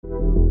It's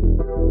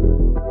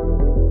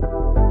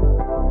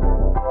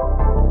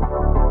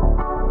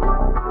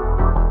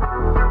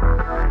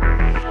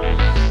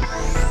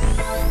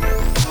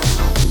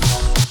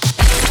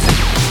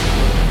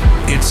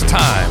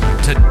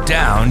time to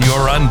down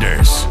your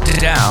unders.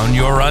 Down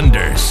your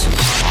unders.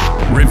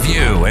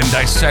 Review and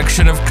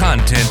dissection of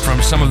content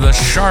from some of the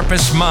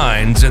sharpest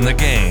minds in the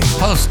game.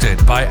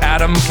 Hosted by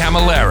Adam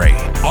Camilleri.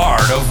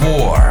 Art of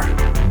War.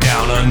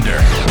 Down Under.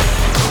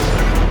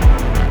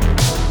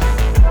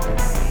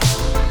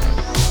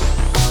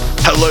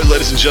 Hello,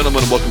 ladies and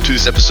gentlemen, and welcome to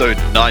this episode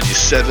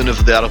 97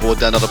 of the Art of War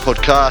Down Under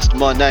podcast.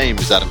 My name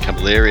is Adam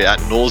Camilleri, ad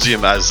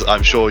nauseum, as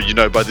I'm sure you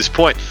know by this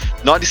point.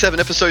 97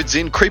 episodes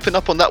in, creeping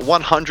up on that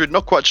 100.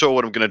 Not quite sure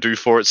what I'm going to do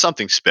for it.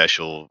 Something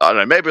special. I don't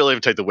know. Maybe I'll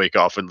even take the week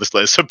off and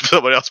let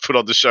somebody else put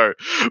on the show.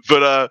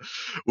 But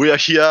we are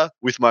here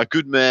with my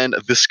good man,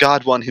 the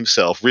scarred one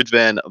himself,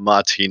 Ridvan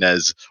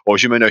Martinez, or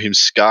as you may know him,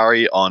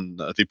 Skari, on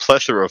the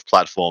plethora of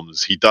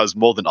platforms. He does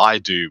more than I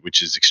do,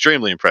 which is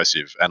extremely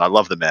impressive, and I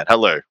love the man.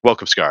 Hello.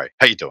 Welcome, Skari.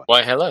 How you doing?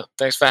 Why, hello.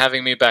 Thanks for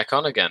having me back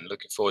on again.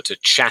 Looking forward to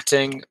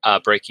chatting,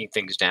 breaking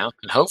things down,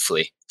 and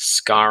hopefully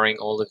scarring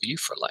all of you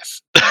for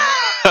life.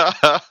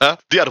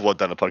 The Art of War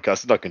Down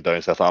podcast is not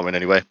condoning self-harm in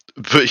any way.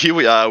 But here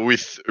we are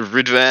with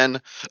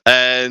Ridvan,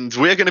 and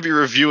we're going to be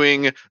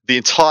reviewing the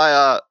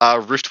entire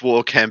Rift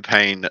War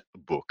campaign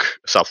book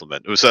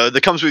supplement. So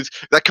that comes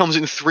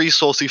in 3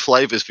 saucy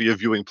flavors for your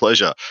viewing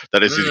pleasure.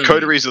 That is the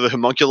Coteries of the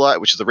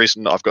Homunculite, which is the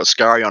reason I've got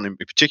Skari on in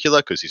particular,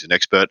 because he's an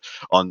expert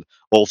on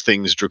all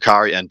things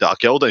Drukhari and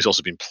Dark Eldar. He's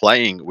also been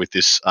playing with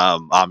this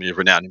Army of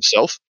Renown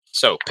himself.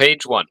 So,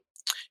 page 1.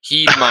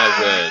 Heed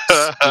my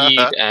words.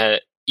 Heed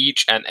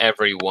each and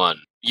every one.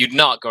 You're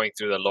not going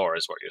through the lore,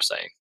 is what you're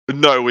saying.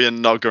 No, we are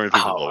not going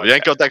through the lore. Okay. We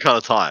ain't got that kind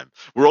of time.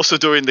 We're also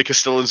doing the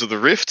Castellans of the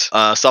Rift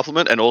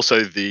supplement, and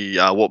also the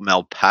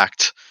Warpmeld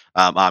Pact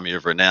Army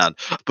of Renown.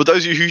 But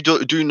those of you who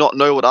do not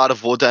know what Art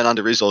of War Down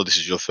Under is, or this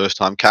is your first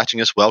time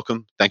catching us,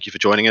 welcome. Thank you for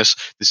joining us.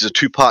 This is a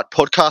 2-part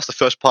podcast. The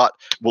first part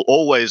will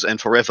always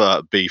and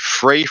forever be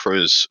free for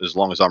as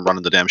long as I'm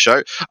running the damn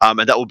show. And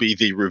that will be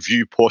the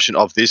review portion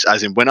of this,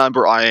 as in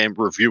whenever I am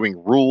reviewing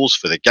rules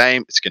for the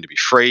game, it's going to be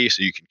free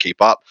so you can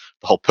keep up.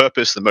 The whole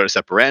purpose, the modus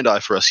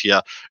operandi for us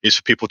here, is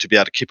for people to be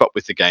able to keep up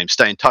with the game,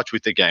 stay in touch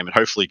with the game, and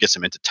hopefully get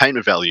some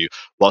entertainment value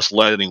whilst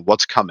learning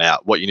what's come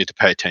out, what you need to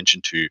pay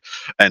attention to,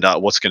 and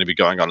what's going to be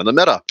going on in the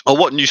meta, or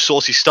what new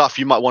saucy stuff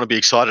you might want to be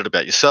excited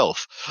about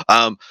yourself.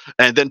 And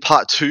then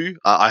part 2,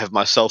 I have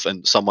myself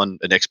and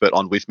an expert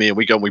on with me, and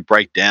we go and we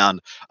break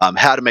down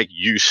how to make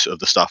use of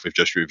the stuff we've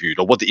just reviewed,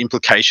 or what the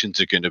implications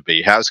are going to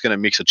be, how it's going to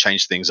mix and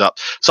change things up.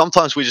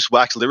 Sometimes we just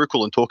wax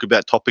lyrical and talk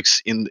about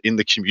topics in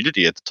the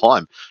community at the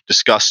time,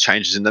 discuss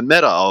changes in the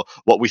meta, or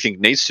what we think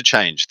needs to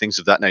change, things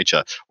of that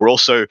nature. We're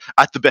also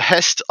at the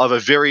behest of a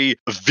very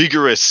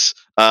vigorous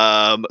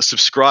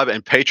subscriber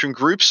and patron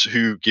groups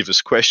who give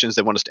us questions.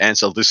 They want us to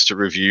answer, lists to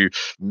review,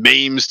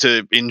 memes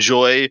to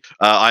enjoy.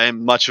 I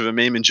am much of a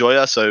meme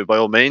enjoyer, so by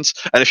all means.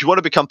 And if you want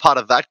to become part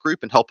of that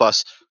group and help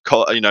us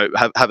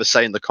have a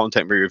say in the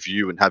content we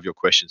review and have your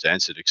questions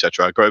answered,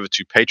 etc., go over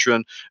to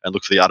Patreon and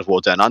look for the Art of War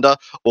Down Under,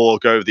 or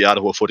go to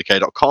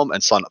theartofwar40k.com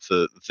and sign up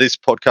for this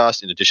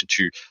podcast, in addition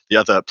to the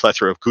other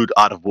plethora of good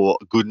Art of War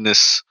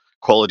goodness,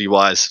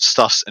 quality-wise,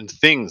 stuffs and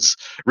things.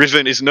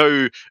 Ridvan is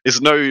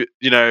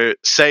no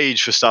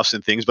sage for stuffs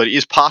and things, but he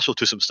is partial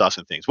to some stuffs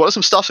and things. What are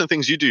some stuffs and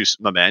things you do,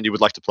 my man, you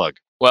would like to plug?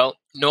 Well,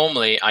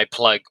 normally I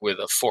plug with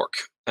a fork,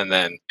 and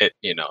then it,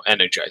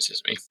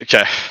 energizes me.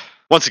 Okay.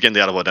 Once again,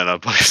 the Art of War Down Under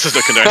podcast is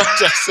not condoned.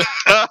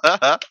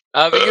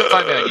 But you can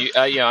find me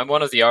on, I'm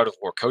one of the Art of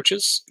War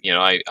coaches.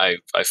 I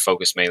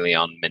focus mainly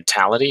on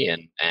mentality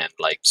and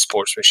like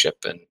sportsmanship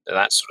and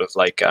that sort of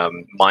like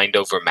mind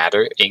over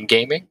matter in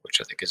gaming,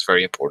 which I think is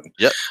very important.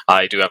 Yep.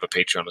 I do have a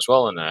Patreon as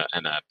well and a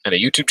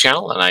YouTube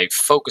channel, and I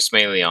focus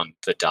mainly on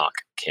the dark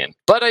kin.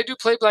 But I do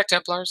play Black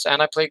Templars,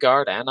 and I play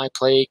Guard, and I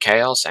play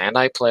Chaos, and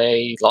I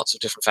play lots of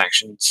different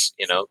factions,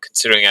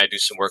 considering I do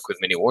some work with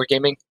mini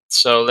wargaming.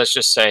 So let's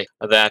just say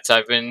that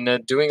I've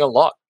been doing a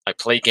lot. I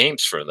play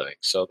games for a living.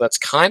 So that's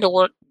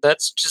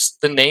just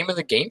the name of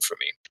the game for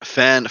me.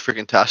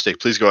 Fan-freaking-tastic.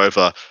 Please go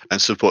over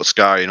and support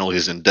Skari in all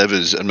his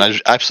endeavors, and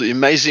absolutely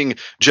amazing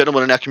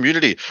gentleman in our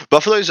community.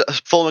 But for those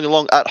following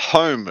along at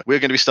home, we're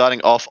going to be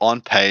starting off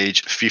on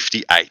page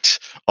 58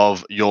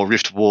 of your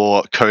Rift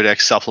War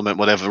Codex supplement,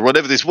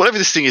 whatever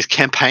this thing is,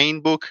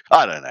 campaign book.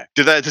 I don't know.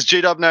 Does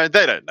GW know?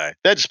 They don't know.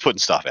 They're just putting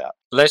stuff out.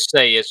 Let's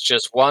say it's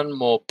just one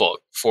more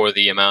book for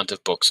the amount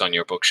of books on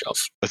your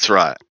bookshelf. That's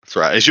right.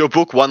 Is your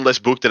book one less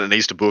book than it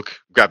needs to book?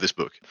 Grab this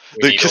book.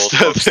 The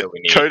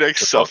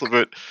Codex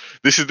supplement.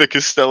 This is the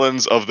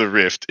Castellans of the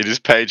Rift. It is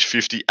page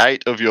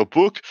 58 of your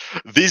book.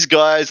 These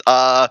guys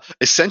are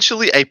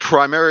essentially a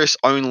Primaris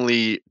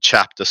only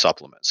chapter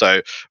supplement.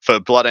 So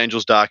for Blood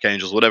Angels, Dark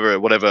Angels, whatever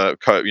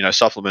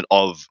supplement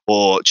of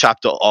or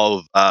chapter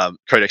of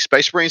Codex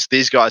Space Marines,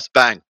 these guys,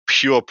 bang,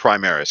 pure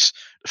Primaris.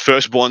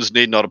 Firstborns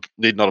need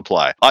not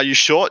apply. Are you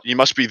short? You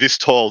must be this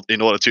tall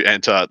in order to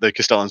enter the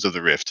Castellans of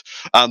the Rift.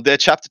 Their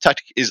chapter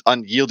tactic is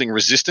unyielding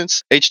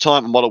resistance. Each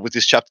time a model with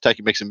this chapter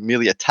tactic makes a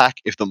melee attack,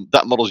 if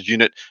that model's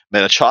unit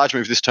made a charge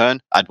move this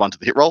turn, add 1 to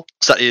the hit roll.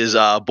 So that is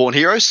Born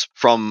Heroes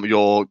from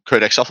your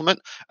Codex supplement.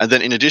 And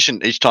then in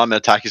addition, each time an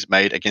attack is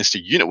made against a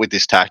unit with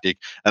this tactic,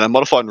 and a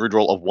modified root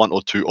roll of 1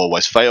 or 2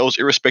 always fails,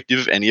 irrespective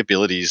of any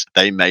abilities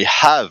they may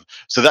have.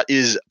 So that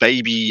is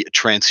baby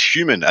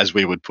transhuman, as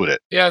we would put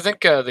it. Yeah, I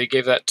think they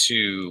gave that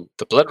to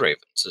the Blood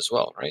Ravens as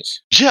well, right?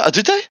 Yeah,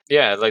 did they?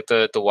 Yeah, like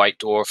the White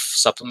Dwarf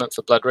supplement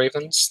for Blood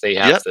Ravens. They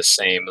have the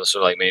same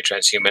sort of like mini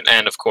transhuman.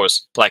 And of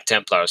course, Black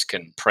Templars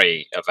can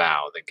pray a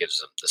vow that gives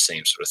them the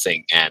same sort of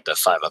thing and a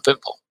 5-up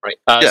impulse, right?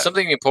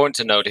 Something important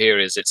to note here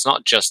is it's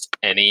not just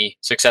any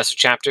successor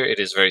chapter. It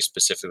is very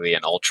specifically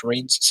an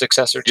Ultramarines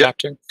successor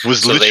chapter.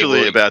 Was so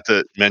literally about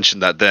to mention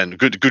that then.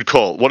 Good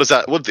call. What is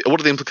that? What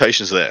are the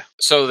implications there?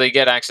 So they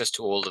get access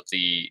to all of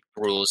the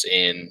rules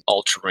in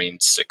Ultramarine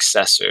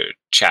successor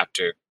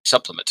chapter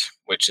supplement,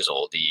 which is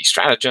all the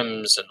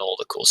stratagems and all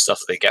the cool stuff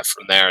that they get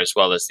from there, as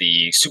well as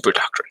the super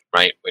doctrine,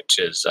 right? Which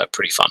is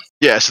pretty fun.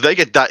 Yeah, so they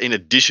get that in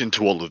addition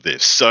to all of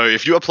this. So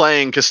if you are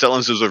playing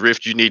Castellans of the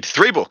Rift, you need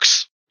 3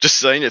 books. Just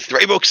saying it,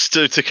 3 books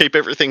to keep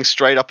everything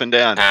straight up and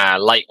down.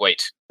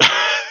 Lightweight.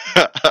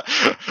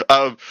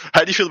 How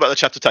do you feel about the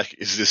chapter tactic?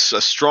 Is this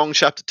a strong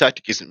chapter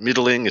tactic? Is it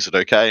middling? Is it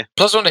okay?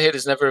 +1 to hit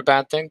is never a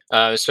bad thing,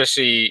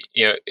 especially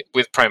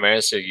with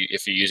Primaris. So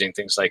if you're using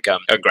things like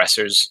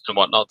aggressors and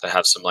whatnot that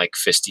have some like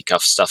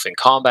fisticuff stuff in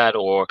combat,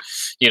 or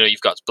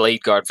you've got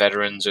Blade Guard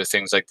veterans or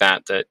things like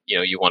that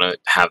you want to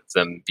have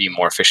them be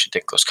more efficient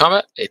in close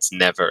combat. It's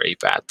never a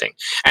bad thing,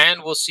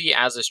 and we'll see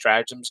as the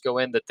stratagems go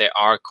in that there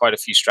are quite a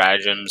few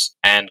stratagems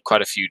and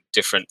quite a few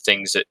different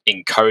things that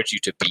encourage you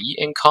to be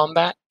in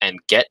combat and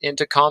get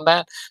into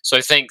combat. So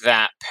I think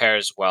that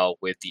pairs well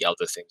with the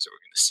other things that we're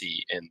going to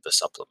see in the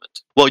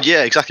supplement. Well,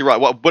 yeah, exactly right.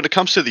 Well, when it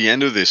comes to the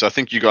end of this, I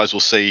think you guys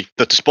will see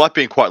that despite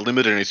being quite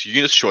limited in its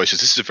units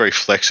choices, this is a very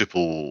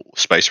flexible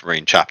Space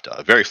Marine chapter.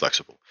 Very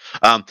flexible.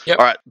 All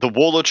right, the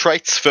Warlord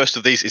traits. First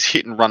of these is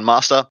Hit and Run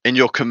Master. In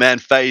your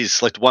command phase,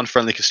 select 1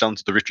 friendly Castellan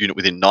to the Rift unit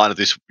within 9 of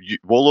this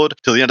Warlord.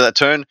 Till the end of that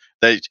turn,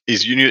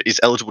 his unit is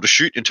eligible to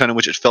shoot in turn in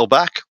which it fell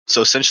back.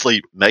 So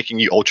essentially making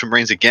you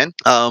Ultramarines again.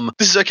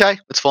 This is okay.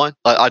 It's fine.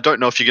 I don't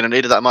know if you're going to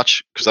need it that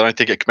much because I don't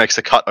think it makes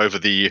the cut over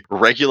the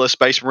regular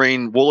Space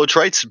Marine Warlord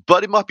traits,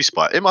 but it might be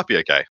it might be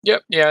okay.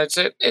 Yep. Yeah,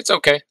 it's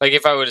okay. Like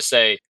if I were to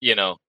say,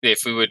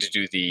 if we were to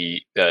do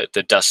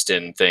the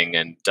Dustin thing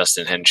and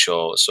Dustin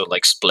Henshaw sort of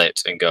like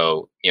split and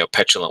go,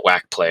 petulant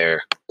whack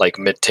player, like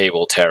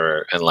mid-table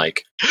terror, and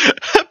like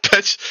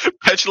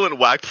petulant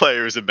whack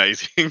player is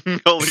amazing.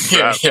 Holy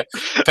crap. Yeah.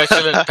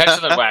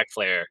 Petulant whack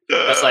player.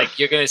 That's like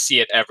you're gonna see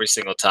it every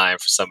single time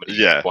for somebody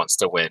who wants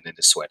to win and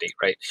is sweaty,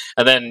 right?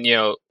 And then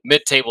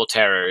mid-table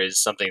terror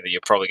is something that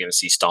you're probably gonna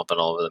see stomping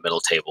all over the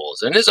middle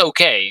tables, and is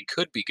okay, it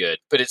could be good,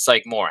 but it's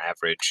like more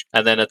average.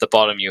 And then at the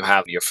bottom you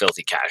have your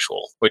filthy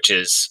casual, which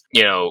is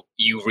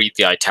you read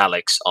the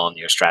italics on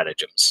your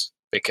stratagems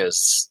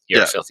because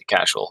you're a filthy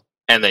casual.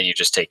 And then you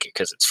just take it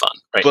because it's fun,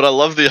 right? But I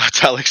love the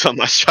italics on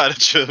my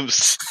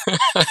stratagems.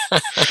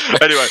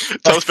 Anyway,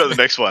 tell us about the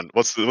next one.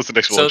 What's the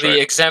next one? So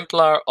the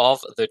Exemplar of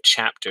the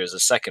Chapter is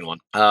the second one.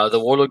 The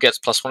Warlord gets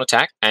 +1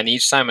 attack, and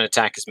each time an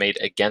attack is made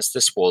against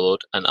this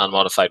Warlord, an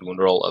unmodified wound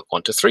roll of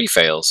 1 to 3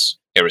 fails,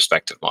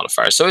 irrespective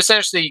modifier. So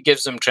essentially, it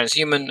gives them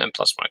transhuman and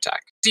 +1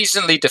 attack.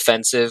 Decently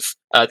defensive.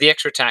 The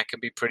extra attack can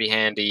be pretty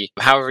handy.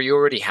 However, you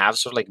already have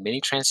sort of like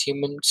mini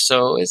transhuman,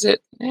 so is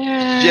it?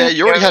 Yeah,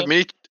 you already have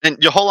mini. And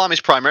your whole army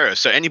is Primaris,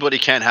 so anybody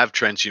can have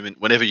transhuman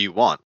whenever you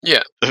want.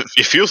 Yeah.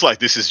 It feels like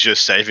this is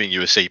just saving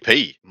you a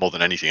CP more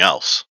than anything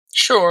else.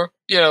 Sure.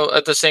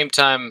 At the same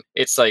time,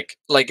 it's like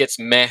it's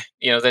meh.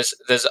 There's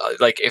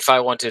like if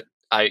I wanted,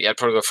 I'd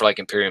probably go for like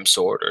Imperium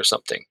Sword or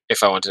something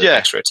if I wanted an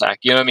extra attack.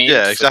 You know what I mean?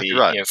 Yeah, exactly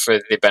right. For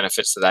the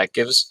benefits that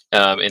gives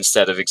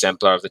instead of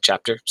Exemplar of the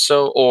Chapter.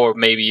 So, or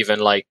maybe even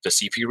like the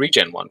CP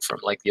regen one from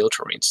like the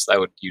Ultramarines. That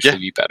would usually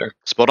be better.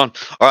 Spot on.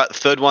 All right, the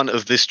third one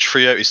of this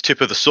trio is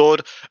Tip of the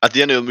Sword. At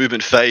the end of a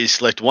movement phase,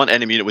 select 1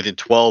 enemy unit within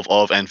 12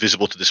 of and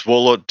visible to this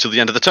Warlord till the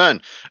end of the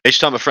turn. Each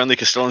time a friendly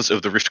Castellans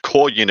of the Rift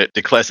core unit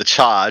declares a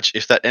charge,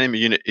 if that enemy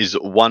unit is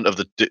one of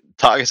the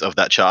targets of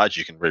that charge,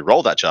 you can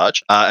re-roll that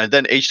charge. And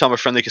then each time a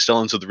friendly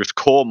Castellans of the Rift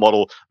core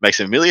model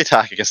makes a melee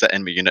attack against that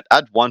enemy unit,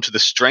 add 1 to the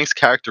strength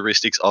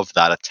characteristics of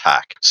that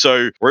attack.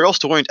 So rerolls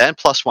to wound and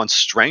 +1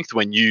 strength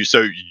when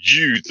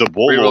the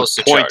Warlord,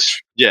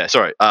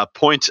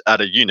 point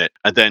at a unit,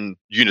 and then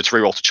units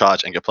reroll to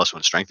charge and get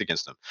 +1 strength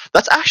against them.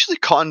 That's actually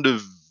kind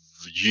of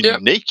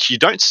unique. You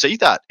don't see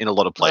that in a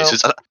lot of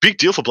places. A big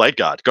deal for Blade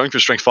Guard. Going from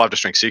strength 5 to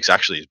strength 6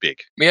 actually is big.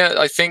 Yeah,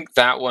 I think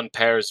that one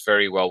pairs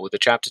very well with the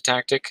chapter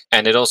tactic,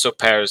 and it also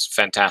pairs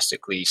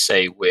fantastically,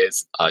 say,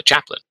 with a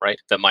chaplain, right?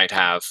 That might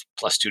have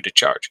 +2 to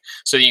charge.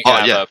 So you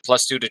can have a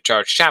 +2 to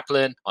charge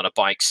chaplain on a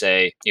bike,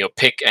 say,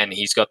 pick, and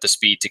he's got the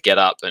speed to get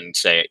up and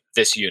say,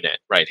 this unit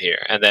right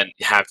here, and then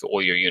have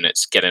all your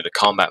units get into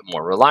combat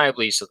more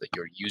reliably so that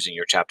you're using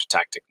your chapter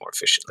tactic more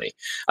efficiently.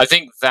 I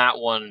think that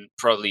one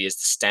probably is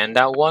the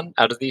standout one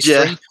out of these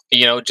three,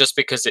 just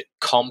because it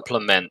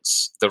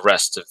complements the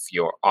rest of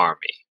your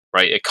army,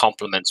 right? It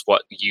complements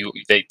what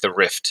the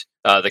Rift,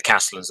 the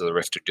Castellans of the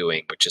Rift are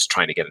doing, which is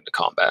trying to get into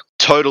combat.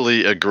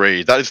 Totally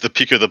agree. That is the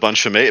pick of the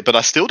bunch for me, but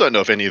I still don't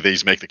know if any of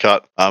these make the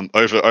cut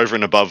over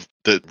and above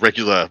the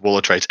regular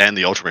Waller traits and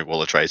the Ultramarine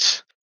Waller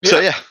traits. So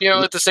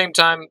at the same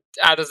time,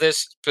 out of this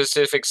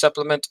specific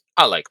supplement,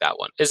 I like that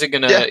one. Is it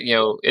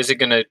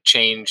gonna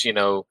change,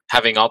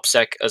 having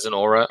OPSEC as an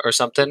aura or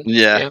something?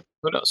 Yeah.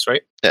 Who knows,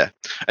 right? Yeah.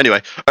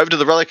 Anyway, over to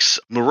the relics.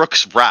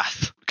 Maruk's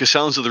Wrath.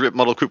 Castellans of the Rip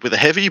model equipped with a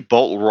heavy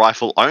bolt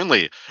rifle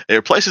only. It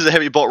replaces a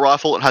heavy bolt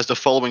rifle and has the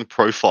following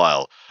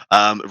profile.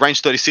 Range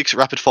 36,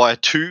 rapid fire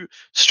 2,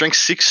 strength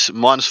 6,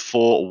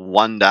 -4,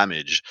 1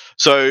 damage.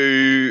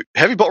 So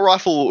heavy bolt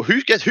rifle,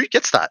 who gets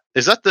that?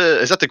 Is that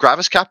the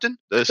Gravis captain?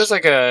 There's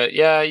like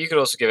you could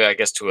also give it, I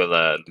guess, to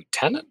a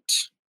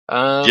lieutenant.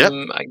 I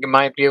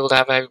might be able to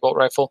have a heavy bolt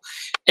rifle.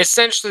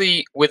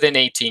 Essentially, within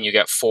 18, you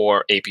get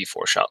 4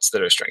 AP4 shots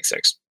that are strength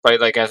 6, right?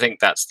 Like, I think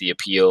that's the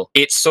appeal.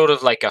 It's sort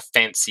of like a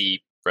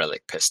fancy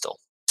relic pistol.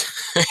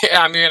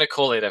 I'm going to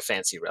call it a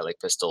fancy relic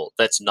pistol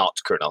that's not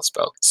Colonel's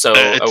bow. So,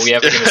 are we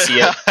ever going to see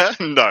it?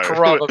 No,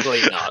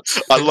 probably not.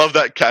 I love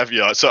that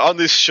caveat. So on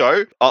this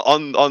show,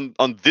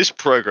 on this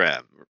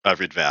program,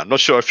 Ridvan, I'm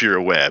not sure if you're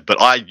aware,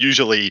 but I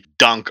usually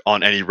dunk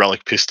on any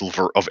relic pistol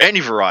of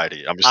any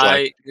variety. I'm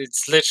just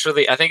it's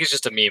literally, I think it's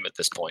just a meme at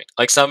this point.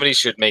 Like, somebody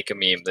should make a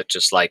meme that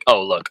just like,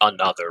 oh, look,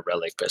 another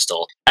relic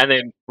pistol, and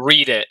then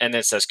read it, and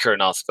it says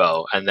Kurnoth's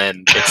bow, and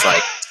then it's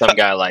like some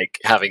guy like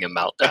having a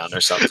meltdown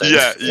or something.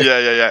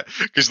 Yeah.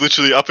 Because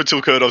literally up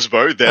until Kurnoth's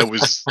bow, there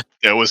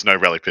was no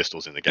relic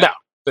pistols in the game. No,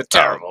 they're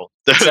terrible.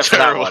 Except for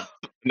that one.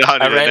 No,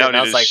 I read it and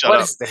I was like, what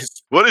is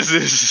this? What is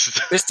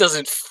this? This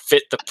doesn't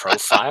fit the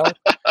profile.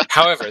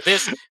 However,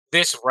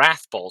 this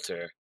Wrath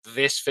Bolter,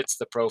 this fits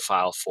the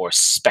profile for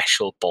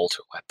special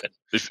bolter weapon.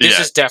 This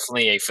is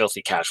definitely a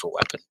filthy casual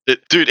weapon.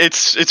 Dude,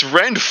 it's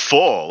Rend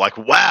 4. Like,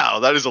 wow,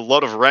 that is a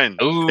lot of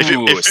Rend. Ooh, if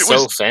it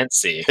so was,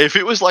 fancy. If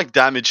it was like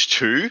damage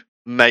 2,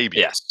 maybe.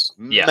 Yes.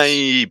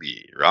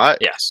 Maybe, right?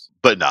 Yes.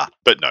 But no,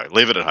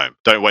 leave it at home.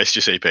 Don't waste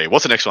your CP.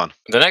 What's the next one?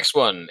 The next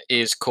one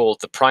is called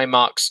the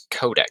Primarch's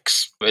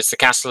Codex. It's the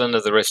Castellan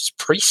of the Rift's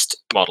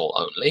priest model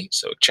only,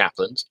 so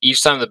chaplains.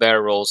 Each time the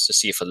bearer rolls to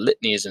see if a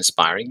litany is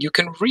inspiring, you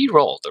can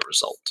re-roll the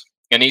result.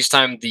 And each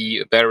time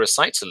the bearer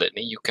recites a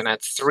litany, you can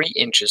add 3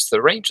 inches to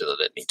the range of the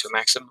litany to a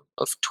maximum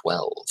of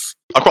 12.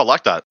 I quite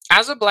like that.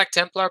 As a Black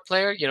Templar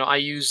player, I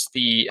use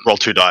the roll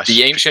 2 dice.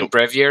 The Ancient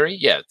Breviary,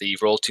 the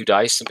roll 2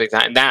 dice, something like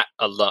that, and that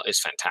a lot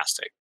is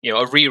fantastic.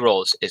 A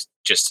reroll is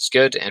just as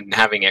good, and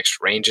having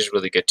extra range is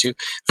really good too.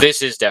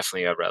 This is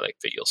definitely a relic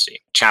that you'll see.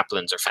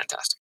 Chaplains are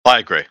fantastic. I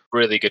agree.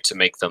 Really good to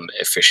make them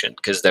efficient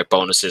because their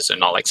bonuses are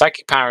not like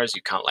psychic powers.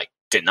 You can't like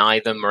deny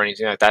them or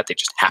anything like that. They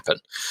just happen.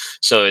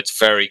 So it's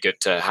very good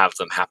to have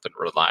them happen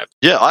reliably.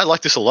 Yeah, I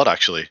like this a lot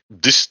actually.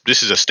 This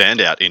is a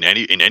standout in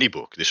any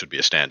book. This would be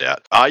a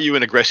standout. Are you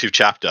an aggressive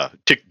chapter?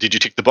 Did you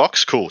tick the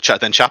box? Cool.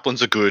 Then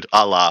chaplains are good.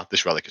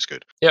 This relic is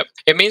good. Yep.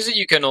 It means that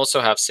you can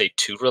also have, say,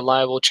 2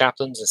 reliable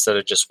chaplains instead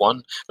of just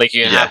 1. Like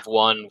you can have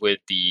one with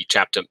the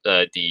chapter,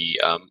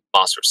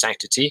 Master of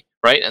Sanctity,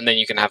 right? And then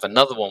you can have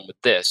another one with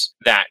this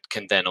that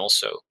can then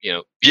also, be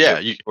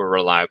a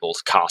reliable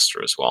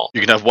caster as well.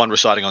 You can have one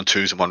reciting on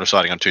 2s and one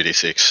reciting on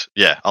 2d6.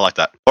 Yeah, I like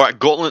that. All right,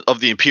 Gauntlet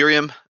of the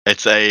Imperium.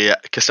 It's a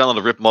Castellan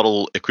of the Rip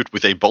model equipped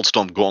with a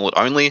Boltstorm Gauntlet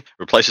only.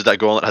 Replaces that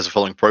gauntlet, has the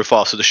following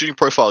profile. So the shooting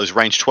profile is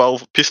range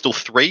 12, pistol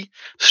 3,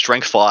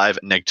 strength 5,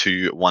 neg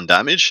 2, 1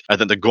 damage. And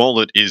then the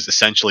gauntlet is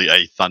essentially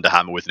a Thunder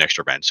Hammer with an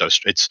extra rend. So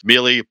it's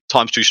merely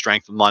times 2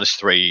 strength,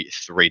 -3,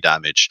 3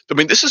 damage. I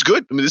mean, this is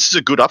good. This is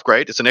a good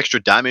upgrade. It's an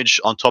extra damage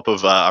on top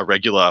of a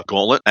regular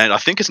gauntlet. And I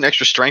think it's an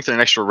extra strength and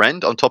an extra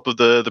rend on top of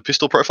the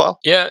pistol profile.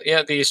 Yeah,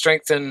 the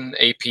strength and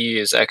AP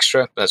is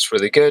extra. That's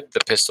really good. The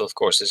pistol, of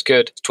course, is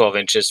good. 12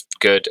 inches,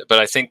 good. But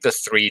I think the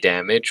 3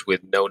 damage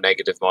with no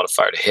negative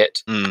modifier to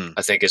hit,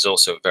 I think is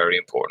also very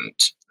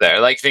important there.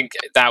 Like, I think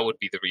that would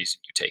be the reason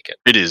you take it.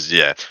 It is,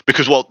 yeah.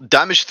 Because,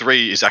 damage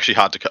 3 is actually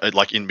hard to,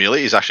 like in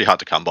melee, is actually hard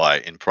to come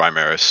by in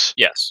Primaris.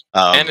 Yes.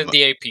 And in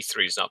the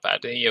AP3 is not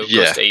bad. It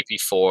goes to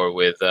AP4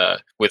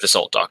 with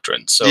Assault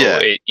Doctrine. So,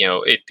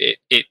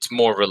 it's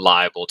more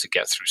reliable to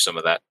get through some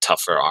of that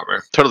tougher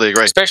armor. Totally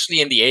agree.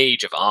 Especially in the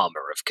age of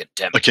armor, of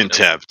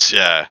contempt.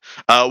 Yeah.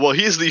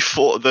 Here's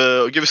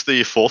give us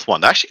the 4th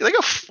one. Actually, they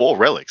got 4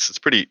 relics. It's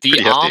pretty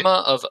hefty.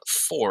 Armor of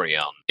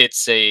Forion.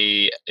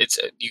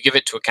 You give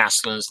it to a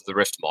Castellans of the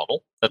Rift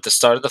model. At the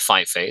start of the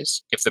fight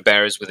phase, if the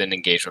bearer is within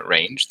engagement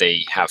range,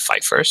 they have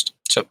fight first.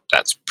 So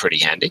that's pretty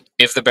handy.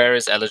 If the bear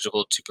is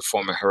eligible to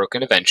perform a heroic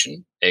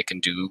intervention, it can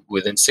do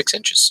within 6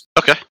 inches.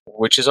 Okay.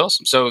 Which is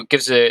awesome. So it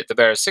gives the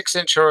bear a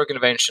 6-inch heroic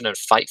intervention and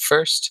fight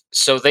first.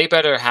 So they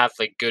better have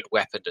a good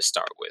weapon to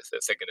start with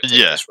if they're going to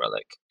take this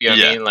relic. You know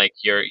what I mean? Like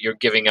you're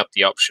giving up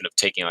the option of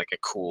taking like a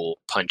cool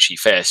punchy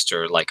fist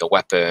or like a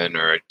weapon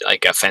or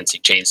like a fancy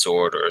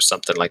chainsword or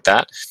something like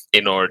that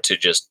in order to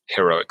just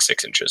heroic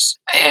 6 inches.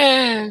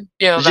 That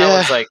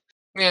one's like,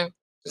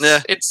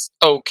 it's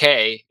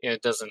okay.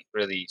 It doesn't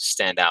really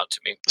stand out to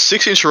me.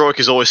 6-inch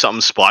heroic is always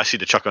something spicy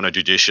to chuck on a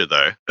Judicia,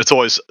 though. It's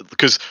always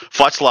because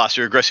fights last,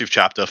 your aggressive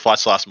chapter,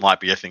 fights last might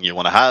be a thing you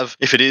want to have.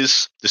 If it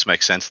is, this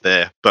makes sense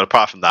there. But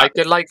apart from that, I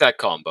did like that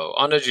combo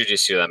on a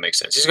Judicia. That makes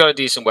sense. He's got a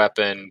decent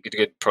weapon,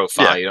 good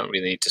profile. You don't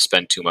really need to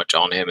spend too much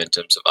on him in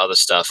terms of other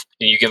stuff.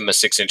 You give him a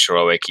 6-inch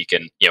heroic, he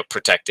can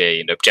protect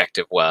an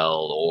objective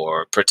well,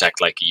 or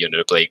protect like a unit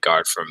of blade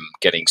guard from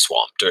getting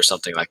swamped or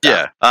something like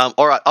that.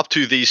 All right. Up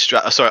to these,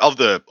 of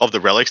the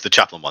relics, the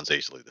chaplain one's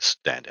easily the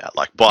standout.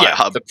 Like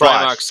the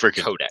Primarch's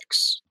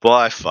Codex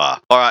by far.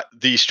 All right.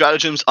 The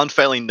stratagems: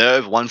 Unfailing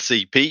Nerve, 1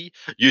 CP.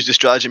 Use this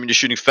stratagem in your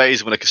shooting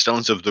phase when a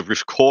Castellans of the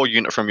Rift core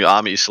unit from your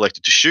army is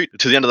selected to shoot.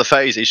 To the end of the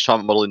phase, each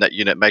time a model in that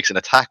unit makes an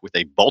attack with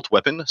a bolt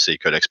weapon, see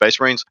Codex Space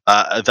Marines,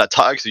 that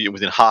targets the unit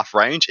within half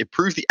range,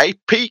 improve the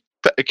AP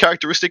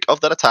characteristic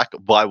of that attack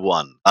by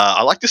 1.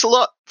 I like this a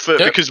lot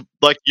because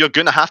like you're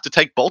gonna have to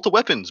take bolter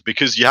weapons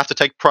because you have to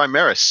take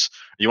Primaris.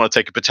 You want to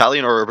take a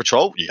battalion or a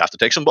patrol, you have to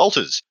take some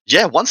bolters.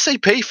 1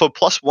 CP for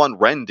 +1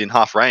 rend in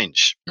half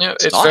range. Yeah,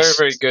 it's nice.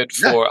 Very, very good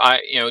for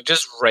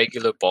just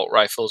regular bolt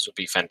rifles would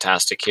be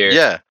fantastic here.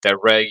 Yeah. They're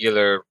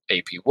regular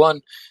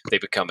AP1, they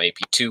become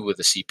AP2 with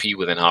a CP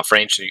within half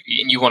range. So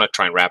you want to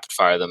try and rapid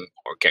fire them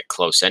or get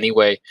close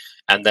anyway.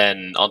 And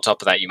then on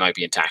top of that, you might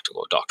be in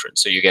tactical doctrine.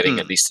 So you're getting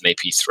at least an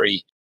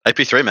AP3.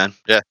 AP3, man.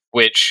 Yeah.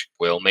 Which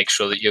will make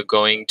sure that you're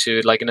going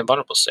to like an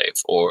invulnerable save,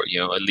 or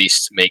at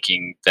least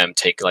making them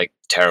take like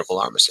terrible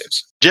armor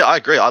saves. Yeah, I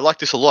agree. I like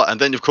this a lot. And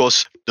then, of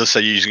course, they'll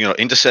say you're using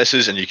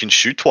intercessors and you can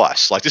shoot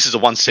twice. Like this is a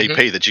 1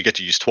 CP that you get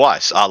to use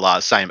twice, a la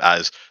same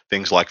as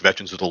things like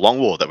Veterans of the Long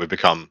War that we've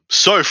become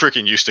so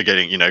freaking used to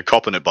getting,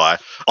 copping it by.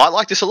 I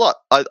like this a lot.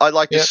 I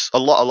like this a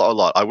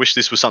lot. I wish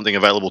this was something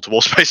available to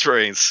all Space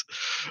Marines.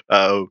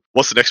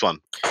 What's the next one?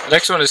 The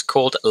next one is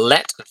called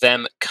Let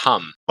Them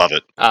Come. Love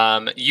it.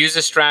 Use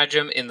a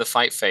stratagem in the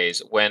fight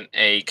phase when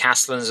a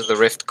Castellans of the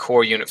Rift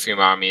core unit from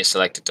your army is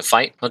selected to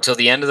fight. Until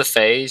the end of the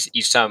phase,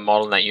 each time a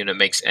model in that unit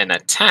makes an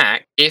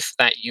attack, if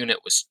that unit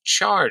was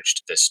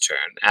charged this turn,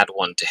 add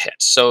 1 to hit.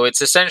 So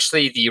it's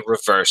essentially the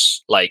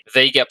reverse. Like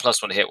they get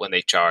 +1 to hit when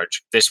they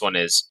charge. This one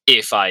is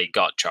if I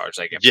got charged,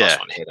 I get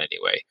 +1 hit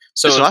anyway.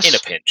 So in a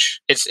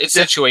pinch, it's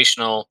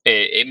situational.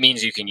 It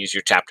means you can use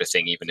your chapter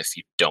thing even if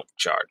you don't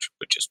charge,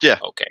 which is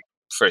okay.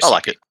 I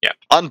like it. Yeah.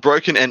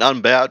 Unbroken and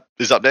Unbowed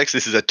is up next.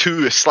 This is a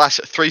 2/3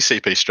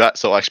 CP strat,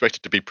 so I expect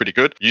it to be pretty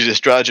good. Use a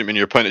stratagem in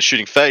your opponent's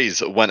shooting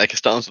phase when a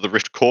Castellans of the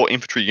Rift core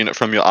infantry unit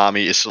from your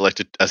army is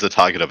selected as the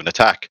target of an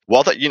attack.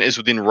 While that unit is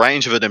within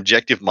range of an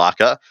objective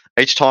marker,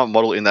 each time a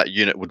model in that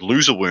unit would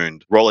lose a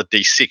wound, roll a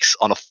d6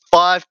 on a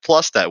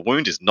 5+. That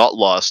wound is not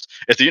lost.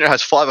 If the unit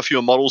has 5 or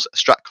fewer models,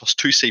 strat costs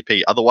 2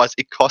 CP. Otherwise,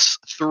 it costs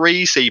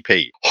 3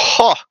 CP.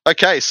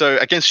 Okay, so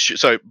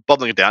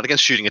bubbling it down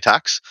against shooting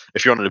attacks.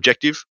 If you're on an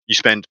objective, you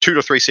spend 2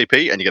 to 3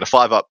 CP and you get a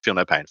 5-up, feel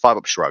no pain.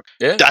 5-up shrug.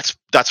 Yeah.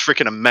 That's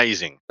freaking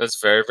amazing. That's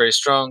very, very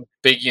strong.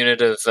 Big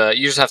unit of,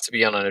 you just have to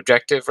be on an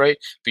objective, right?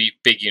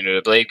 Big unit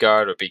of blade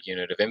guard or big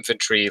unit of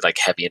infantry, like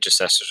heavy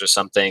intercessors or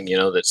something,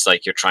 that's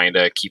like you're trying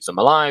to keep them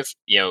alive.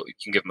 You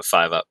can give them a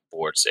 5-up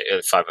board, say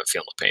 5-up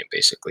feel no pain,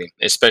 basically,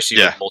 especially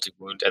with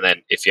multi-wound. And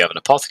then if you have an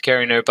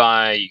apothecary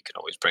nearby, you can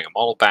always bring a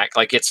model back.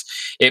 Like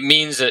it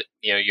means that,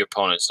 your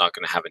opponent's not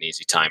going to have an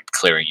easy time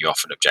clearing you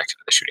off an objective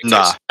in the shooting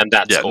phase. And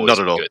that's always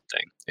a good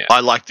thing. Yeah.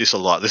 I like this a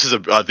lot. This is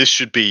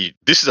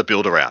a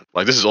build around.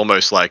 Like this is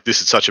almost like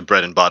this is such a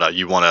bread and butter.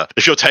 You want to,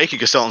 if you're taking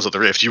Castellans of the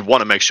Rift, you want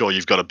to make sure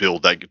you've got a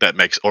build that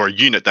makes, or a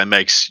unit that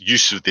makes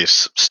use of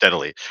this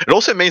steadily. It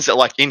also means that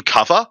like in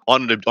cover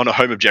on a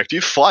home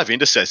objective, 5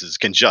 intercessors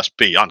can just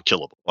be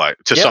unkillable. Like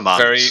to some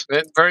armies.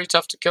 Very, very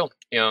tough to kill.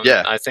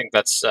 I think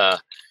that's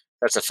a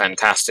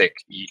fantastic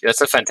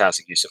use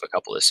of a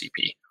couple of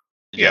CP.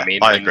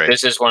 I agree.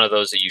 This is one of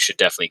those that you should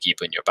definitely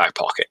keep in your back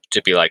pocket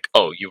to be like,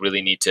 oh, you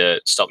really need to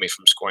stop me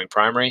from scoring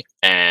primary,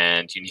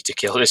 and you need to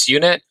kill this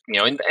unit.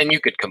 And you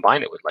could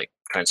combine it with like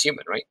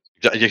transhuman, right?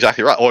 You're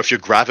exactly right. Or if you're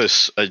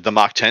Gravis, the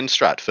Mark 10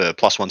 strat for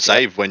 +1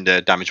 save when they're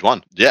damage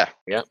 1. Yeah.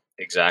 Yeah,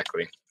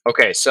 exactly.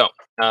 Okay, so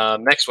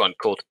next one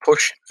called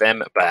Push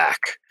Them Back.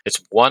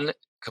 It's 1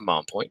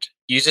 command point.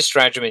 Use a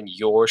stratagem in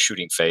your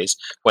shooting phase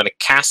when a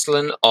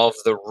Castellan of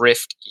the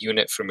Rift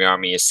unit from your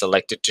army is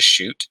selected to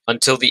shoot.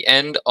 Until the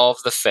end of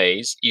the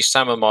phase, each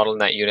time a model in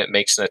that unit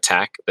makes an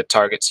attack that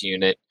targets a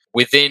unit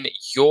within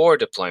your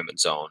deployment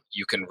zone,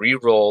 you can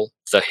re-roll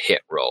the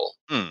hit roll.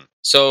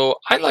 So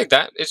I like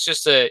that. It's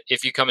just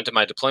if you come into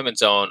my deployment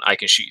zone, I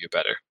can shoot you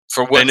better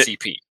for 1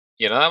 CP.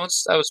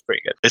 that was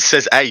pretty good. It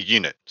says a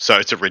unit, so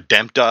it's a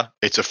redemptor,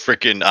 it's a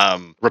freaking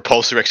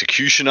repulsor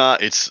executioner,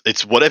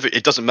 it's whatever.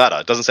 It doesn't matter.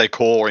 It doesn't say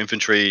core,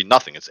 infantry,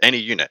 nothing. It's any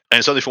unit, and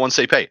it's only for 1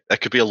 CP.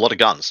 That could be a lot of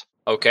guns.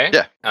 Okay.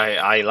 Yeah.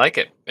 I like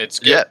it. It's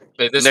good. Yeah.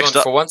 This Next one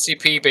up- for 1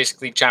 CP,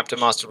 basically chapter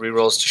master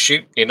rerolls to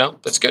shoot.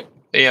 That's good.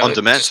 On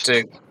demand. Just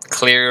to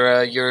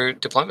clear your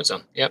deployment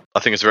zone. Yep. I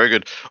think it's very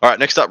good. All right,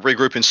 next up,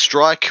 regroup and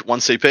strike, 1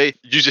 CP.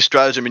 Use your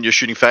stratagem in your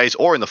shooting phase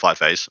or in the fight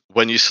phase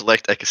when you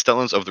select a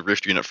Castellans of the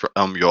Rift unit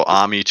from your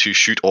army to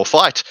shoot or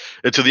fight.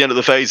 Until the end of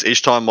the phase,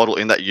 each time model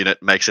in that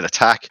unit makes an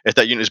attack. If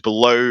that unit is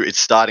below its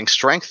starting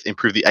strength,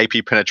 improve the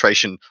AP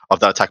penetration of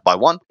that attack by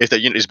 1. If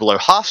that unit is below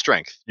half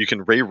strength, you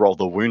can re-roll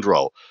the wound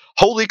roll.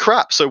 Holy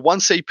crap! So 1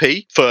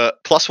 CP for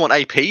 +1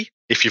 AP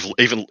if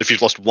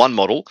you've lost 1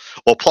 model,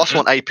 or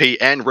 +1 AP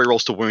and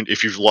rerolls to wound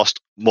if you've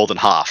lost more than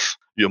half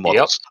your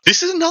models. Yep.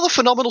 This is another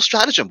phenomenal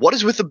stratagem. What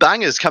is with the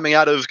bangers coming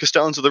out of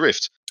Castellans of the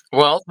Rift?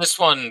 Well, this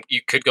one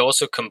you could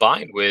also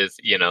combine with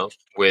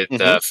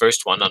the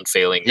first one,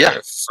 Unfailing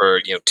Nerve,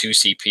 for 2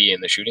 CP in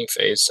the shooting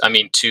phase. I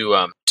mean 2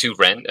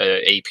 Ren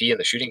AP in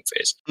the shooting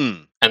phase.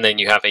 And then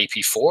you have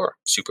AP4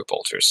 super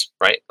bolters,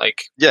 right?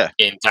 Like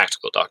in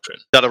Tactical Doctrine.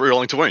 That are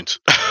rerolling to wound.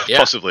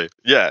 Possibly.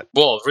 Yeah.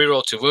 Well,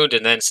 reroll to wound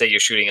and then say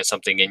you're shooting at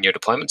something in your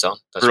deployment zone.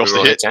 That's Rerolls to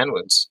rerolling hit. 10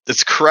 wounds.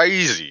 It's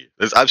crazy.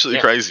 It's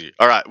absolutely crazy.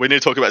 All right, we need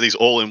to talk about these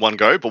all in one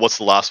go, but what's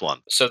the last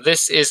one? So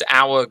this is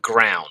our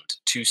ground,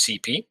 2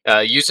 CP.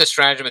 Use a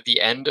stratagem at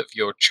the end of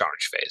your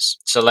charge phase.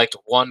 Select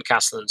 1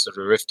 Castellans of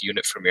the Rift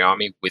unit from your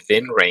army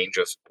within range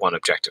of 1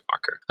 objective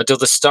marker. Until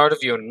the start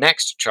of your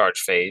next charge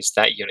phase,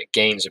 that unit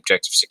gains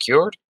objective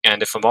secured,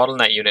 and if a model in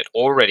that unit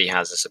already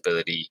has this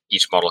ability,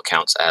 each model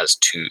counts as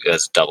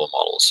double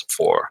models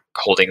for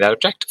holding that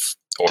objective.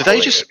 Do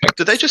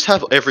they just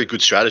have every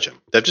good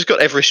stratagem? They've just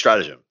got every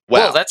stratagem. Wow.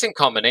 Well, that's in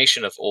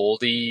combination of all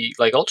the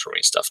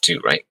ultramarine stuff too,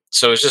 right?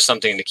 So it's just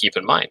something to keep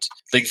in mind.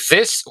 Like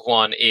this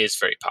one is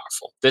very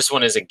powerful. This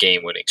one is a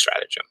game-winning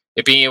stratagem.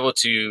 Being able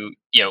to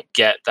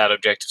get that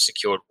objective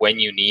secured when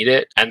you need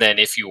it, and then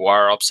if you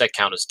are OBSEC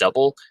count as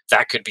double,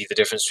 that could be the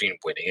difference between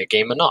winning a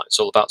game and not. It's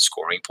all about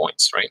scoring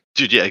points, right?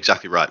 Dude, yeah,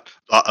 exactly right.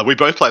 We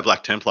both play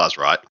Black Templars,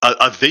 right?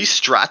 Are these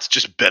strats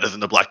just better than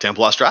the Black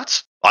Templar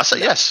strats? I say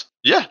yes.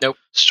 Yeah. Nope.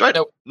 Straight.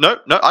 Nope. No.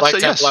 I say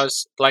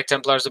yes. Black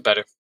Templars are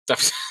better.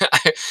 That's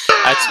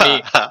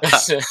me.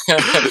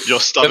 Your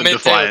stubborn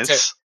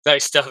defiance.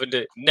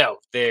 No,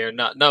 they're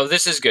not. No,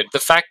 this is good. The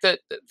fact that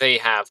they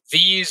have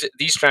these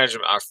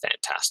stratagems are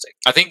fantastic.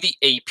 I think the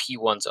AP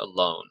ones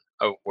alone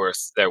are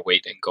worth their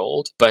weight in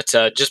gold. But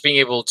just being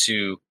able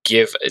to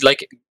give,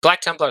 like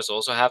Black Templars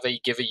also have a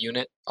give a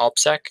unit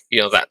OBSEC.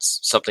 That's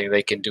something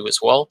they can do as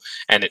well,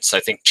 and it's I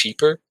think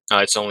cheaper.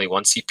 It's only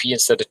 1 CP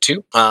instead of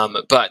 2.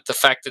 But the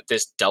fact that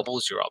this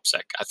doubles your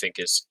OBSEC, I think,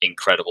 is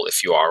incredible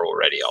if you are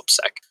already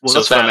OBSEC.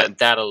 Well, so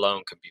that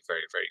alone can be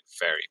very, very,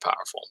 very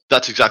powerful.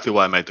 That's exactly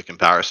why I made the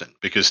comparison,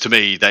 because to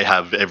me they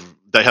have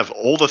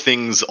all the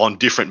things on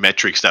different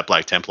metrics that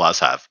Black Templars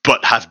have,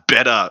 but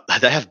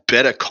they have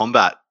better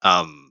combat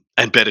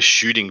and better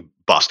shooting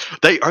buffs.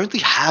 They only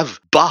have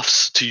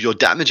buffs to your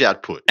damage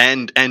output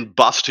and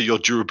buffs to your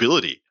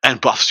durability and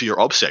buffs to your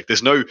OBSEC.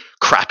 There's no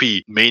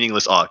crappy,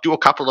 meaningless, do a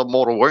couple of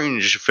mortal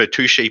wounds for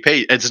 2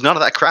 CP. It's none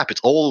of that crap.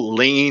 It's all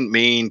lean,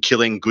 mean,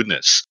 killing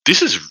goodness.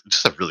 This is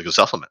a really good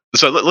supplement.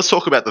 So let's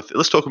talk about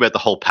the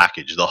whole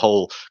package, the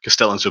whole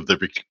Castellans of the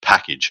Rift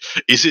package.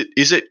 Is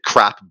it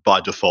crap by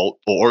default,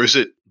 or is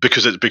it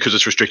because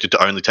it's restricted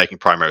to only taking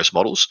Primaris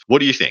models? What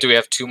do you think? Do we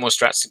have 2 more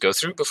strats to go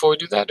through before we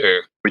do that,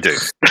 or we do?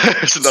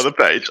 It's another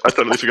page. I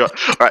totally forgot.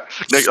 All right,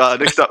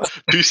 next up,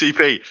 2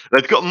 CP.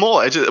 They've got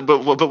more,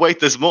 but wait,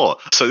 there's more.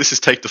 So this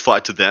is take the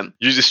fight to them.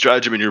 Use a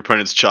stratagem in your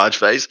opponent's charge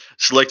phase.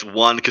 Select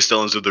 1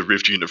 Castellans of the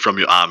Rift unit from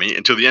your army.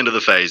 Until the end of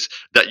the phase,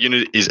 that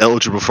unit is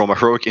eligible from a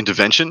heroic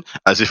intervention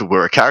as if it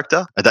were a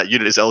character, and that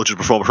unit is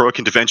eligible from a heroic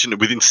intervention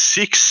within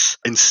 6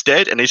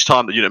 instead. And each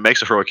time the unit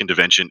makes a heroic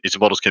intervention, its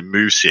models can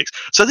move 6.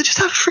 So they just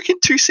have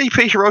freaking 2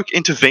 CP heroic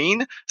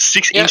intervene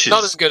 6 inches.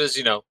 Not as good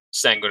as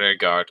Sanguinary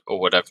Guard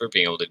or whatever,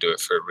 being able to do it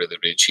for really,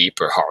 really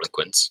cheap, or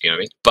Harlequins, you know what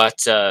I mean?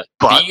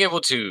 But being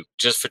able to,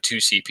 just for 2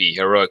 CP,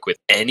 heroic with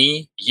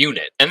any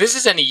unit, and this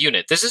is any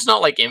unit, this is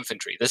not like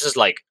infantry, this is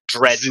like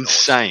Dreadnought. It's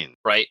insane.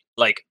 Right?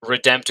 Like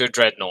Redemptor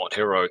Dreadnought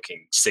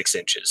heroicing 6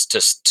 inches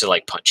to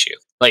like punch you.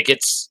 Like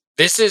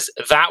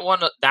that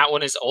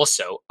one is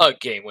also a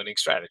game-winning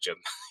stratagem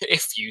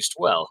if used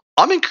well.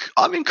 I'm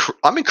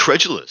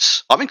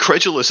incredulous. I'm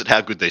incredulous at how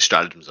good these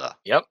stratagems are.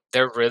 Yep,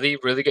 they're really,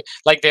 really good.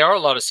 Like, they are a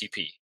lot of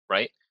CP,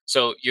 right?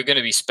 So you're going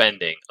to be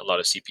spending a lot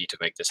of CP to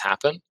make this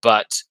happen.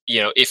 But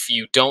if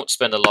you don't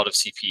spend a lot of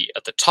CP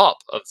at the top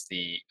of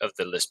the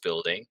list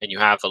building, and you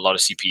have a lot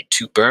of CP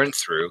to burn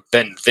through,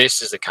 then this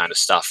is the kind of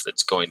stuff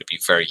that's going to be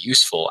very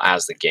useful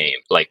as the game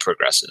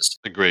progresses.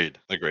 Agreed.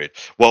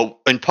 Well,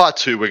 in part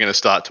 2, we're going to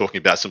start talking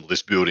about some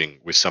list building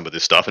with some of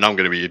this stuff, and I'm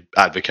going to be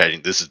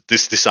advocating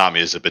this army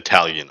is a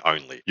battalion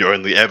only. You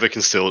only ever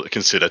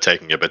consider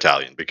taking a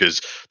battalion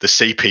because the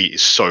CP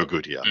is so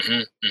good here.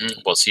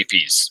 Well,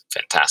 CP is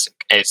fantastic.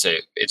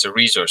 it's a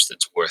resource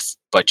that's worth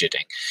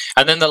budgeting.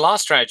 And then the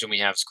last stratagem we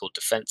have is called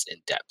Defense in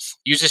Depth.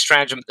 Use this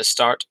stratagem at the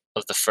start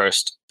of the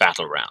first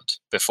battle round,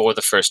 before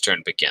the first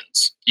turn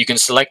begins. You can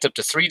select up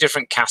to 3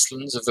 different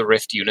Castellans of the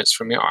Rift units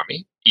from your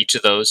army. Each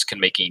of those can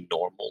make a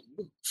normal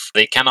move.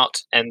 They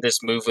cannot end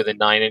this move within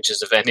 9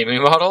 inches of enemy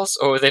models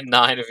or within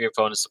 9 of your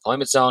opponent's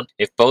deployment zone.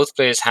 If both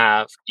players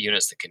have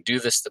units that can do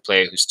this, the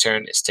player whose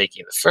turn is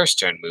taking the first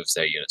turn moves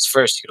their units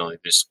first. You can only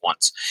do this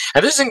once.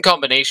 And this is in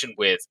combination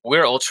with,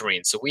 we're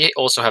Ultramarines, so we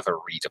also have a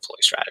redeploy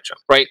stratagem,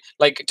 right?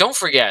 Like, don't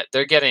forget,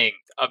 they're getting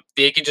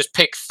they can just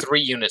pick 3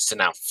 units to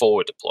now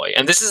forward deploy.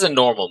 And this is a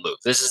normal move.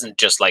 This isn't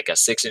just like a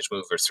 6-inch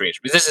move or 3-inch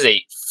move. This is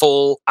a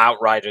full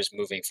Outriders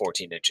moving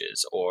 14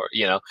 inches, or,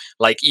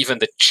 like even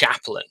the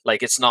Chaplain.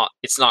 Like, it's not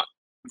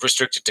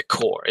restricted to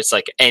core. It's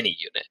like any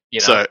unit,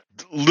 So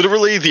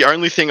literally the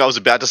only thing I was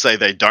about to say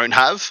they don't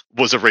have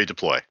was a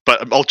redeploy,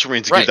 but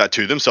Ultramarines give that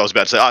to them. So I was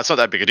about to say, it's not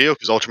that big a deal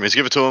because Ultramarines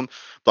give it to them,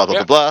 blah,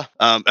 blah, blah,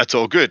 blah. That's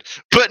all good.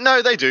 But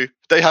no, they do.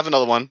 They have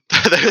another one.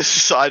 They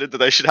decided that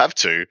they should have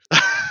 2.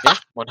 Yeah,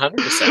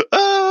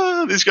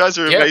 100%. These guys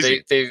are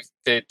amazing.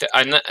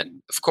 And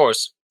of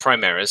course,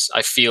 Primaris,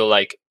 I feel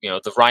like,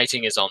 the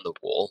writing is on the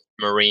wall.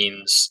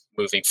 Marines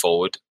moving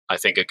forward, I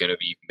think, are going to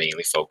be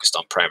mainly focused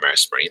on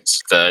Primaris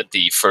Marines.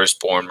 The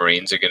firstborn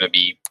Marines are going to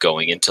be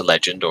going into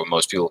Legend, or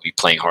most people will be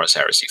playing Horus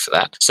Heresy for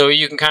that. So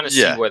you can kind of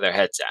see where their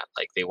head's at.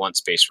 Like, they want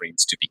Space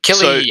Marines to be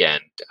killy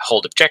and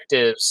hold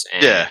objectives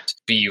and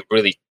be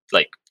really,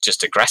 like,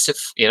 just aggressive,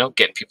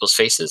 get in people's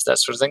faces, that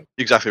sort of thing.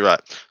 Exactly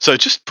right. So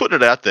just put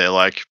it out there,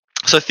 like,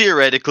 so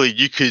theoretically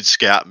you could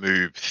scout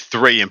move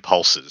 3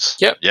 impulses.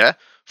 Yep. Yeah?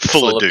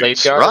 Full of dudes,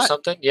 Blade Guard, right? Or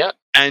something, yeah.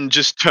 And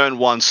just turn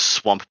 1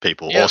 swamp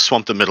people, or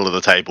swamp the middle of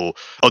the table,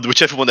 or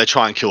whichever one they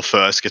try and kill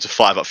first gets a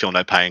 5-up feel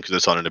no pain because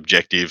it's on an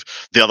objective.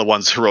 The other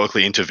ones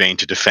heroically intervene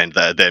to defend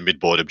their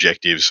mid-board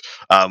objectives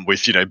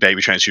with,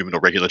 baby transhuman or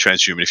regular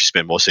transhuman if you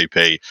spend more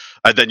CP.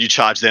 And then you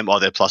charge them,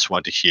 they're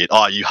 +1 to hit.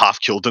 You half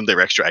killed them,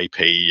 they're extra AP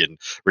and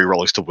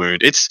rerollings to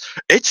wound. It's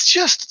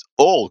just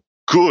all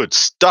good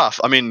stuff.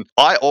 I mean,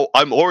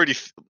 I'm already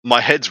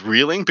my head's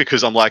reeling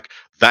because I'm like,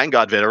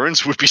 Vanguard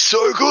veterans would be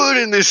so good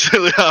in this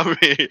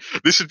army.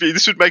 This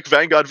would make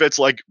Vanguard vets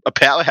like a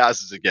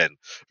powerhouses again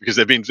because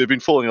they've been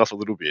falling off a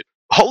little bit.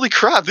 Holy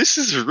crap! This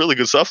is a really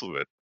good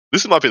supplement.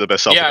 This might be the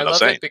best supplement I've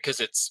seen. Yeah, I love it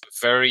because it's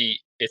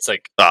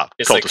like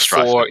Cult of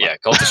Strife.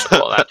 Cult of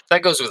Strife. Well,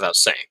 that goes without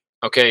saying.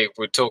 Okay,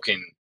 we're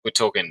talking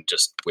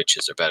just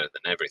witches are better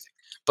than everything.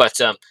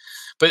 But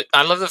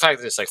I love the fact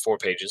that it's like 4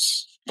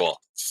 pages.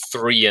 Well,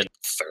 3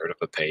 1/3 of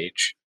a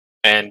page,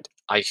 and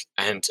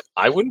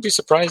I wouldn't be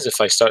surprised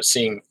if I start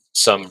seeing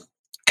some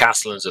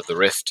Castellans of the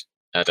Rift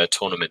at a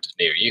tournament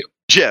near you.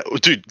 Yeah,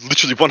 dude,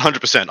 literally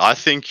 100%. I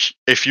think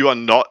if you are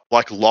not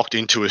like locked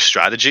into a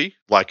strategy,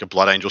 like a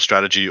Blood Angel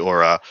strategy,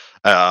 or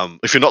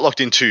if you're not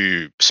locked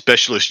into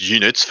specialist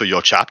units for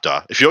your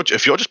chapter, if you're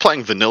just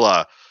playing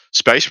vanilla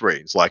Space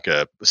Marines like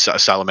a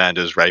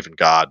Salamanders, Raven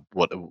Guard,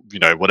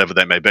 whatever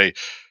they may be,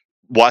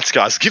 White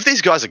Scars, give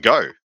these guys a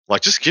go.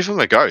 Like, just give them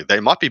a go.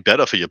 They might be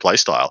better for your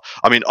playstyle.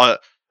 I mean, I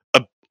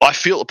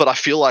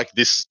feel like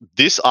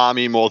this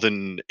army more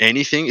than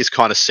anything is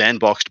kind of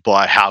sandboxed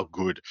by how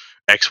good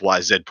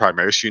XYZ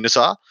Primaris units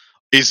are.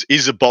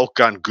 Is a bulk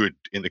gun good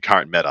in the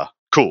current meta?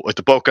 Cool. If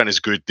the bulk gun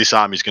is good, this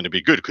army is going to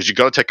be good because you've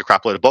got to take a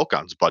crap load of bulk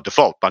guns by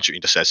default. Bunch of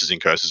intercessors,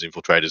 incursors,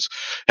 infiltrators,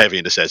 heavy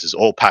intercessors,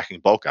 all packing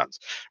bulk guns.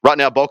 Right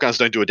now, bulk guns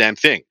don't do a damn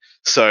thing.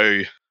 So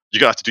you're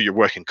going to have to do your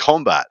work in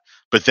combat.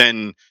 But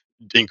then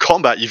in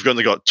combat, you've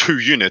only got 2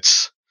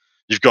 units.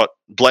 You've got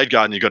Blade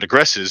Guard and you've got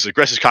Aggressors.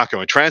 Aggressors can't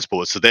go in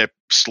transport, so they're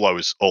slow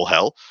as all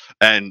hell.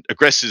 And a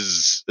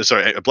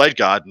Blade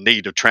Guard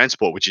need a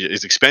transport, which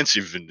is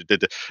expensive.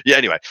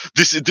 Anyway,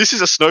 this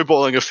is a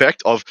snowballing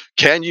effect of,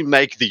 can you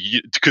make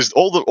because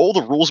all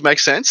the rules make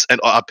sense and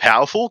are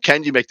powerful.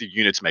 Can you make the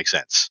units make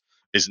sense?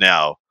 Is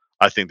now,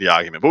 I think, the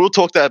argument. But we'll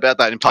talk about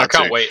that in part 2.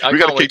 I can't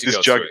wait to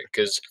go through it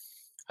because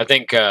I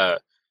think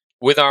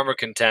with Armor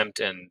Contempt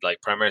and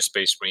like Primary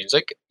Space Marines,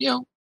 like,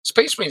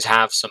 Space Marines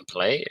have some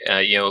play.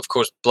 Of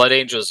course, Blood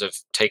Angels have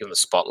taken the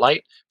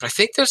spotlight, but I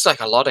think there's like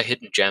a lot of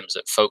hidden gems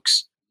that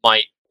folks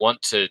might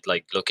want to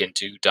like look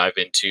into, dive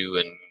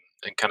into,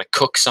 and kind of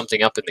cook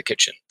something up in the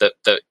kitchen that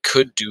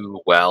could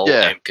do well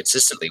and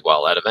consistently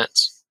well at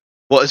events.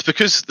 Well, it's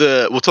because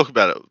we'll talk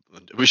about it.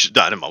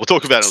 We'll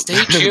talk about it.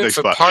 Stay tuned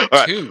for part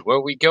 2,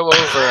 where we go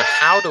over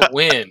how to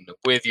win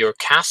with your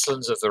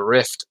Castellans of the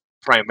Rift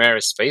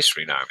Primaris Space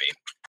Marine army.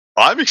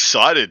 I'm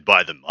excited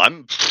by them.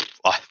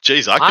 I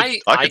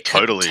could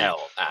totally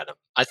tell, Adam.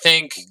 I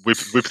think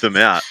whip them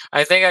out.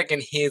 I think I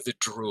can hear the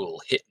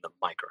drool hitting the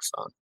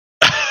microphone.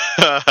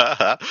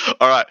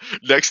 All right,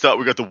 next up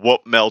we got the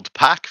Warpmeld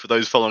Pact. For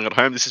those following at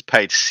home, this is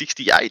page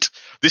 68.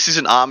 This is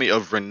an army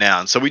of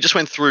renown. So we just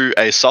went through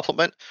a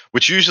supplement,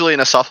 which usually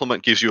in a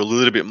supplement gives you a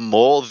little bit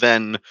more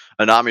than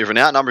an army of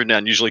renown. An army of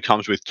renown usually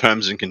comes with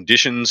terms and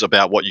conditions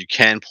about what you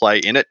can play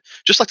in it,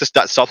 just like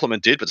that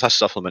supplement did, but that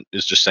supplement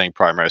is just saying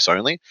Primaris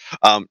only.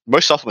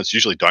 Most supplements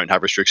usually don't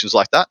have restrictions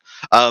like that.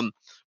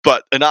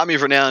 But an army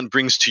of renown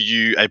brings to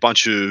you a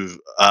bunch of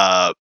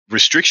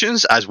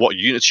restrictions as what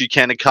units you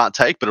can and can't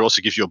take, but it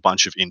also gives you a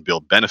bunch of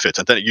inbuilt benefits.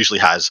 And then it usually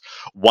has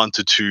 1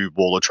 to 2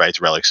 warlord traits,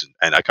 relics,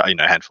 and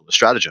a handful of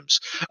stratagems.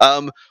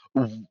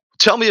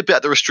 Tell me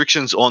about the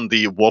restrictions on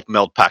the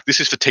Warpmeld Pact. This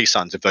is for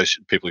T-Suns, if those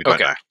people who don't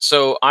know.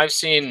 So I've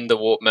seen the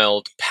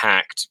Warpmeld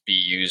Pact be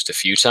used a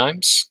few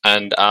times,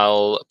 and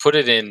I'll put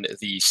it in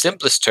the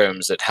simplest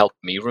terms that help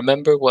me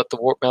remember what the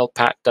Warpmeld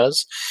Pact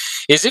does.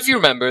 Is if you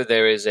remember,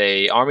 there is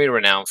a army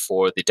renown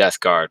for the Death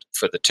Guard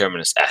for the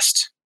Terminus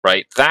Est,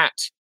 right?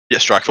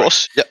 Strike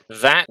Force. Yep.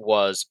 That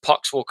was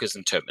Poxwalkers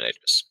and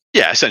Terminators.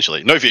 Yeah,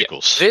 essentially. No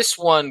vehicles. Yeah. This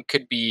one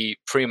could be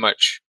pretty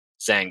much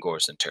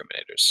tzangoors and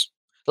Terminators.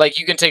 Like,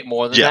 you can take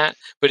more than that,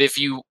 but if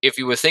you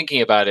were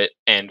thinking about it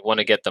and want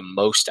to get the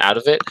most out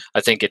of it, I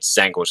think it's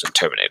tzangoors and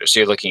Terminators. So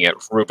you're looking at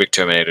rubric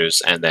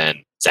Terminators and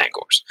then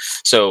tzangoors.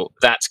 So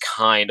that's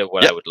kind of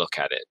what I would look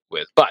at it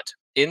with. But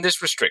in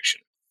this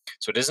restriction,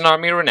 so it is an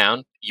army of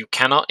renown. You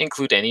cannot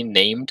include any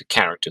named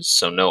characters,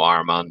 so no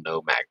Armand,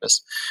 no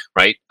Magnus,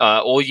 right?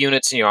 All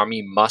units in your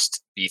army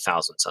must be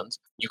Thousand Sons.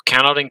 You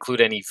cannot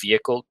include any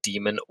vehicle,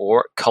 demon,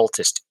 or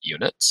cultist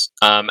units,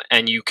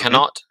 and you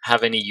cannot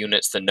have any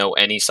units that know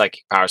any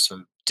psychic powers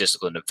from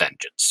Discipline of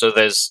Vengeance. So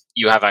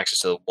you have access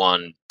to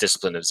one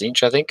Discipline of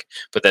Tzeentch, I think,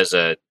 but there's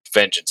a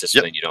Vengeance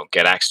discipline you don't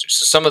get access to.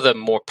 So some of the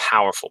more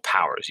powerful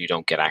powers you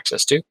don't get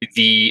access to.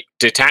 The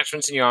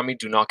detachments in your army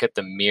do not get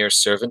the Mere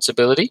Servants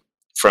ability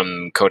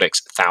from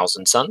Codex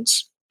Thousand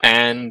Sons,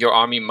 and your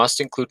army must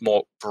include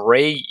more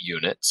Bray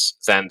units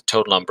than the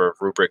total number of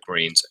Rubric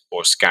Marines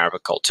or Scarab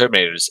Occult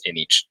Terminators in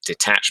each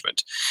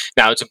detachment.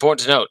 Now, it's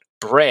important to note,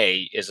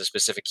 Bray is a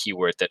specific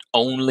keyword that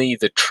only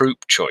the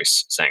troop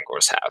choice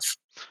tzangoors have.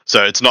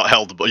 So it's not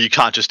held, you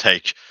can't just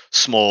take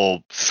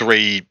small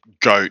 3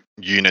 goat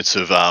units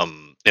of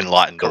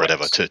enlightened or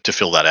whatever to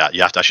fill that out.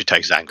 You have to actually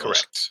take tzangoors.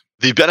 Correct.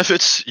 The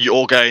benefits, you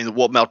all gain the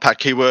Warpmeld Pact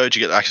keyword, you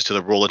get access to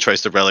the ruler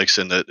traits, the relics,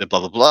 and the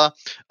blah, blah,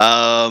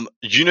 blah.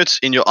 Units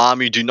in your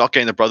army do not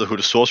gain the Brotherhood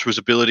of Sorcerers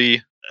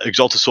ability.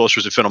 Exalted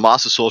Sorcerers, Infernal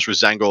Master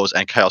Sorcerers, tzangoors,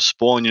 and Chaos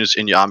Spawn units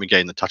in your army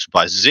gain the Touched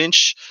by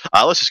Tzeentch.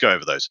 Let's just go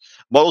over those.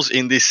 Models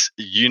in this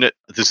unit,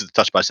 this is the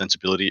Touched by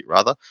Sensibility,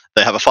 rather.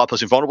 They have a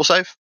 5+ invulnerable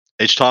save.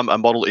 Each time a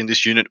model in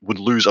this unit would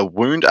lose a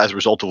wound as a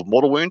result of a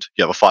mortal wound,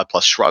 you have a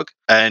 5+ shrug.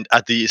 And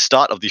at the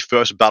start of the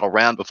first battle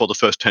round, before the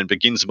first turn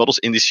begins, models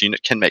in this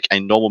unit can make a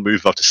normal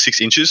move of up to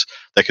 6 inches.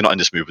 They cannot in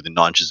this move within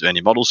 9 inches of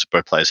any models.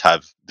 Both players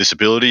have this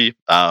ability.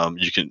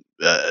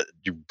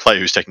 You player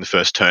who's taking the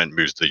first turn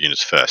moves the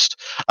units first.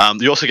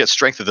 You also get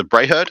Strength of the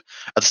Bray Herd.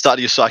 At the start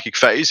of your psychic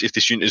phase, if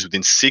this unit is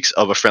within 6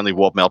 of a friendly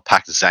Warpmeld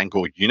Pact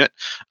tzangoor unit,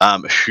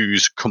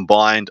 whose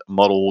combined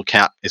model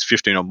count is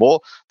 15 or more,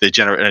 they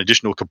generate an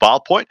additional Cabal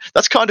point.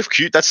 That's kind of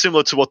cute. That's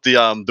similar to what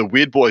the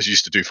Weird Boys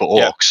used to do for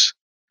orcs.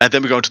 And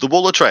then we go into the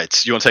warlord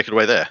traits. You want to take it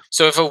away there?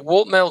 So if a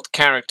Warpmeld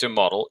character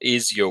model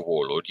is your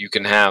warlord, you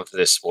can have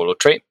this warlord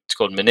trait. It's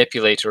called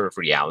Manipulator of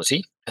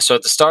Reality. So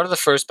at the start of the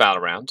first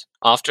battle round,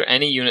 after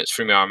any units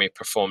from your army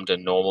performed a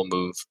normal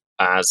move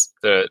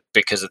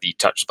because of the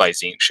Touched by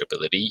Tzeentch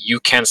ability, you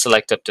can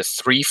select up to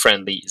 3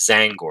 friendly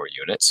tzangoor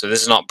units. So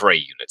this is not Bray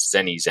units, it's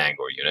any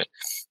tzangoor unit.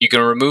 You can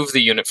remove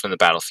the unit from the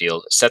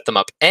battlefield, set them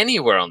up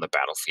anywhere on the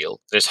battlefield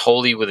that is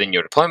wholly within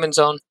your deployment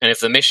zone, and if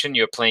the mission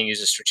you're playing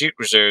uses strategic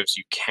reserves,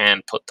 you can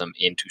put them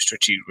into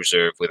strategic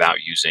reserve without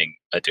using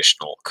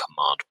additional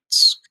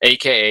commandments.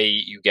 AKA,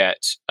 you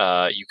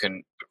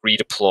can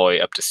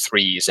redeploy up to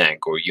 3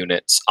 tzangoor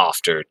units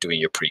after doing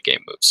your pre-game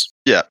moves.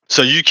 Yeah,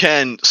 so you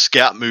can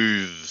scout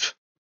move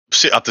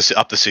up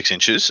to 6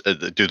 inches,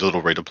 do the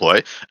little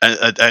redeploy,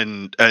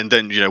 and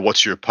then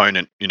watch your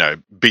opponent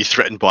be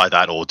threatened by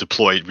that or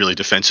deploy really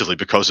defensively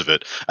because of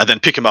it, and then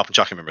pick him up and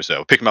chuck him in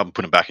reserve, pick him up and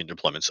put him back in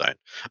deployment zone.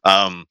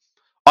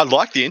 I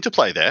like the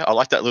interplay there. I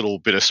like that little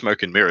bit of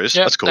smoke and mirrors.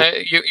 Yeah, that's cool.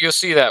 You'll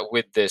see that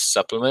with this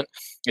supplement.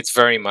 It's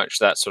very much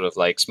that sort of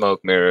like smoke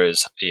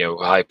mirrors,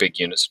 high big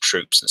units of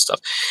troops and stuff.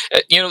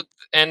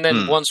 And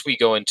then once we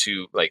go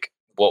into like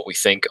what we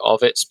think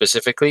of it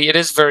specifically, it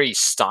is very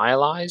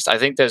stylized. I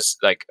think there's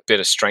like a bit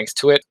of strength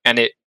to it, and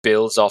it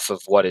builds off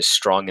of what is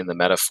strong in the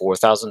meta for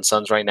Thousand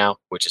Sons right now,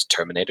 which is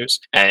Terminators.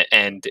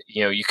 And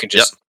you can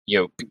just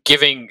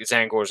giving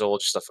tzangoors all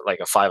just like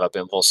a 5+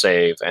 invul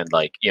save and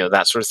like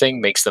that sort of thing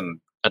makes them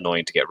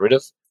annoying to get rid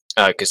of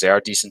because they are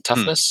decent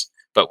toughness.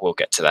 But we'll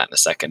get to that in a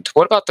second.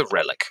 What about the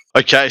relic?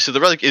 Okay, so the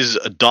relic is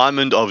a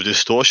Diamond of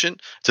Distortion.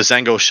 It's a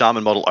tzangoor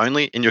Shaman model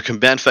only. In your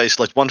command phase,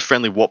 select one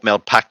friendly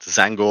Warpmeld Pact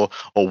tzangoor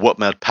or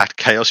Warpmeld Pact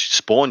Chaos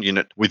Spawn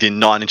unit within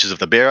 9 inches of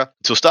the bearer.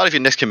 Until start of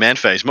your next command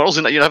phase, models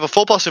in that unit have a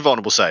 4+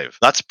 invulnerable save.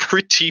 That's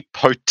pretty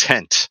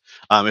potent,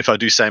 if I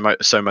do say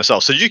so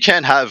myself. So you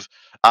can have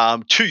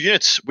 2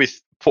 units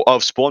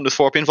of Spawn with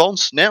 4+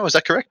 invulns now. Is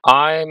that correct?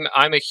 I'm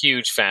a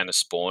huge fan of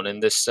Spawn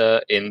in this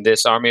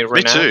army of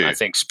renown. Me too. I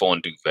think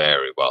Spawn do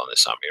very well in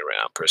this army of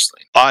renown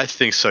personally. I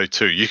think so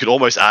too. You could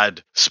almost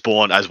add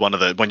Spawn as one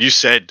of the, when you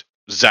said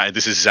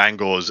this is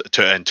tzangoors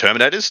and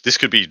Terminators, this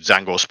could be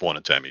tzangoor, Spawn,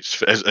 and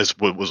Termies, as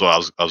was what I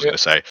was going to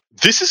say.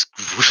 This is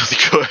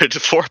really good.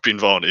 4+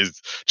 invuln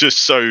is just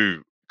so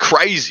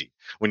crazy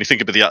when you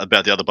think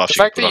about the other buffs.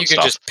 The fact that you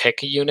can just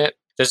pick a unit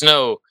There's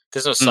no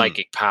Mm.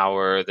 psychic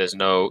power. There's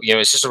no,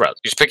 it's just a relic.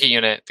 You just pick a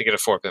unit to get a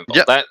 4 pinball.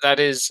 Yep. That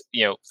is,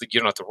 you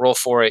don't have to roll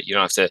for it. You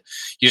don't have to.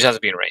 You just have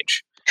to be in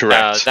range.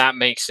 Correct. That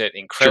makes it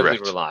incredibly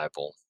Correct.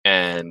 reliable,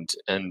 and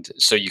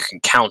so you can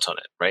count on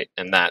it, right?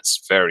 And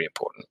that's very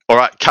important. All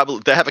right,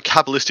 they have a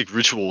Kabbalistic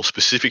ritual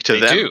specific to They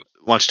them. do.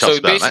 Why don't you tell us So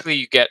about it, mate? basically,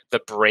 you get the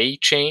Bray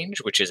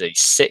change, which is a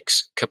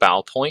 6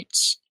 Cabal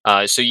points.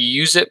 So you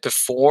use it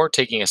before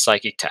taking a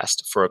psychic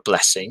test for a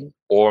blessing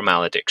or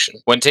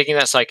malediction. When taking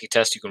that psychic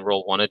test, you can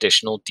roll 1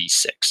 additional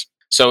d6.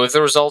 So if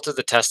the result of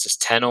the test is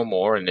 10 or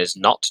more and is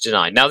not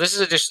denied, now this is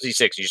additional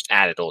d6. You just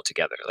add it all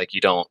together. Like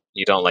you don't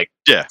like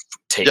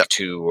take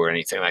 2 or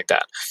anything like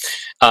that.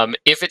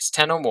 If it's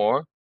 10 or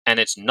more and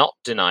it's not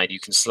denied, you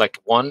can select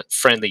 1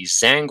 friendly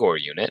tzangoor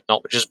unit,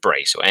 not just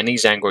Bray. So any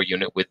tzangoor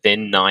unit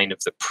within 9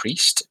 of the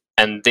priest.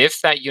 And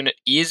if that unit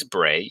is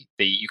Bray,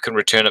 you can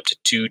return up to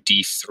 2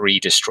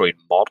 D3 destroyed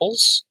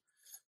models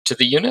to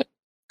the unit.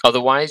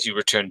 Otherwise, you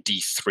return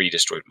D3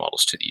 destroyed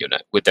models to the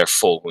unit with their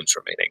full wounds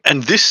remaining.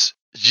 And this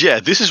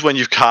is when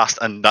you've cast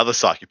another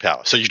psychic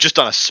power. So you've just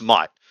done a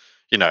smite,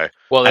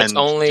 Well, it's and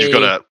only... you've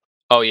got a...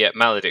 Oh, yeah,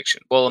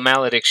 malediction. Well, a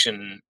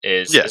malediction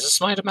is... Yeah. Is a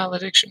smite a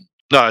malediction?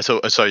 No,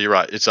 so you're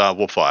right. It's a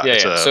warp fire.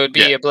 Yeah, so it'd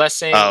be a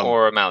blessing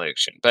or a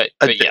malediction. But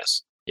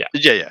yes. Yeah.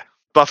 Yeah.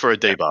 Buff or a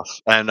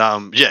debuff.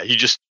 And you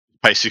just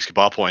pay 6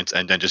 Cabal points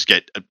and then just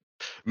get a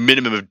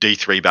minimum of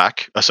D3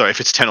 back. Sorry, if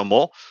it's 10 or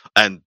more.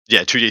 And 2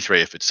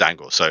 D3 if it's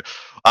tzangoor. So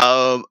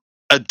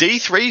a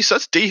D3, so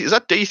is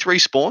that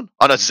D3 spawn?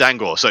 Oh, no, it's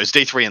tzangoor. So it's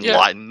D3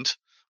 enlightened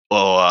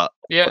or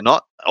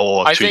not?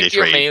 Or I 2 think D3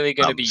 you're mainly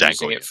going to be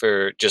using it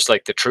for just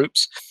like the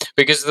troops.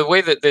 Because the way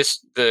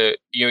that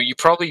you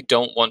probably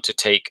don't want to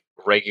take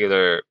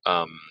regular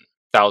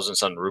Thousand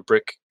Sun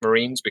Rubric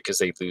Marines because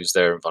they lose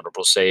their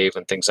invulnerable save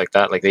and things like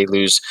that. Like they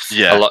lose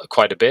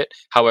quite a bit.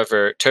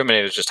 However,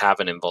 Terminators just have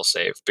an invul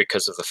save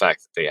because of the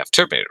fact that they have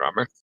Terminator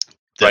armor.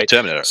 Right?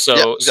 Terminator.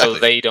 So exactly. so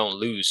they don't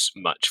lose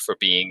much for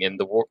being in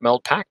the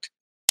Warpmeld Pact.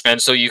 And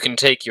so you can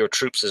take your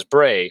troops as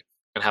Bray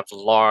and have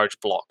large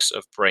blocks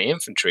of Bray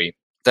infantry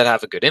that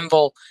have a good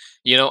invul,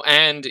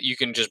 and you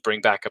can just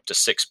bring back up to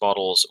 6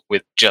 models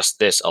with just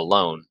this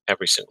alone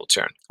every single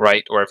turn,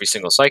 right? Or every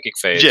single psychic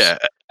phase. Yeah.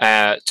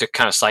 To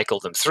kind of cycle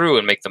them through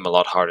and make them a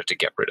lot harder to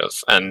get rid of.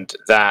 And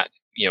that,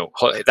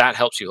 that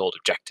helps you hold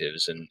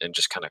objectives and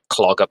just kind of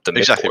clog up the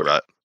midboard. Exactly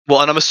right.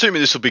 Well, and I'm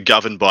assuming this will be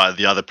governed by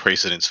the other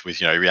precedents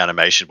with,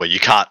 reanimation, where you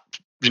can't,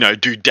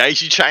 do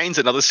daisy chains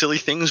and other silly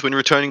things when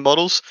returning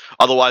models.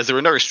 Otherwise, there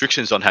are no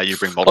restrictions on how you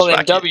bring models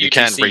back. WTC, you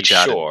can reach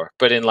out. Sure,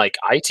 but in like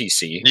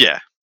ITC,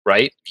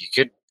 right?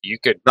 You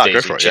could go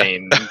daisy for it,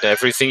 chain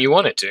everything you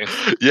wanted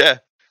to. Yeah.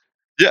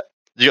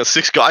 You got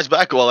 6 guys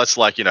back. Well, that's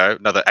like,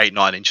 another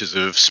 8-9 inches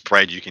of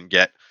spread you can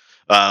get.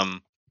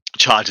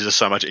 Charges are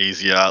so much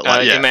easier.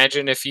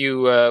 Imagine if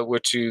you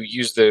were to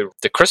use the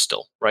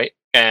crystal, right?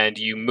 And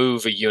you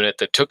move a unit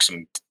that took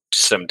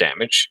some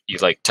damage. You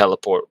like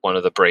teleport one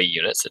of the Bray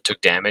units that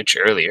took damage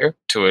earlier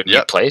to a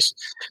new place.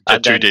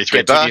 Get 2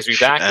 D3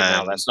 back. And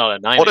now that's not a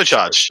 9 auto inch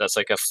charge. That's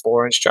like a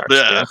 4 inch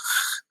charge.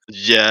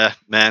 Yeah,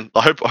 man.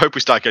 I hope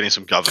we start getting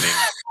some governing.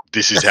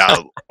 This is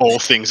how all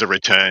things are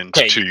returned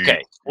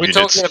to We're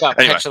units. talking about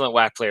petulant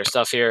whack player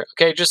stuff here.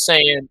 Okay, just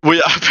saying.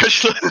 We are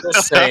petulant.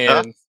 Just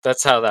saying.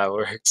 That's how that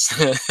works.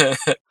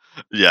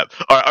 Yeah.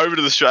 All right, over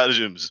to the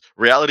stratagems.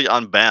 Reality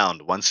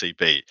Unbound, 1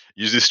 CP.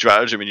 Use this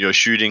stratagem when you're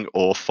shooting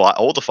or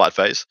the fight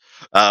phase.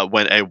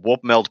 When a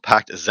Warpmeld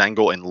Pact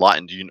tzangoor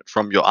enlightened unit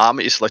from your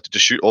army is selected to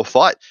shoot or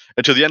fight.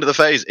 Until the end of the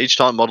phase, each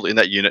time model in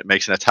that unit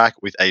makes an attack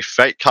with a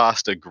Fate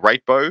Caster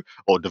Great Bow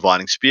or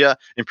Divining Spear,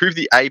 improve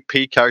the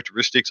AP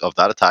characteristics of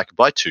that attack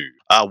by 2.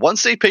 1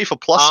 CP for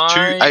plus 2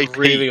 AP. I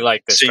really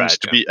like this seems stratagem.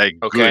 to be a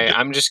good. Okay,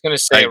 I'm just going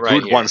to say it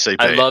right here. 1 CP.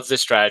 I love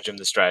this stratagem.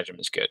 The stratagem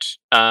is good.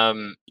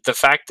 The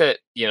fact that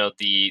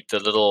the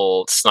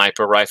little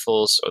sniper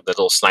rifles or the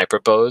little sniper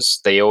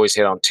bows, they always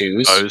hit on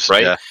 2s,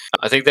 right? Yeah.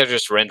 I think they're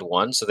just rend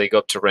 1, so they go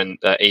up to rend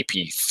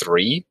AP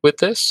 3 with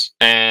this.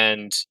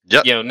 And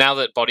now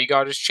that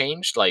bodyguard has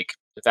changed, like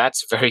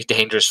that's very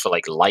dangerous for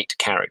like light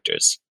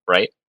characters,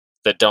 right?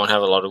 That don't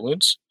have a lot of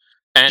wounds.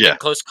 And in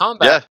close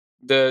combat,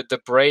 the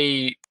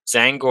Bray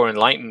tzangoor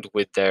enlightened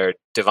with their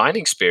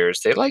divining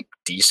spears, they're like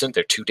decent.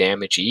 They're 2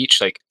 damage each.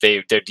 Like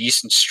they're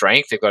decent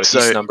strength. They've got a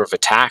decent number of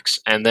attacks,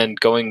 and then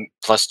going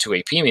plus 2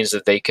 AP means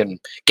that they can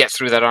get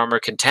through that armor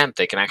contempt.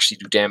 They can actually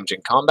do damage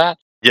in combat.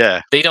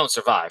 Yeah, they don't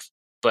survive,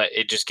 but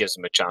it just gives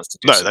them a chance to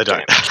do. No, they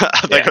don't.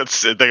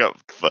 they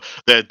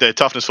got their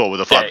toughness 4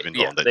 with a 5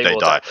 invuln. They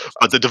die.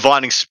 But the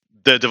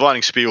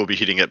divining spear will be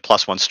hitting at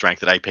plus 1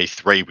 strength at AP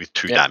 3 with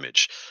 2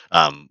 damage.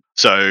 And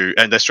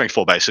they're strength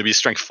 4 base, so it'll be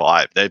strength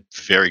 5. They're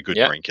very good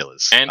marine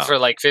killers. And for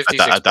like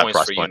 56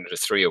 points for unit of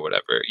 3 or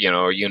whatever,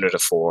 or unit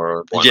of 4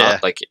 or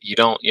whatnot, like you're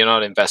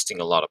not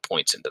investing a lot of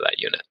points into that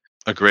unit.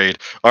 Agreed.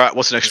 All right,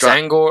 what's the next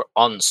tzangoor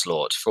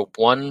Onslaught for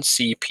 1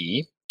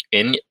 CP.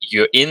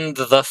 You're in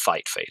the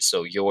fight phase,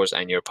 so yours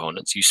and your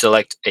opponents. You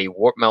select a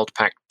Warpmeld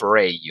Pact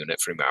Bray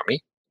unit from your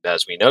army.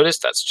 as we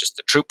noticed, that's just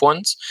the troop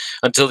ones.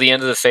 Until the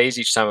end of the phase,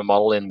 each time a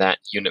model in that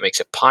unit makes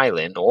a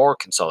pile-in or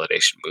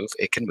consolidation move,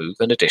 it can move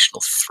an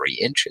additional 3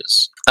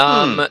 inches.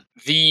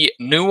 The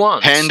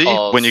nuance Handy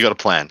of when you got a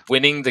plan.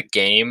 winning the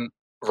game,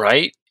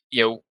 right?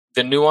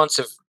 The nuance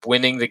of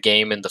winning the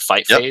game in the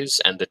fight phase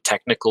and the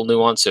technical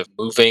nuance of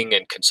moving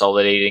and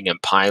consolidating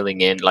and piling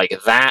in, like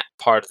that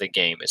part of the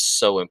game is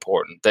so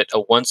important that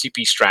a 1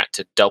 CP strat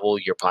to double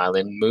your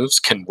pile-in moves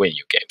can win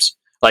you games.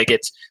 Like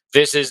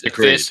this is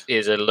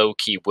a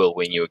low-key will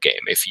win you a game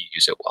if you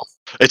use it well.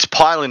 It's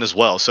pile-in as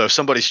well, so if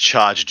somebody's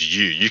charged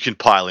you can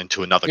pile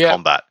into another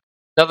combat.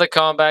 Another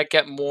combat,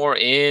 get more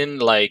in,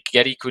 like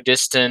get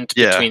equidistant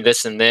between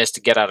this and this to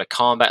get out of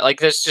combat.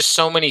 Like there's just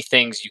so many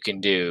things you can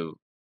do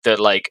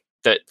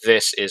that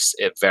this is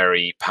a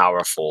very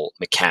powerful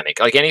mechanic.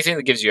 Like anything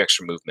that gives you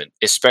extra movement,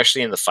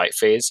 especially in the fight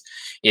phase,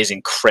 is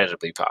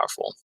incredibly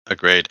powerful.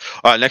 Agreed.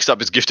 All right, next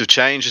up is Gift of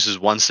Change. This is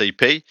 1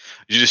 CP.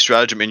 Use a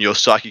stratagem in your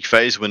psychic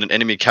phase when an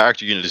enemy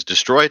character unit is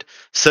destroyed.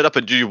 Set up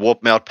a new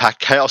Warpmeld Pact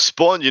Chaos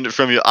Spawn unit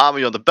from your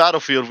army on the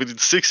battlefield within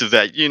 6 of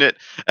that unit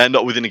and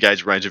not within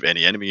engaged range of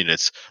any enemy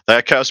units.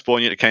 That Chaos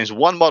Spawn unit contains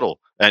 1 model,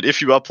 and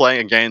if you are playing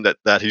a game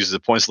that uses a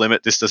points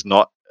limit, this does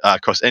not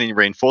cost any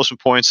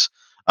reinforcement points.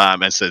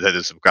 And so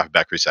there's some crap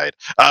about Crusade.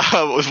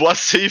 With 1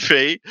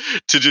 CP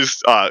to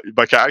just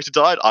my character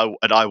died,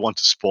 I want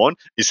to spawn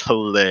is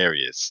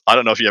hilarious. I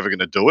don't know if you're ever going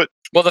to do it.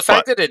 Well, the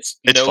fact that it's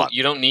fun.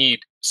 You don't need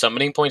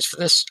summoning points for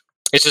this.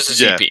 It's just a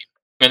CP,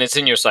 and it's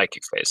in your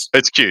psychic phase.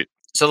 It's cute.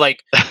 So,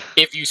 like,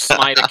 if you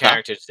smite a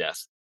character to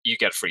death, you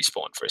get free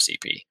spawn for a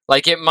CP.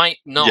 Like, it might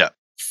not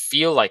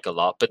feel like a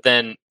lot, but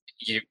then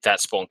that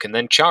spawn can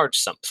then charge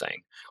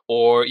something,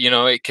 or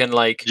it can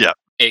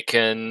it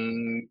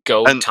can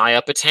go tie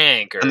up a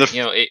tank,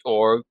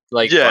 or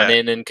run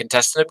in and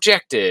contest an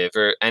objective,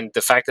 and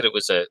the fact that it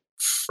was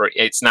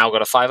it's now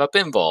got a 5-up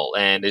invul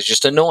and is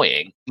just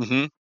annoying.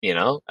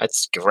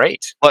 That's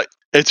great. Like,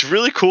 it's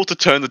really cool to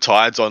turn the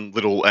tides on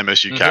little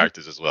MSU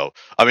characters as well.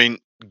 I mean,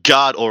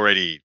 Guard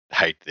already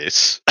hate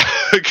this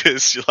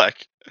because you're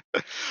like,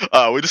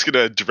 we're just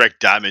gonna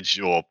direct damage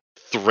your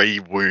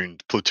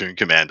 3-wound platoon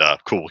commander.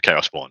 Cool,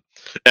 Chaos Spawn.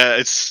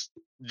 It's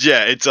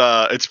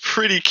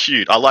pretty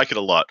cute. I like it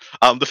a lot.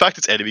 The fact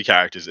it's enemy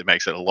characters, it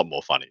makes it a lot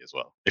more funny as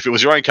well. If it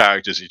was your own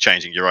characters, you're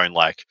changing your own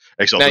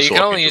Exalted Now you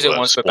can only use it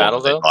once per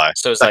battle though.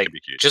 So it's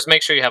just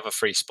make sure you have a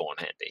free spawn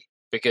handy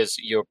because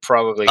you're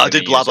probably going to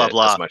use it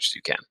as much as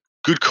you can.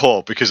 Good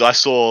call, because I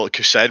saw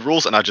Crusade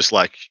rules and I just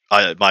my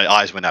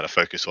eyes went out of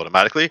focus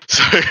automatically.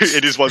 So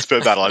it is once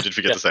per battle. I did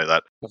forget to say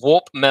that.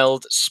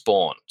 Warpmeld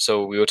Spawn.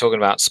 So we were talking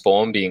about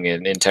Spawn being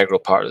an integral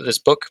part of this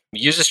book.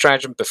 Use a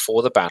stratagem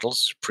before the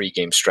battles,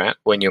 pre-game strat.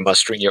 When you're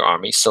mustering your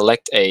army,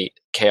 select a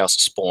Chaos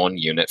Spawn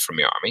unit from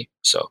your army.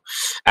 So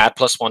add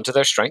 +1 to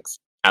their strength,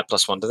 add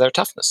 +1 to their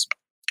toughness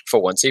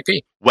for 1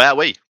 CP.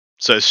 Wowee.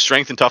 So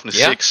strength and toughness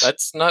 6.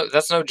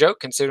 That's no joke,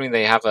 considering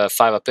they have a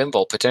 5-up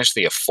invul,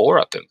 potentially a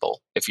 4-up invul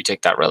if you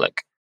take that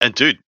relic. And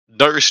dude,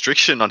 no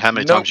restriction on how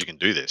many times you can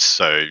do this.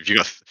 So you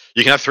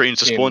can have 3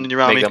 units of spawn in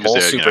your army because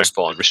they're super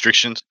spawn.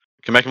 Restrictions.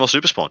 You can make them all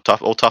super spawn,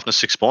 all toughness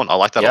 6 spawn. I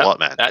like that a lot,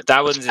 man.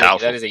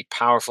 That is a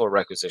powerful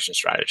requisition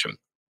stratagem.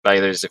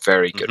 That is a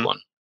very good one.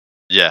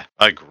 Yeah,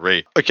 I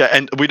agree. Okay,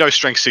 and we know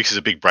strength 6 is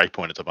a big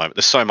breakpoint at the moment.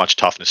 There's so much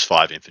toughness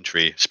 5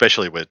 infantry,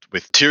 especially with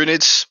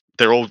Tyranids.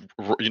 They're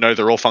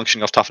all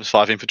functioning off toughness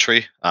 5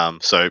 infantry.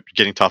 So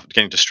getting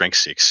to strength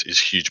 6 is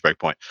a huge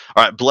breakpoint.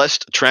 All right,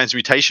 Blessed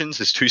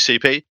Transmutations is 2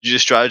 CP. Use a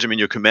stratagem in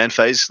your command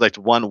phase. Select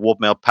 1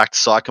 Warpmeld Pact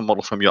Psyker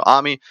model from your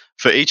army.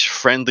 For each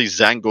friendly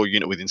tzangoor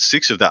unit within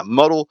 6 of that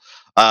model,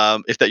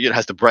 if that unit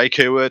has the break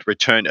keyword,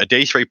 return a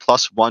D3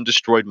 + 1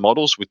 destroyed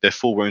models with their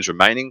full wounds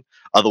remaining.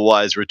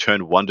 Otherwise,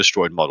 return 1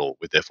 destroyed model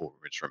with their full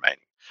wounds remaining.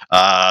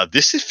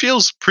 This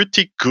feels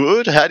pretty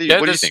good. What do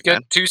you think,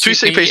 man? 2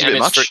 CP and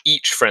it's for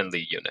each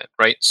friendly unit,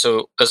 right?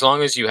 So as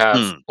long as you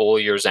have all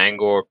your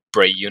tzangoor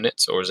Bray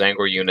units or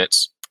tzangoor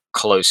units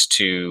close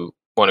to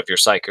one of your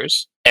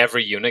psychers,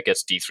 every unit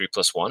gets D3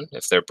 + 1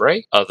 if they're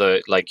Bray.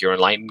 Other, like your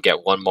enlightened,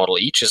 get 1 model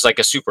each. It's like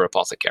a super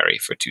apothecary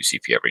for 2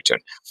 CP every turn.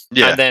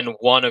 And then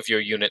one of your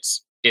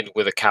units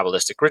with a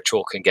Kabbalistic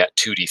ritual can get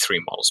 2d3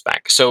 models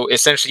back. So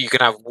essentially you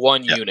can have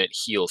one unit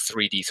heal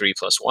 3d3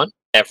 + 1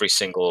 every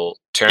single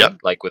turn,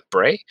 like with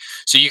Bray.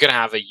 So you can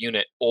have a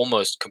unit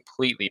almost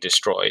completely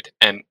destroyed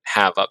and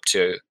have up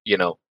to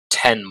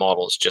 10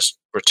 models just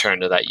return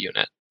to that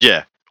unit.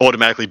 Yeah,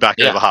 automatically back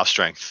over half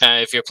strength.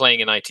 If you're playing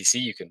in ITC,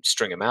 you can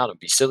string them out and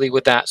be silly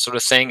with that sort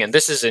of thing. And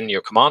this is in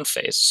your command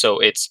phase, so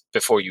it's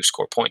before you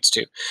score points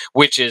too,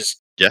 which is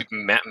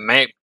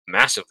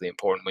massively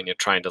important when you're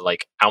trying to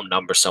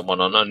outnumber someone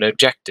on an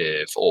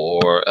objective,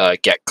 or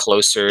get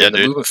closer in the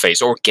movement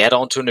phase, or get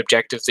onto an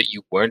objective that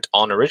you weren't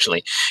on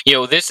originally.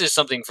 This is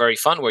something very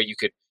fun where you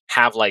could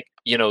have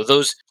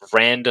those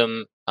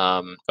random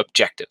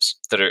objectives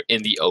that are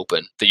in the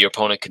open that your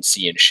opponent can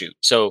see and shoot.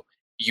 So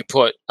you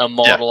put a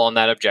model on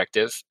that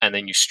objective, and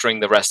then you string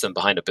the rest of them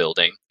behind a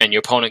building, and your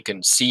opponent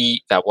can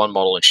see that one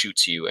model and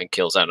shoots you and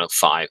kills, I don't know,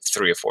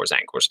 3 or 4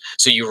 tzangoors.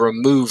 So you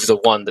remove the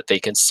one that they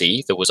can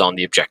see that was on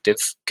the objective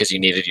because you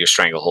needed your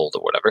stranglehold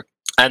or whatever.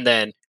 And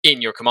then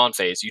in your command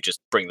phase, you just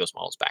bring those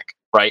models back,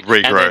 right?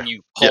 Regrow. And then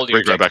you hold your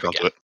regrow objective back onto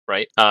again, it.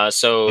 right?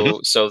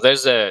 So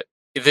there's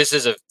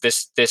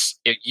this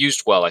it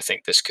used well. I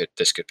think this could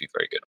be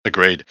very good.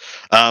 Agreed.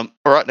 All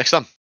right, next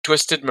time.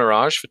 Twisted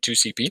Mirage for 2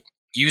 CP.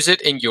 Use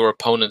it in your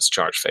opponent's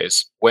charge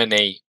phase when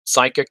a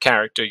psychic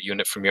character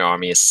unit from your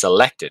army is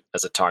selected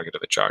as a target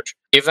of a charge.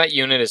 If that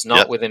unit is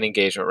not within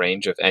engagement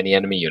range of any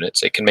enemy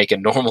units, it can make a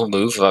normal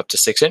move of up to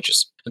 6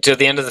 inches. Until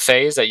the end of the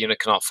phase, that unit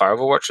cannot fire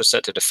Overwatch or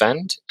set to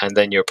defend, and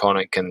then your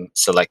opponent can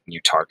select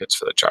new targets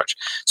for the charge.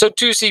 So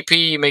 2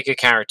 CP, make a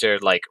character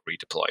like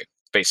redeploy,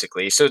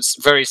 basically. So it's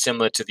very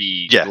similar to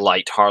the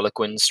light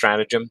Harlequin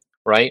stratagem,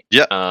 right?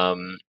 Yeah.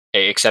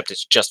 Except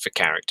it's just for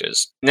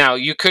characters. Now,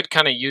 you could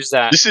kind of use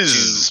that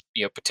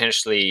to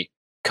potentially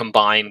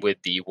combine with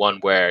the one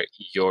where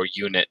your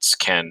units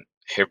can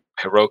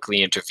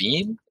heroically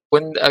intervene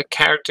when a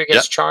character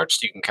gets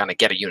charged. You can kind of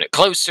get a unit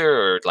closer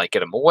or like get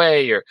them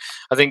away. Or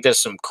I think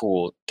there's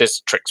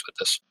tricks with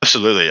this.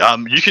 Absolutely.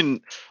 You can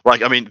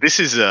this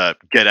is a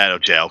get out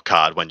of jail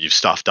card when you've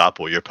stuffed up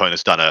or your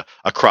opponent's done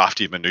a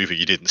crafty maneuver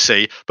you didn't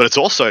see, but it's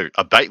also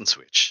a bait and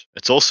switch.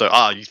 It's also,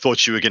 you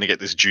thought you were going to get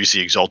this juicy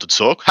exalted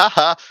sork.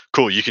 Haha,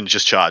 cool. You can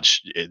just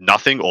charge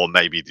nothing, or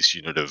maybe this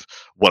unit of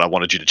what I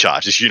wanted you to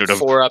charge. This unit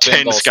of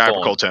 10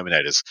 Scarab Call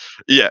Terminators.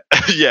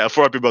 Yeah,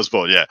 4 up in both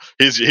spawn. Yeah.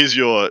 Here's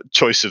your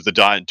choice of the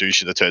giant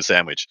douche and the turd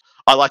sandwich.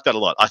 I like that a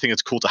lot. I think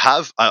it's cool to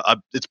have.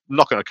 It's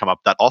not going to come up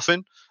that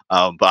often.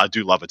 But I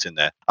do love it's in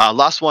there.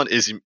 Last one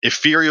is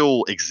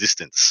Ethereal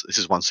Existence. This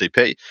is 1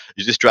 CP.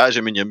 You just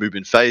stratagem in your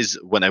movement phase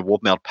when a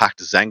Warpmeld Pact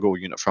tzangoor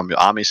unit from your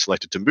army is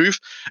selected to move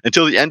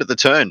until the end of the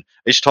turn.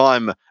 Each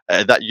time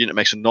that unit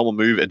makes a normal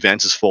move,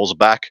 advances, falls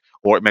back,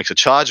 or it makes a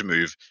charge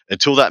move.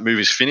 Until that move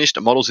is finished,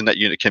 models in that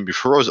unit can be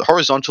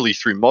horizontally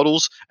through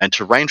models and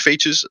terrain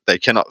features. They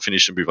cannot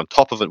finish a move on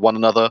top of one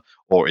another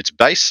or its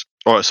base.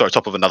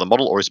 Top of another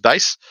model or its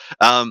base.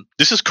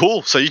 This is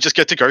cool. So you just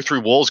get to go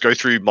through walls, go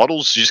through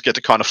models. You just get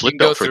to kind of flip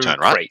belt for a turn,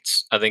 right?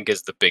 Crates, I think,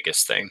 is the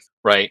biggest thing,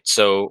 right?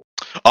 So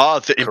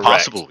the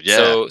impassable,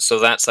 yeah. So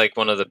that's like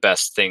one of the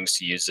best things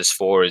to use this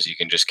for is you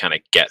can just kind of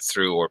get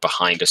through or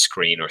behind a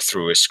screen or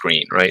through a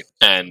screen, right?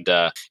 And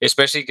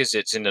especially because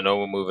it's in a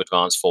normal move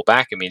advance full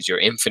back, it means your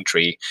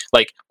infantry.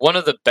 Like one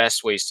of the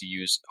best ways to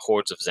use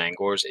hordes of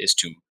tzangoors is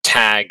to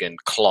tag and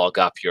clog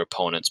up your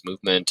opponent's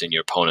movement and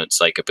your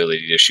opponent's like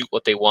ability to shoot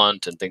what they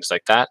want and things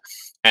like that.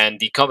 And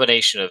the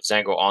combination of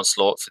tzangoor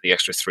Onslaught for the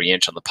extra 3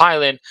 inch on the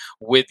pile-in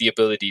with the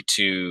ability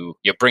to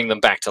bring them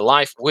back to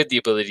life, with the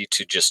ability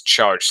to just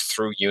charge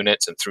through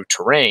units and through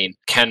terrain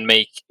can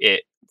make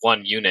it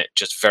one unit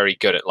just very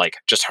good at like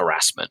just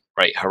harassment,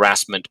 right?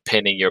 Harassment,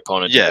 pinning your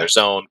opponent in their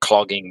zone,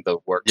 clogging the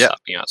works up,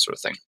 that sort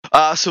of thing.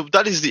 So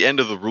that is the end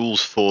of the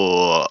rules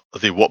for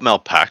the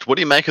Warpmeld Pact. What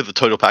do you make of the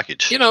total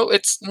package?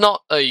 It's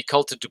not a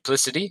cult of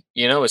duplicity.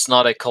 It's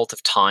not a cult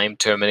of time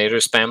Terminator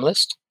spam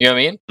list. You know what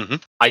I mean? Mm-hmm.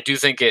 I do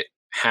think it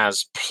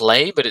has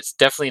play, but it's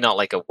definitely not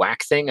like a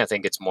whack thing. I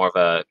think it's more of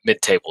a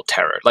mid-table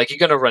terror. Like you're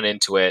going to run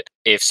into it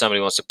if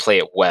somebody wants to play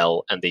it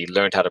well and they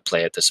learned how to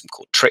play it. There's some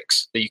cool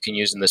tricks that you can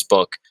use in this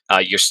book.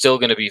 You're still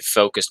going to be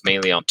focused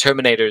mainly on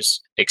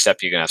Terminators,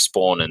 except you're going to have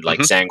spawn and like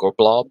tzangoor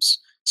blobs.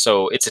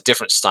 So it's a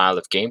different style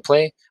of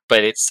gameplay,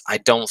 but I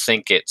don't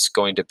think it's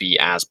going to be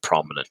as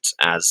prominent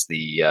as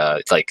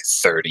the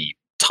 30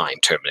 time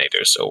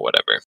Terminators or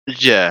whatever.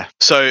 Yeah.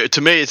 So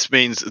to me, it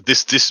means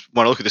this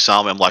when I look at this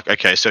army, I'm like,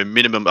 okay, so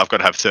minimum I've got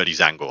to have 30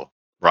 tzangoor,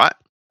 right?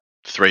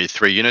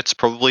 Three units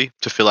probably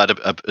to fill out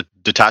a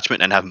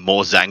detachment and have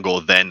more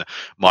tzangoor than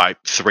my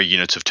 3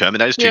 units of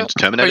Terminators, 2 units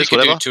of Terminators, or you could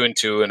whatever. do 2 and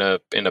 2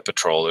 in a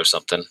patrol or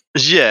something.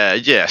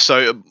 Yeah.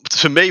 So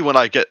for me, when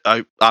I get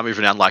an army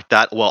renown like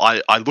that, well,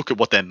 I look at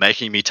what they're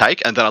making me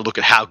take, and then I look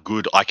at how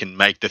good I can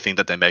make the thing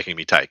that they're making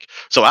me take.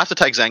 So I have to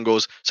take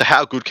tzangoors. So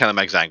how good can I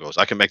make tzangoors?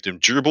 I can make them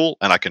durable,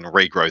 and I can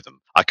regrow them.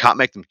 I can't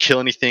make them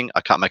kill anything.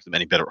 I can't make them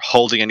any better at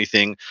holding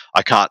anything.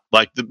 I can't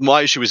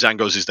my issue with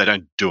tzangoors is they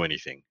don't do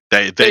anything.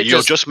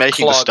 You're just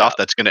making the stuff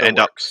that's going to end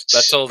up.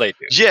 That's all they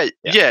do.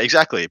 Yeah,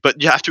 exactly. But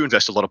you have to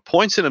invest a lot of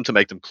points in them to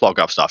make them clog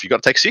up stuff. You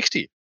got to take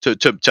 60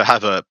 to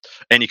have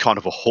any kind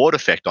of a horde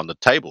effect on the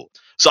table.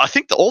 So I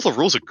think that all the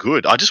rules are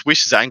good. I just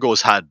wish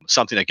tzangoors had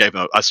something that gave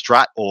them a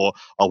strat or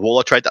a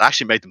waller trait that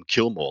actually made them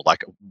kill more,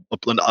 like a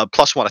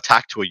 +1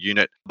 attack to a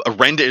unit, a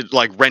rend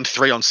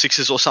 3 on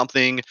 6s or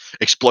something,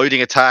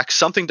 exploding attacks,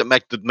 something that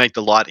make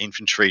the light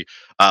infantry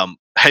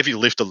heavy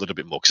lift a little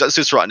bit more. Because that's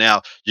just right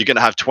now, you're going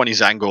to have 20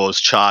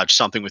 tzangoors charge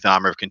something with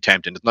Armor of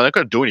Contempt, and they're not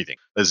going to do anything.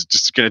 They're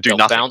just going to do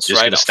nothing. They're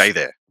just going to stay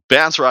there.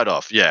 Bounce right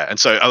off, yeah. And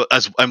so,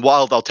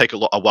 while they'll take a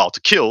while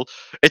to kill,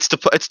 it's the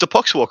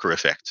Poxwalker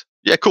effect.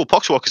 Yeah, cool.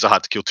 Poxwalkers are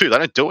hard to kill too. They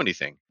don't do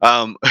anything.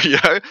 So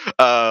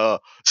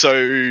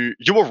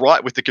you were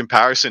right with the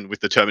comparison with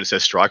the Terminator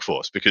Strike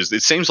Force, because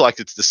it seems like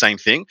it's the same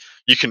thing.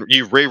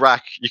 you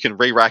re-rack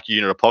your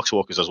unit of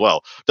Poxwalkers as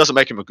well. Doesn't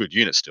make them a good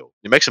unit still.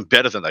 It makes them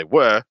better than they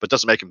were, but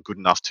doesn't make them good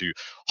enough to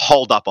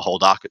hold up a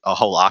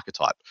whole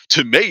archetype.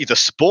 To me, the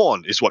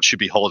spawn is what should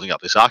be holding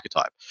up this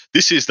archetype.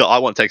 This is I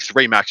want to take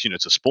 3 max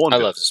units of spawn. I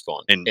love the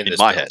spawn in this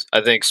my build. head.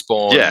 I think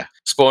spawn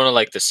are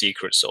like the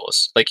secret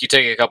sauce. Like you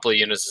take a couple of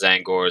units of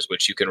tzangoors,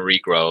 which you can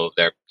regrow.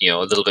 They're a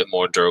little bit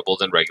more durable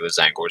than regular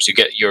tzangoors. You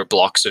get your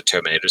blocks of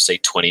terminators, say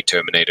 20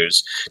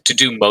 terminators, to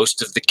do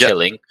most of the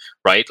killing.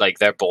 Right, like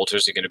their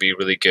bolters are going to be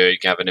really good. You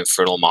can have an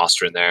infernal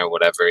monster in there,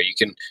 whatever. You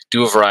can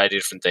do a variety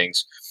of different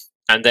things.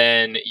 And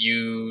then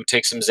you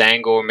take some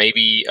tzangoor,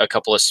 maybe a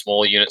couple of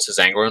small units of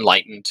tzangoor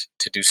enlightened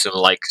to do some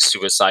like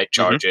suicide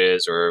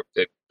charges or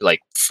like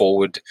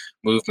forward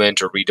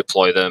movement or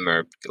redeploy them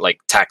or like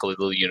tackle a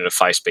little unit of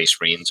 5 space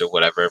marines or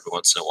whatever every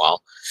once in a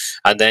while.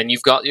 And then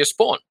you've got your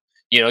spawn.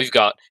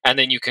 And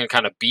then you can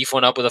kind of beef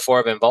one up with a 4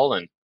 of invul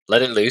and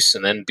let it loose,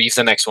 and then beef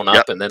the next one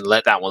up, and then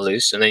let that one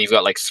loose, and then you've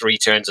got like 3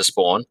 turns of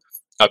spawn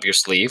up your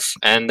sleeve,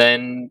 and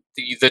then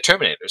the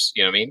Terminators,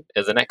 you know what I mean,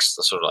 is the next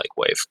sort of like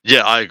wave.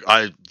 Yeah,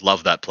 I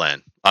love that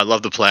plan. I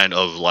love the plan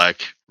of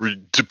like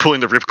pulling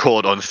the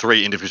ripcord on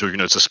 3 individual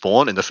units of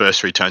spawn in the first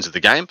 3 turns of the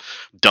game,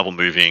 double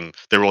moving.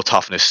 They're all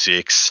toughness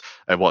 6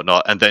 and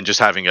whatnot, and then just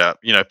having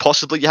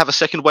possibly you have a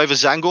second wave of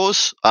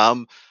tzangoors,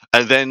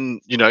 and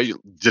then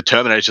the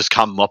Terminators just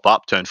come mop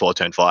up turn 4,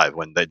 turn 5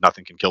 when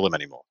nothing can kill them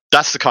anymore.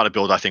 That's the kind of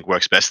build I think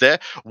works best there.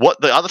 What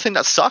the other thing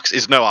that sucks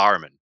is no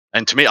Ahriman.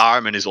 And to me,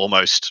 Ahriman is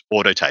almost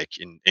auto-take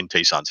in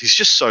T-Suns. He's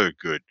just so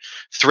good.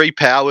 3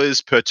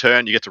 powers per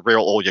turn. You get to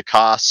reroll all your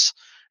casts.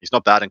 He's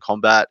not bad in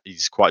combat.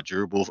 He's quite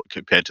durable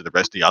compared to the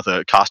rest of the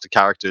other caster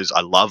characters.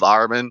 I love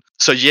Ahriman.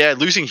 So yeah,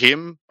 losing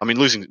him, I mean,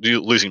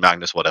 losing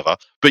Magnus, whatever.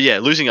 But yeah,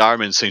 losing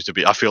Ahriman seems to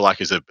be, I feel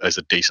like, is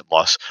a decent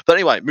loss. But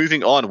anyway,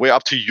 moving on. We're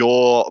up to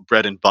your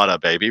bread and butter,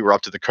 baby. We're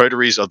up to the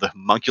Coteries of the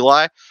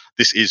Homunculi.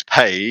 This is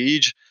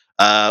page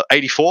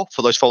 84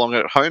 for those following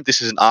at home.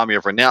 This is an army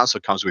of renown, so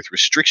it comes with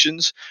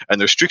restrictions. And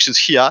the restrictions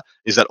here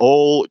is that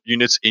all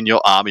units in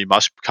your army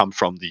must come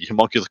from the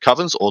Homunculus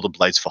Covens or the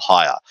Blades for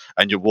Hire.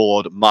 And your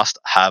warlord must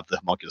have the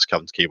Homunculus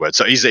Covens keyword.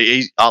 So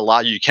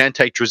you can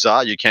take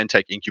Drazar, you can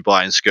take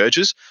Incubi and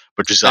Scourges,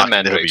 but Drazar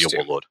can never be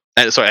your warlord.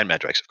 And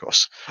Mandrakes, of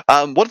course.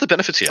 What are the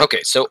benefits here?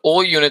 Okay, so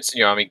all units in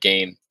your army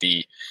gain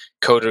the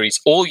Coteries,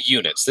 all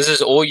units. This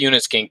is all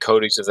units gain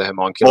Coteries of the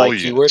Homunculi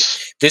keyword.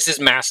 This is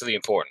massively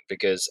important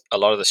because a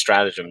lot of the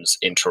stratagems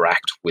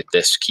interact with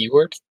this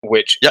keyword,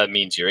 which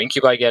means your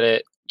Incubi get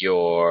it,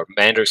 your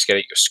Mandrakes get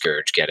it, your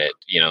Scourge get it,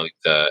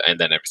 and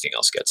then everything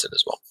else gets it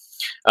as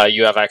well.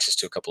 You have access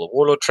to a couple of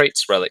warlord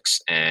traits, relics,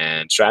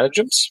 and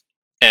stratagems.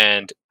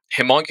 And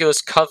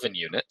Homunculus Coven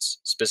units,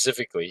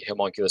 specifically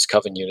Homunculus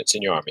Coven units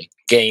in your army,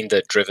 gain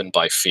the Driven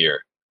by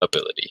Fear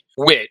ability,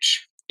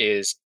 which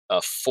is a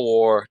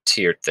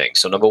 4-tiered thing.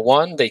 So number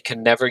 1, they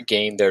can never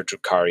gain their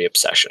Drukhari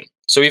obsession.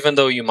 So even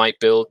though you might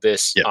build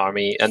this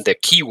army and the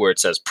keyword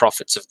says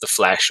Prophets of the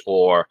Flesh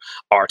or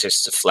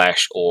Artists of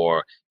Flesh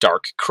or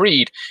Dark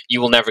Creed, you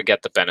will never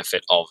get the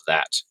benefit of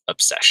that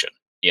obsession.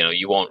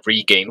 You won't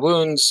regain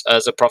wounds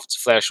as a Prophets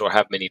of Flesh or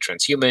have mini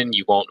transhuman.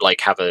 You won't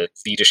like have a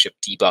leadership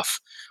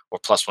debuff or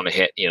 +1 to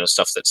hit,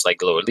 stuff that's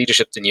like lower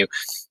leadership than you,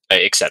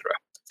 etc.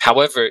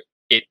 However,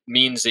 it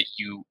means that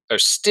you are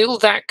still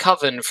that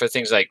coven for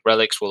things like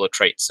relics, warlord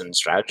traits, and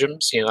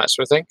stratagems, that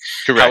sort of thing.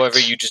 Correct. However,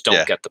 you just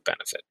don't get the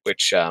benefit,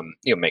 which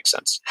makes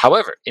sense.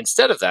 However,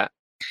 instead of that,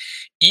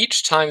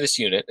 each time this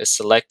unit is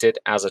selected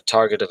as a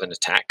target of an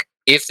attack,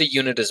 if the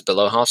unit is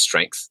below half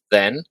strength,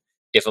 then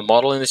if a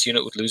model in this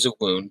unit would lose a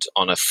wound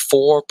on a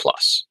 4+,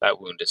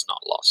 that wound is not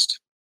lost.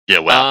 Yeah,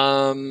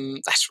 wow.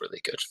 That's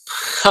really good.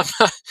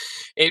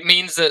 It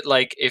means that,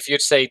 like, if you're,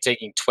 say,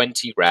 taking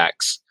 20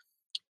 racks,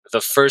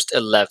 the first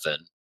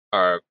 11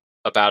 are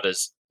about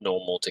as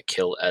normal to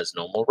kill as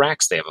normal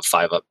racks. They have a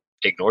 5-up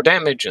ignore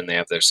damage, and they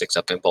have their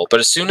 6-up impulse. But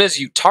as soon as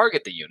you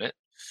target the unit,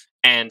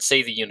 and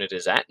say the unit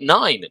is at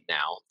 9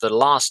 now, the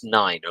last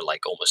 9 are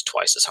like almost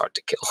twice as hard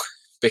to kill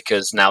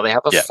because now they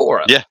have a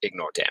 4-up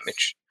ignore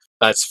damage.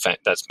 That's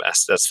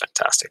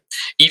fantastic.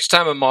 Each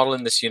time a model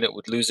in this unit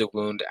would lose a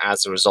wound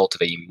as a result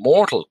of a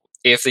mortal,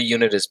 if the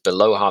unit is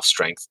below half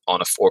strength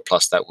on a 4+,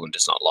 that wound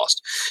is not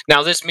lost.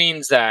 Now, this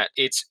means that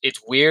it's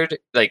weird.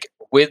 Like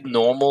with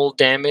normal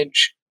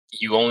damage,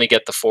 you only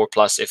get the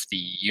 4+ if the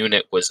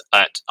unit was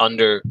at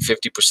under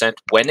 50%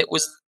 when it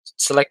was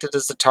selected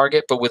as the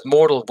target. But with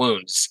mortal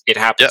wounds, it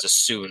happens as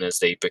soon as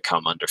they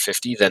become under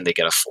 50. Then they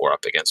get a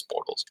 4-up against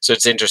mortals. So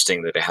it's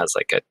interesting that it has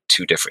like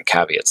 2 different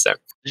caveats there.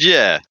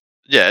 Yeah.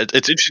 Yeah,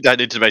 it's interesting I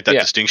need to make that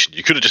distinction.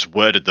 You could have just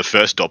worded the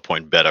first dot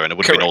point better and it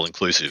would have been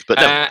all-inclusive. But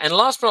and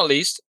last but not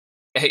least,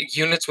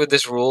 units with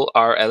this rule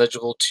are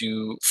eligible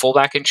to fall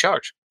back in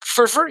charge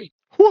for free.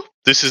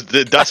 That's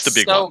the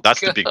big one. That's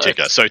the big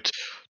ticker. So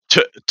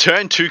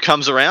turn 2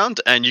 comes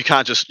around and you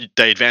can't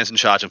they advance in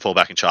charge and fall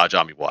back in charge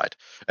army-wide.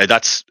 And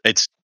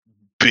it's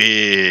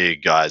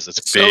big, guys.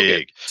 It's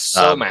big.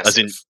 So massive. As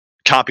in,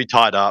 can't be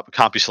tied up,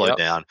 can't be slowed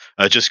down.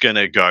 Just going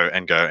to go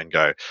and go and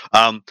go.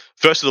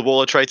 First of the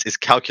warlord traits is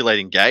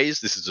Calculating Gaze.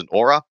 This is an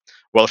aura.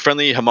 While a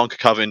friendly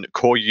Homunculus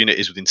core unit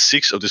is within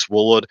 6 of this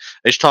warlord,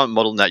 each time a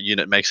model in that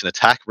unit makes an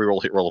attack,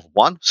 reroll hit roll of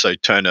 1. So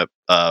turn a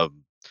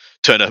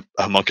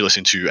homunculus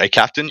into a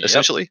captain, Yep.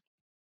 essentially.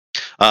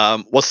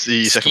 What's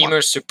the second one?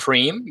 Schemer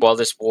Supreme. While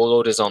this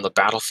warlord is on the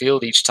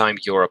battlefield, each time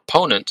your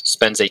opponent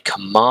spends a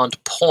command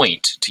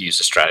point to use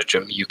a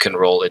stratagem, you can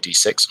roll a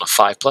d6. On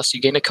a 5+, you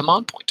gain a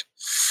command point.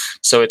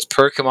 So it's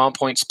per command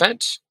point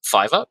spent,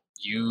 5 up,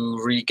 you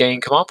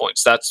regain command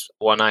points. That's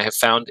one I have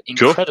found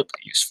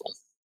incredibly useful.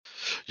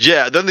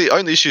 Yeah, then the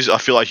only issue is I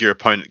feel like your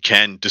opponent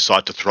can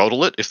decide to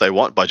throttle it if they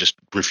want by just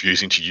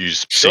refusing to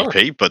use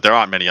CP, but there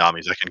aren't many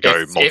armies that can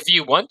go If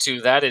you want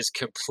to, that is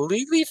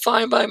completely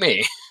fine by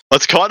me.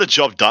 That's kind of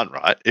job done,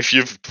 right? If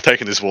you've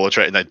taken this warlord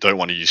trait and they don't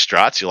want to use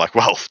strats, you're like,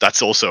 well, that's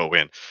also a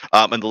win.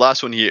 And the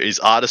last one here is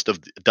Artist of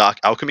Dark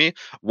Alchemy.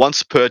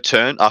 Once per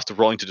turn, after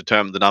rolling to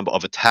determine the number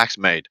of attacks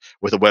made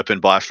with a weapon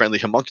by a friendly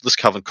Homunculus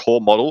Coven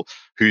core model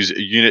whose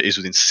unit is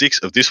within 6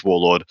 of this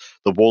warlord,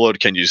 the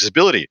warlord can use this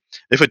ability.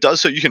 If it does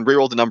so, you can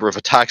reroll the number of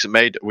attacks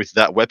made with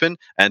that weapon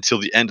until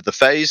the end of the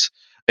phase.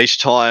 Each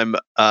time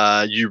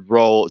you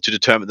roll to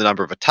determine the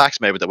number of attacks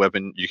made with that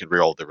weapon, you can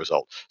reroll the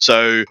result.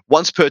 So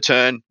once per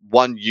turn,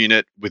 one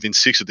unit within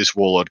 6 of this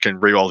warlord can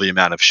reroll the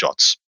amount of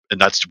shots.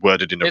 And that's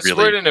worded in a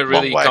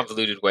really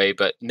convoluted way,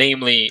 but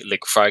namely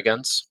liquefy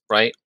guns,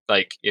 right?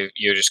 Like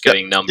you're just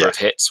getting number of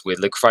hits with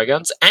liquefy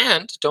guns,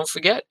 and don't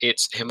forget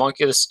it's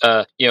homunculus.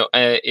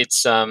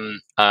 It's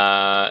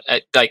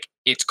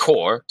it's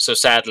core. So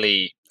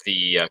sadly,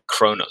 the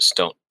Chronos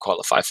don't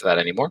qualify for that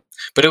anymore.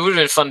 But it would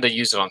have been fun to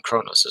use it on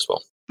Chronos as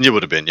well. It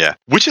would have been, yeah.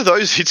 Which of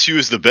those hits you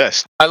as the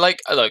best? I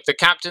like the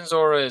Captain's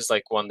Aura is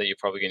like one that you're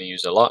probably going to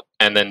use a lot,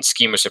 and then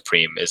Schemer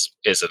Supreme is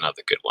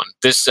another good one.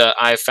 This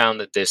I found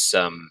that this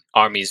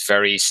army is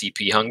very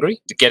CP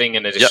hungry. Getting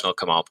an additional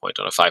command point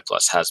on a 5+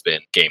 has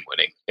been game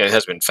winning. It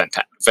has been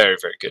fantastic, very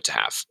very good to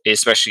have,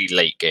 especially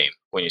late game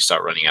when you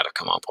start running out of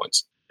command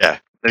points. Yeah,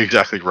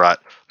 exactly right.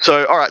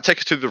 So, all right, take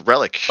us to the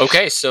relic.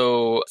 Okay,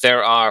 so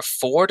there are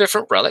 4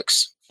 different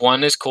relics.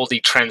 One is called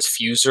the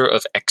Transfuser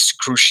of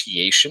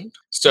Excruciation.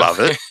 So Love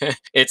it.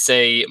 It's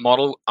a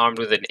model armed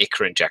with an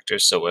Ichor Injector,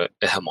 so a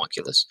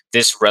homunculus.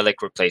 This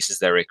relic replaces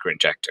their Ichor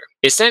Injector.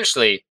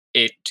 Essentially,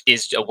 it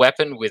is a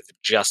weapon with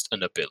just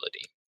an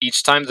ability.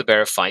 Each time the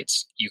bearer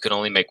fights, you can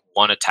only make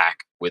 1 attack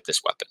with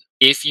this weapon.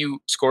 If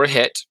you score a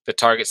hit, the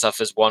target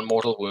suffers 1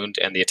 mortal wound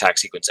and the attack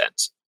sequence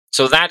ends.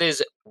 So that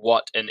is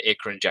what an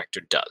Ichor Injector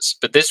does.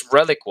 But this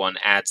relic one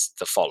adds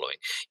the following.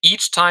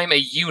 Each time a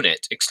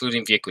unit,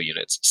 excluding vehicle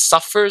units,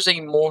 suffers a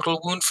mortal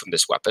wound from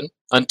this weapon,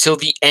 until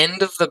the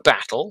end of the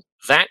battle,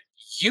 that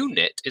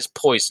unit is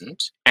poisoned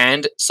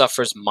and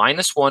suffers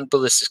 -1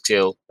 ballistic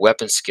skill,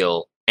 weapon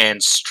skill,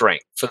 and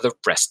strength for the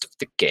rest of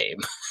the game.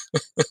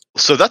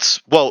 So that's,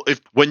 well,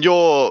 when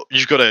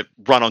you've got to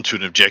run onto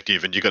an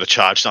objective and you've got to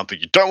charge something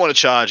you don't want to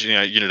charge,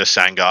 unit of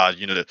Sangard,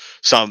 unit of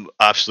some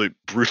absolute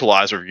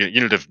brutalizer,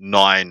 unit of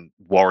 9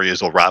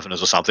 warriors or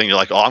raveners or something, you're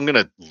like, oh, I'm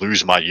going to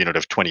lose my unit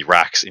of 20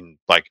 racks in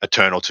like a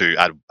turn or two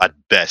at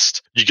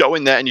best. You go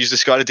in there and use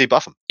this guy to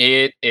debuff him.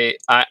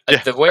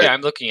 The way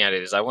I'm looking at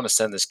it is I want to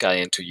send this guy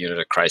into a unit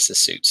of crisis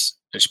suits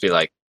and just be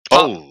like,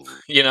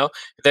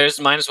 there's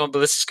 -1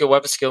 ballistic skill,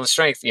 weapon skill, and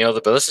strength.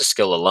 The ballistic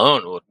skill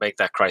alone would make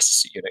that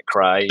crisis unit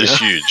cry. It's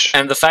huge.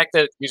 And the fact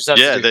that you just have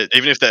to do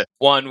even if they're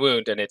 1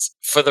 wound and it's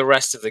for the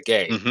rest of the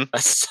game,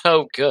 that's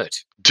so good.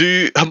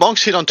 Do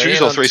homuncs hit on 2s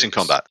or 3s in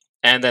combat?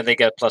 And then they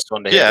get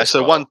 +1 to hit. Yeah,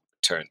 so one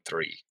turn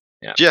 3.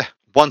 Yeah,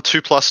 1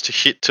 2+ to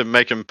hit to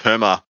make them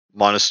perma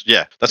minus.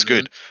 Yeah, that's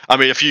good. I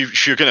mean, if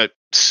you're gonna.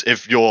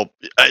 If you're,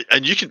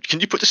 and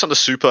can you put this on the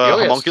super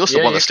homunculus,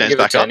 the one that stands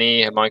back up?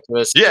 Any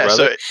homunculus. Yeah.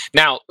 So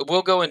now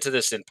we'll go into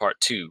this in part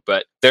 2,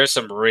 but there's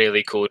some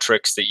really cool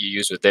tricks that you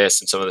use with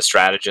this and some of the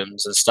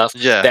stratagems and stuff.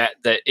 Yeah.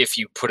 That if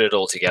you put it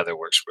all together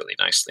works really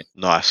nicely.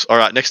 Nice. All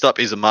right. Next up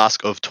is a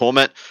Mask of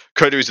Torment.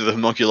 Coteries with the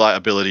homunculi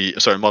ability.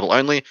 Model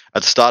only.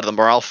 At the start of the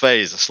morale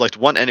phase, select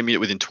 1 enemy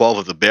within 12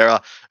 of the bearer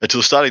until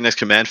the start of the next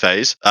command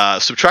phase.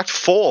 Subtract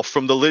 4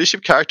 from the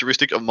leadership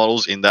characteristic of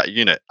models in that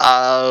unit.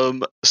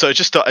 So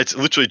it's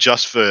literally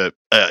just for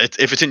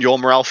if it's in your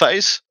morale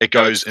phase, it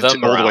goes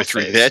all the way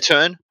through their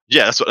turn.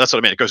 Yeah, that's what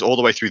I mean. It goes all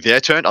the way through their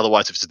turn.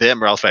 Otherwise, if it's their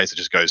morale phase, it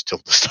just goes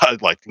till the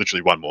start, like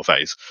literally 1 more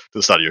phase to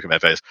the start of your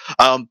command phase.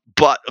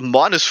 But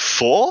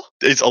 -4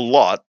 is a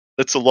lot.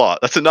 That's a lot.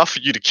 That's enough for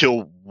you to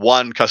kill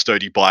 1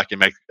 custody bike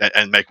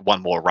and make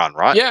 1 more run,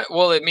 right? Yeah,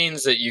 well, it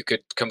means that you could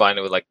combine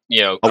it with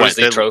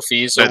grizzly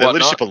trophies or whatnot.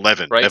 Leadership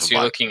 11, right? So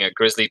you're looking at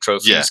grizzly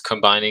trophies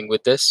combining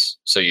with this.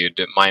 So you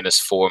do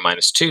 -4,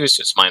 -2,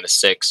 so it's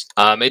 -6.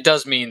 It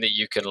does mean that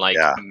you can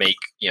make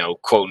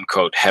quote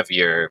unquote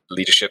heavier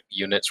leadership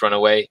units run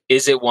away.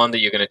 Is it one that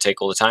you're going to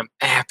take all the time?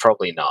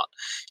 Probably not.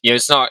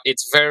 It's not.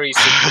 It's very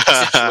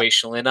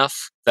situational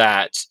enough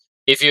that.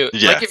 If you're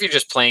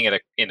just playing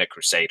it in a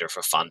Crusader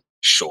for fun,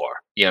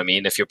 sure. You know what I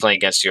mean? If you're playing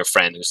against your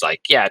friend who's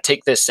like, yeah,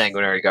 take this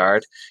Sanguinary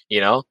Guard,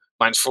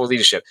 -4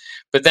 leadership.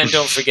 But then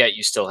don't forget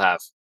you still have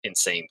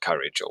insane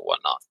courage or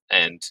whatnot.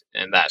 And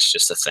that's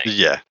just a thing.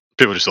 Yeah.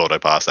 People just auto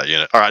pass that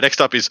unit. All right,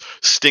 next up is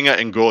Stinger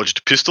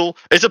Engorged Pistol.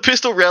 It's a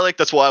pistol relic.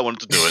 That's why I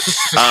wanted to do it.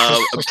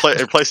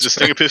 It places a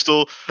Stinger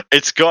pistol.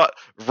 It's got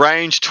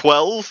range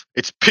 12.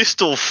 It's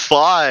pistol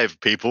 5,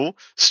 people.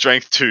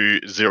 Strength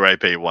 2, 0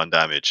 AP, 1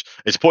 damage.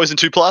 It's poison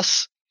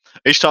 2+.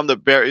 Each time the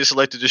bearer is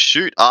selected to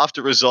shoot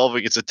after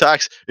resolving its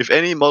attacks, if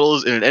any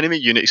models in an enemy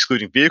unit,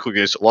 excluding vehicle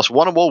units, lost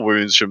 1 or more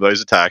wounds from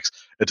those attacks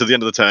until the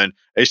end of the turn,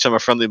 each time a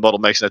friendly model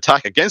makes an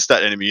attack against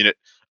that enemy unit,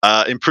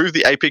 improve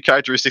the AP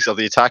characteristics of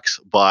the attacks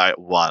by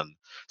 1.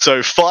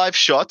 So 5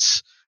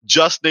 shots,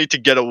 just need to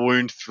get a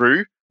wound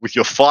through with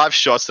your 5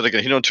 shots that are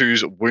going to hit on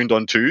 2s, wound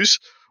on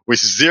 2s, with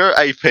 0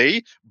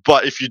 AP,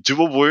 but if you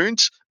do a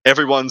wound,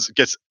 everyone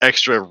gets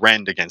extra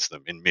rend against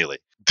them in melee.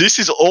 This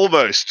is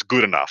almost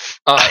good enough.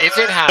 If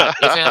it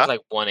had like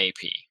 1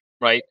 AP,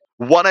 right?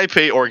 1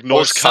 AP or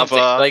ignores cover.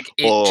 Like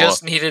it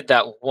just needed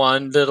that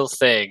one little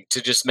thing to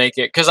just make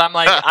it. Because I'm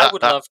like, I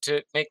would love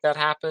to make that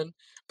happen.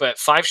 But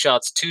 5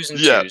 shots, 2s and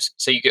 2s,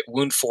 so you get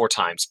wound 4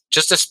 times.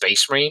 Just a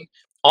Space Marine.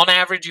 On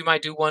average, you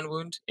might do 1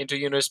 wound into a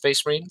unit of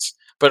Space Marines.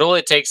 But all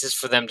it takes is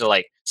for them to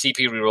like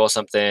CP reroll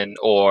something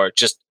or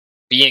just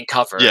be in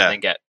cover and then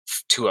get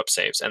 2 up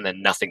saves, and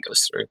then nothing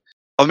goes through.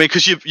 I mean,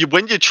 because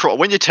when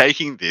you're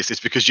taking this,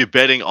 it's because you're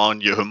betting on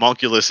your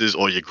homunculuses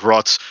or your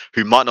grots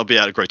who might not be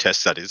able to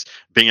grotesque, that is,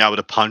 being able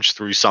to punch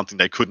through something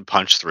they couldn't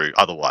punch through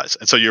otherwise.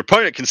 And so your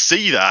opponent can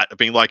see that,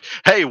 being like,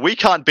 "Hey, we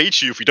can't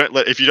beat you if you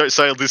don't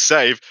sail this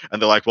save."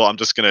 And they're like, "Well, I'm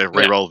just going to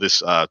reroll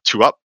this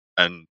 2 up."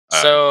 And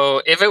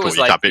so if it was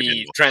like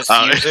the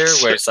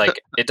transfuser, where it's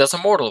like it does a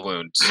mortal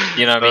wound,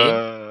 you know what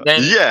I mean?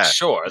 Then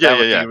sure, that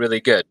would be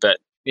really good. But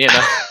you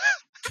know.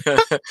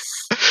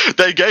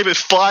 They gave it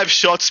 5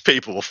 shots,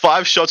 people.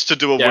 5 shots to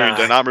do a wound,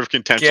 and Armor of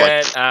Contempt.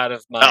 Get out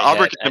of my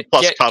Armor of Contempt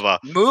plus cover.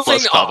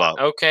 Moving on.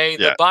 Okay,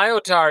 the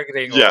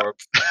bio-targeting orb.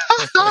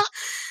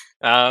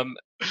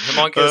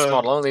 Homunculus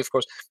model only, of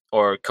course,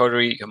 or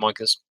coterie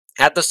homunculus.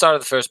 At the start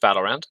of the first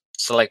battle round,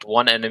 select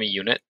 1 enemy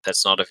unit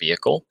that's not a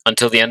vehicle.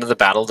 Until the end of the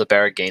battle, the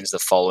bearer gains the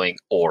following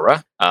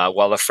aura.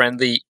 While a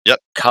friendly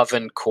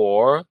Coven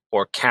core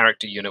or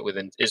character unit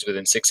is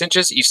within 6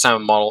 inches, each time a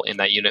model in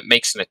that unit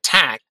makes an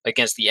attack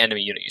against the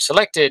enemy unit you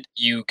selected,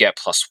 you get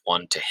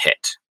 +1 to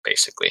hit,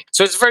 basically.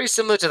 So it's very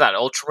similar to that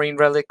Ultramarine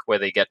relic, where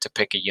they get to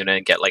pick a unit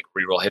and get like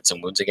reroll hits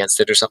and wounds against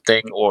it or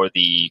something, or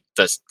the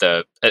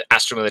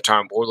Astra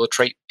Militarum Warlord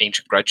trait,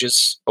 Ancient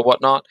Grudges or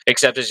whatnot.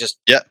 Except it's just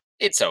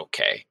it's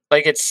okay.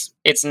 Like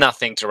it's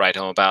nothing to write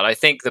home about. I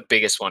think the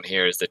biggest one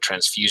here is the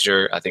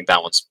transfuser. I think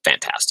that one's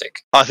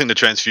fantastic. I think the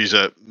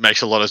transfuser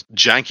makes a lot of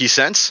janky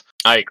sense.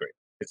 I agree.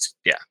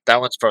 That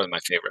one's probably my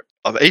favorite.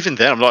 Even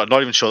then, I'm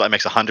not even sure that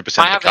makes 100% of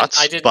the cuts.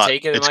 I didn't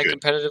take it in my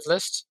competitive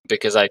list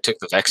because I took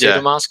the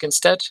Vexator Mask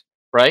instead.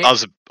 Right? I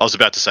was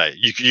about to say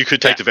you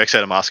could take the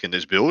Vexator Mask in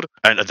this build,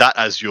 and that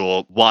as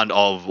your 1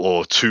 of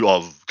or 2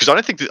 of, because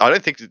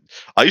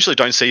I usually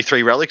don't see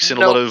 3 relics in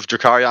a lot of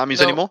Drukhari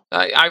armies anymore.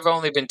 I've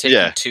only been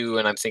taking 2,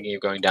 and I'm thinking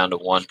of going down to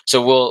 1.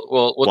 So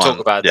we'll talk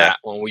about that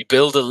when we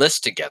build a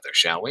list together,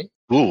 shall we?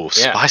 Ooh,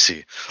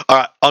 spicy. All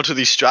right, onto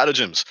these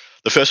stratagems.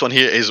 The first one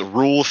here is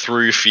Rule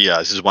Through Fear.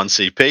 This is 1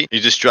 CP. You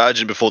do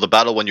stratagem before the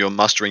battle when you're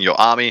mustering your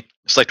army.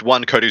 Select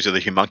 1 Coteries of the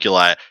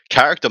Homunculi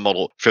character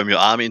model from your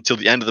army until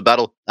the end of the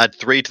battle. Add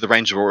 3 to the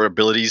range of aura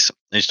abilities.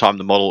 Each time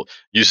the model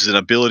uses an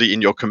ability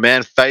in your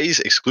command phase,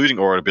 excluding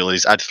aura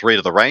abilities, add 3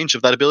 to the range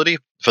of that ability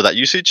for that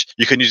usage.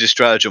 You can use this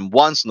stratagem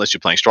once unless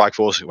you're playing Strike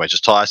Force, which is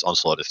twice,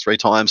 Onslaught is 3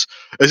 times.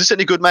 Is this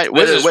any good, mate?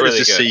 Where does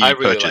this see you I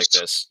really purchased?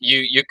 like this.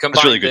 You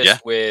combine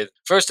this with,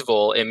 first of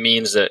all, it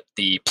means that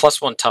the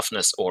 +1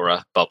 toughness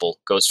aura bubble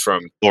goes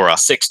from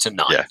 6 to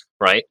 9,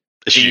 right?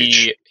 It's the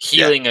huge.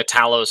 healing a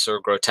Talos or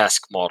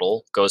Grotesque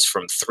model goes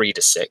from 3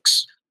 to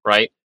 6,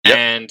 right?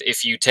 And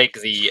if you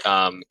take the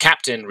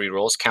captain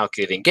rerolls,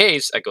 calculating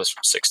gaze, that goes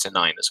from 6 to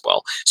 9 as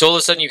well. So all of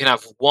a sudden you can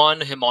have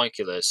 1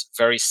 homunculus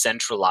very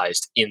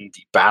centralized in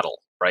the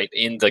battle, right?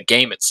 In the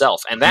game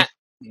itself. And that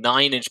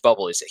 9-inch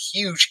bubble is a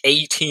huge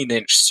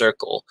 18-inch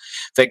circle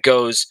that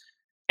goes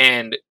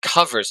and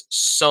covers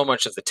so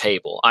much of the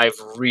table. I've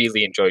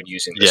really enjoyed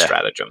using this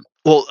stratagem.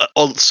 Well,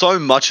 so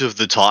much of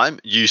the time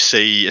you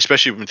see,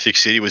 especially when Thick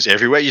City was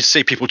everywhere, you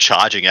see people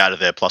charging out of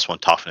their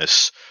 +1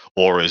 toughness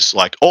auras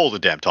like all the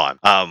damn time.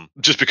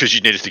 Just because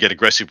you needed to get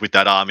aggressive with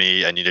that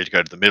army and you need to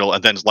go to the middle,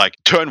 and then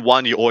like turn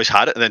 1 you always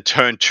had it, and then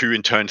turn 2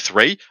 and turn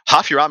 3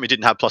 half your army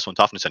didn't have +1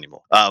 toughness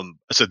anymore.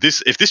 So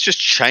if this just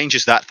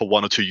changes that for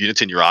 1 or 2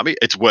 units in your army,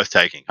 it's worth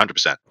taking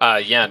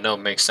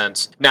 100%. Makes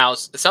sense. Now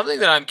something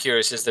that I'm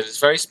curious is that it's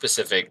very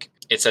specific.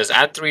 It says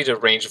add 3 to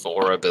range of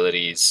aura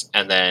abilities,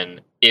 and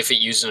then if it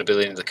uses an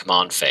ability in the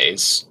command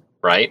phase,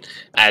 right,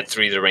 add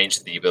 3 to the range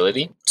of the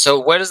ability. So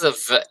where does the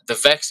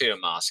Vexator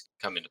Mask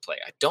come into play?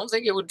 I don't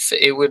think it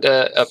would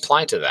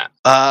apply to that.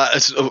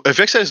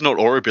 Vexator is not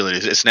aura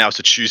abilities. It's now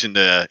to choose in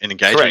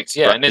engagement. Correct.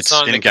 Yeah, and it's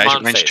on in the engagement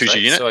command range. phase, Choose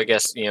your unit. So I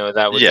guess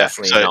that would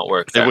definitely not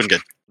work. It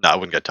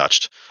wouldn't get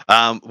touched.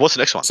 What's the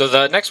next one? So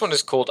the next one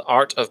is called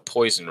Art of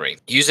Poisonry.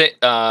 Use it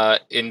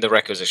in the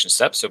requisition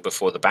step, so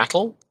before the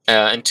battle,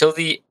 until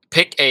the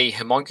pick a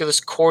homunculus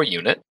core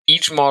unit.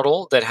 Each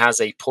model that has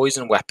a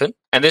poison weapon,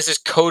 and this is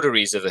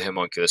coteries of the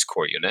homunculus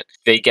core unit,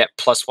 they get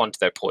 +1 to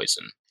their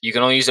poison. You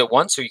can only use it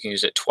once or you can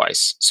use it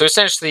twice. So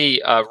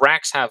essentially,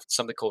 racks have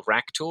something called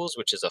rack tools,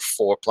 which is a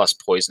 4+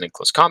 poison in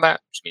close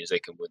combat, which means they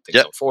can win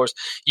things on 4s.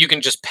 You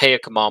can just pay a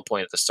command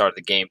point at the start of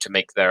the game to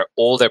make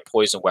all their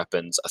poison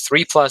weapons a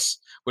 3+,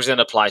 which then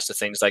applies to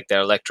things like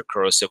their electric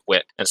corrosive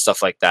wit and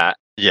stuff like that.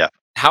 Yeah.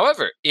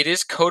 However, it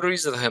is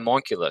coteries of the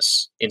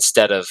homunculus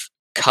instead of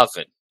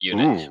coven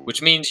unit,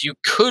 which means you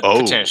could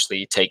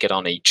potentially take it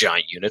on a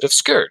giant unit of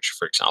Scourge,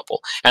 for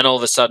example. And all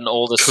of a sudden,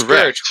 all the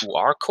Scourge who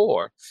are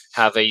core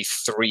have a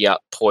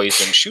 3-up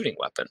poison shooting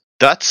weapon.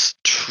 That's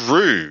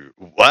true.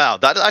 Wow.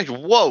 That's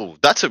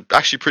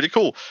actually pretty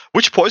cool.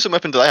 Which poison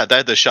weapon do they have? They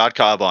have the shard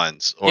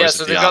carbines. Or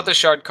so they've got the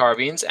shard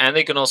carbines, and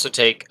they can also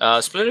take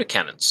splitter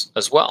cannons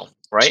as well.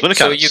 Right,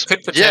 so you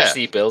could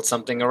potentially build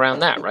something around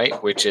that,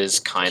 right? Which is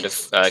kind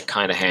of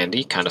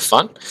handy, kind of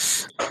fun.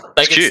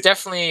 Like it's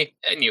definitely,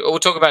 and we'll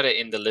talk about it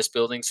in the list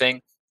building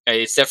thing.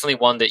 It's definitely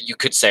one that you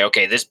could say,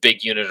 okay, this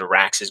big unit of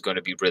racks is going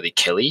to be really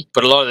killy,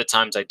 but a lot of the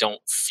times I don't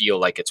feel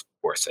like it's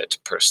worth it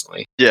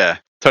personally. Yeah,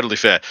 totally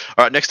fair.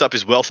 All right, next up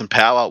is Wealth and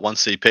Power. 1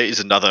 CP is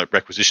another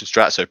requisition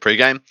strat, so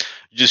pre-game.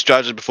 You just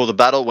strategy before the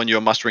battle when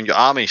you're mustering your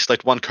army.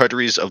 Select 1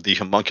 coteries of the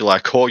homunculi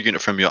core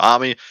unit from your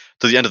army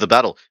to the end of the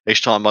battle.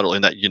 Each time a model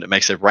in that unit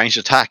makes a ranged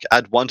attack,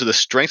 add 1 to the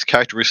strength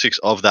characteristics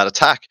of that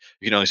attack.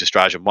 You can only use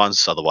stratagem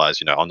once,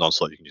 otherwise, on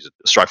non-slot you can use it.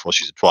 Strike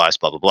force, use it twice,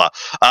 blah, blah,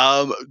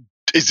 blah.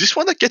 Is this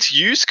one that gets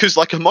used? Because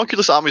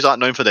homunculus armies aren't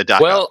known for their DACA.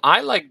 Well,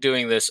 I like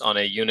doing this on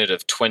a unit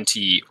of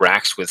 20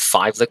 racks with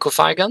 5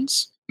 liquefy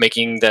guns,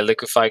 making their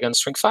liquefy gun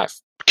strength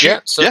 5.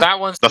 Yeah, so that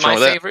one's my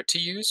favorite to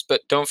use,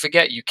 but don't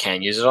forget you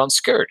can use it on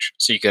Scourge.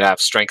 So you could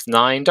have strength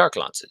 9 Dark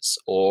Lances,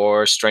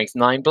 or strength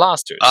 9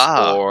 Blasters,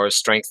 or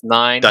strength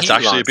 9 That's Heat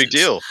actually Lances, a big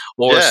deal.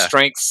 or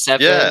strength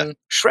 7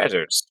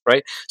 Shredders,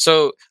 right?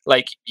 So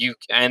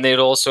and they'd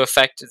also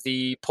affect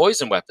the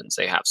poison weapons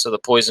they have. So the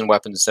poison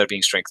weapons, instead of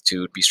being strength 2,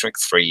 would be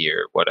strength 3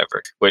 or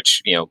whatever,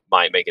 which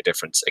might make a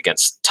difference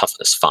against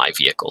toughness 5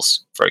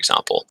 vehicles, for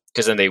example,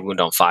 because then they wound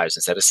on 5s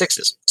instead of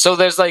 6s. So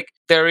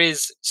there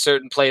is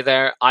certain play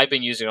there. I've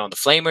been using it on the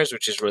Flamers,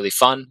 which is really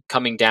fun.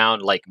 Coming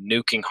down,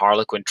 nuking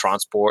Harlequin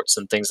transports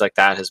and things like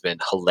that has been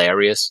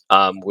hilarious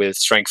with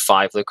strength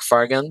 5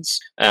 liquefier guns.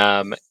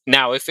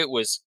 Now, if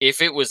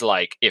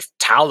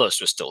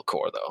Talos was still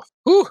core, though,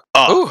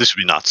 this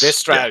would be nuts. This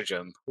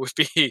stratagem would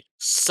be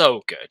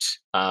so good.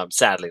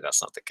 Sadly,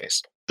 that's not the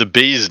case. The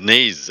bee's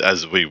knees,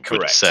 as we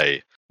would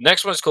say.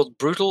 Next one is called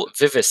Brutal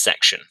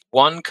Vivisection.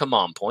 1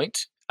 command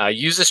point.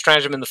 Use the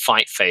stratagem in the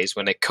fight phase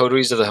when a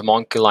coteries of the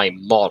homunculi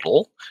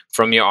model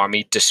from your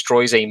army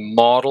destroys a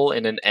model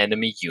in an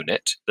enemy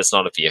unit that's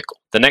not a vehicle.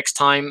 The next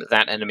time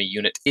that enemy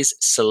unit is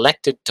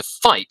selected to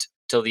fight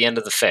till the end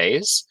of the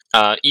phase,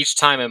 each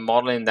time a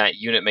model in that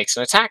unit makes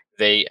an attack,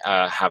 they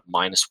have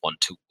 -1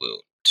 to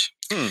wound.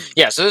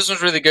 Yeah, so this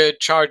one's really good.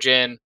 Charge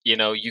in.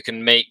 You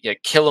can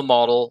kill a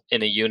model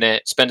in a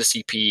unit, spend a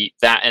CP.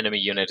 That enemy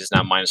unit is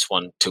now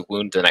 -1 to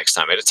wound the next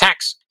time it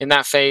attacks in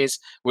that phase,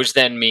 which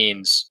then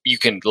means you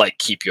can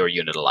keep your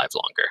unit alive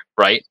longer,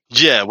 right?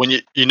 Yeah, when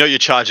you're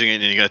charging in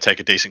and you're going to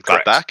take a decent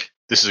cut back.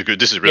 This is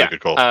a really good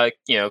call.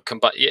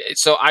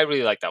 So I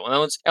really like that one.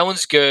 That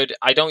one's good.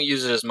 I don't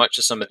use it as much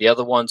as some of the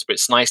other ones, but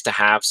it's nice to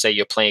have. Say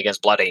you're playing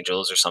against Blood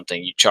Angels or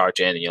something, you charge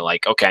in and you're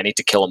like, okay, I need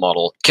to kill a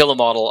model. Kill a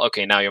model.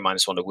 Okay, now your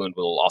 -1 to wound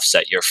will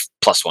offset your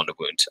 +1 to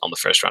wound on the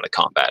first round of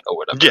combat or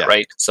whatever,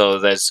 right? So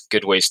there's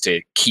good ways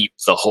to keep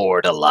the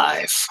horde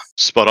alive.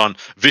 Spot on.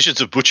 Visions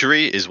of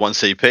Butchery is 1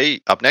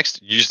 CP. Up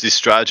next, use this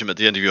stratagem at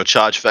the end of your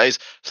charge phase.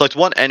 Select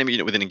 1 enemy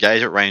unit within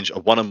engagement range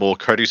of 1 or more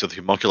coteries of the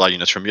homunculi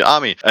units from your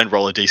army and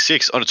roll a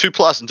d6. On a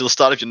 2+ until the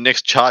start of your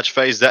next charge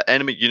phase, that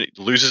enemy unit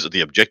loses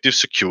the objective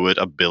secured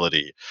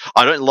ability.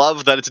 I don't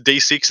love that it's a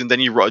d6 and then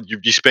you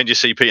spend your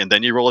CP and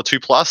then you roll a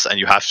 2+ and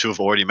you have to have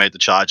already made the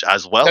charge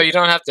as well. No, you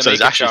don't have to make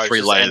a charge at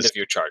the end of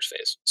your charge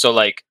phase. So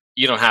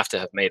you don't have to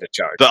have made a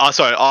charge. But,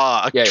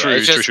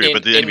 true.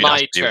 But the enemy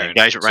has to be in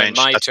engagement range.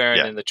 In my turn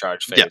in the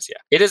charge phase,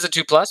 It is a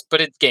 2+,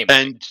 but it's game.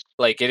 And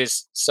it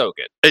is so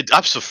good. It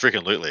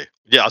absolutely.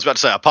 Yeah, I was about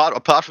to say,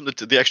 apart from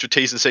the extra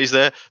T's and C's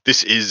there,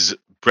 this is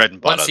bread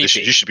and butter. You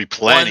should be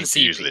planning to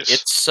use this.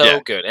 It's so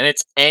good. And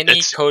it's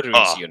any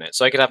coteries unit.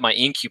 So I could have my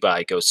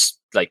incubi go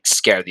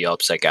scare the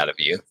obsec out of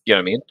you. You know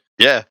what I mean?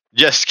 Yeah.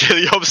 Yes, get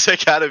the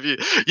obsec out of you.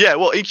 Yeah,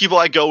 well,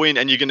 incubi go in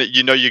and you're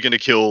gonna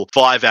kill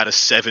 5 out of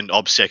 7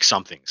 obsec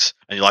somethings.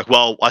 And you're like,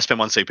 well, I spend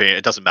 1 CP,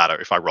 it doesn't matter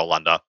if I roll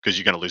under, because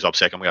you're gonna lose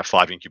obsec, I'm gonna have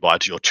 5 incubi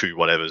to your 2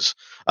 whatevers.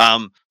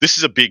 This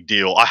is a big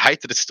deal. I hate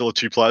that it's still a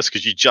 2+,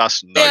 because you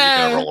just know you're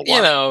gonna roll a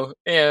 1.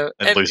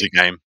 And lose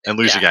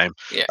a game.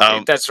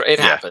 Yeah, that's right. It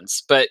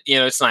happens. But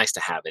it's nice to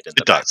have it in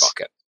the back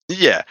pocket.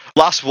 Yeah.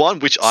 Last one,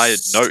 which I know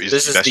is the best one.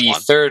 This is the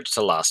third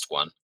to last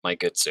one, my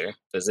good sir.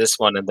 There's this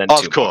one and then 2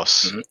 Of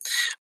course. Mm-hmm.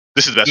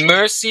 This is the best one.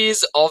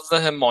 Mercies of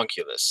the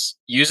Homunculus.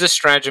 Use a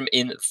stratagem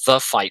in the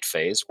fight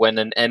phase when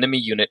an enemy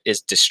unit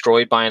is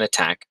destroyed by an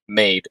attack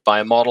made by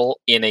a model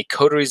in a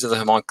Coteries of the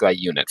Homunculi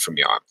unit from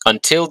your arm.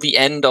 Until the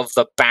end of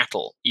the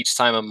battle, each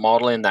time a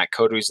model in that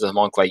Coteries of the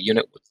Homunculi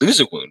unit would lose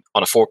a wound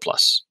on a 4+,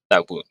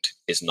 that wound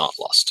is not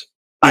lost.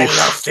 I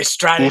love this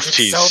stratagem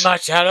so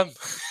much, Adam.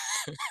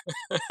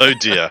 Oh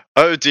dear.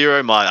 Oh dear,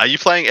 oh my. Are you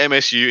playing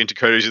MSU into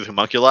Coteries of the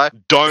Homunculi?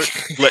 Don't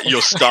let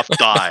your stuff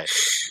die.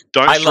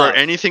 Don't throw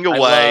anything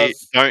away.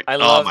 I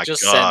love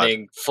just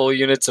sending full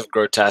units of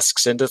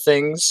grotesques into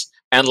things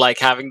and like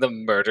having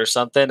them murder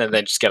something and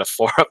then just get a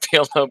 4-up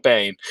heal no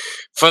pain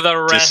for the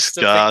rest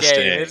of the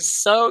game. It's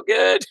so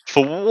good.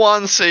 For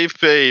 1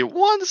 CP.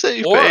 1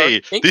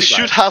 CP. This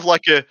should have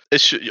like a...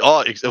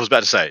 I was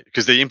about to say,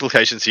 because the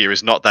implications here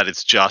is not that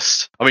it's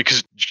just... I mean,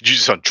 because you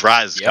use it on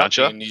Draz, can't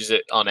you? You can use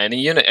it on any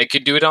unit. I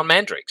could do it on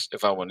Mandrakes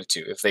if I wanted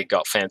to, if they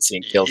got fancy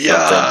and killed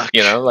something.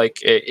 You know, like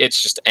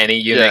it's just any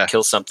unit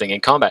kill something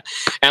in combat.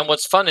 And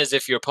what's fun is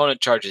if your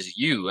opponent charges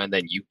you and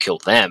then you kill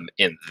them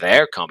in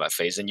their combat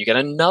phase, and you get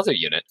another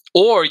unit.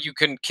 Or you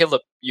can kill a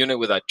unit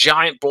with a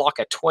giant block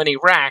of 20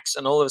 racks,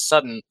 and all of a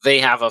sudden they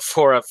have a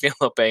 4-up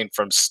Philopane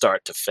from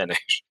start to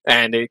finish.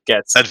 And it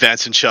gets...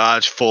 Advance in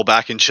charge, fall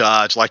back in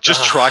charge. Like,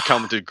 just try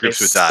coming to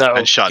grips with that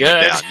and shut it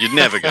down. You're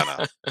never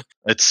gonna.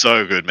 It's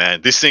so good,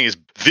 man. This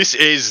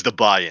is the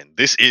buy-in.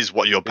 This is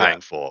what you're paying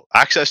for.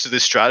 Access to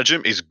this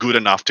stratagem is good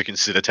enough to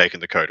consider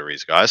taking the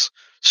Coteries, guys.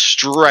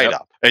 Straight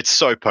up. It's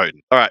so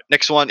potent. All right,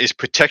 next one is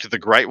Protect the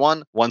Great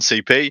One, 1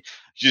 CP.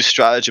 Use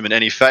stratagem in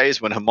any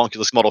phase when a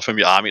homunculus model from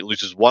your army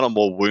loses 1 or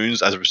more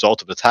wounds as a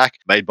result of an attack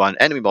made by an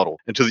enemy model.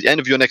 Until the end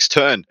of your next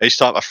turn, each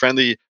time a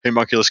friendly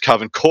homunculus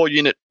coven core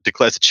unit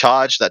declares a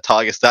charge that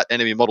targets that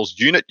enemy model's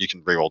unit, you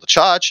can reroll the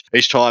charge.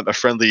 Each time a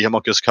friendly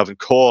homunculus coven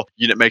core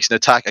unit makes an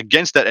attack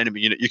against that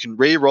enemy unit, you can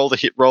reroll the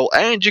hit roll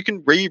and you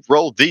can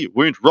reroll the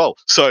wound roll.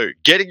 So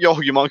getting your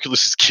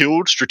homunculus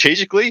killed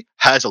strategically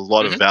has a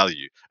lot of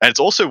value. And it's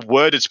also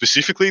worded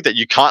specifically that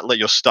you can't let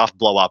your stuff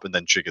blow up and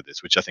then trigger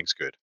this, which I think is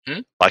good.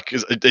 Like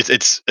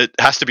it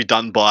has to be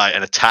done by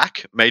an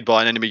attack made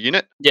by an enemy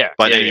unit,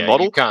 by an enemy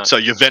model. So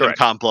your venom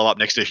can't blow up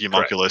next to your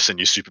homunculus and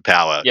your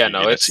superpower.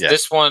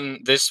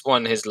 This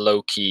one is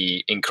low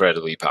key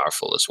incredibly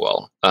powerful as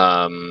well.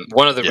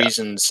 One of the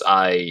reasons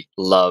I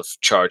love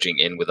charging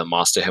in with a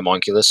master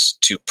homunculus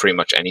to pretty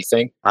much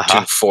anything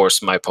to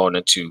force my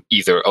opponent to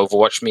either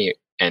overwatch me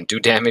and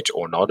do damage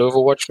or not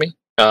overwatch me.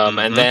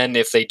 And then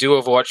if they do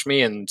overwatch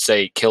me and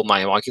say kill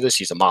my homunculus,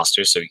 he's a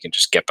master, so he can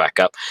just get back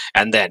up,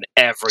 and then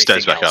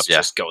everything else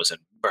just goes and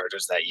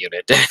murders that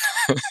unit.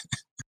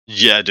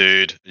 Yeah,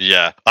 dude.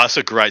 Yeah, that's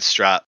a great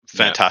strat.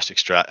 Fantastic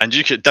strat. And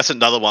that's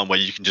another one where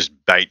you can just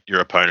bait your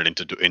opponent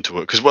into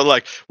it, because we're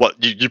like,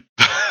 what you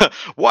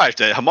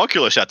wiped a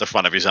homunculus at the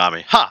front of his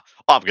army.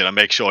 I'm gonna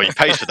make sure he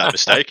pays for that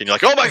mistake. And you're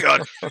like, oh my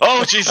god,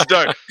 oh Jesus,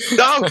 no,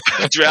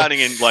 drowning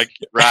in like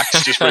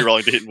racks, just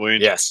rerolling to hit and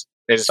wound. Yes.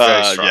 It is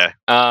very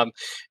strong.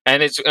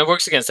 And it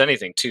works against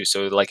anything too.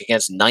 So like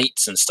against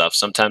knights and stuff,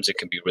 sometimes it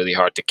can be really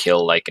hard to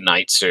kill like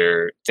knights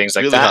or things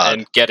like that. Hard.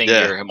 And getting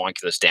your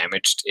homunculus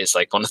damaged is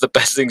like one of the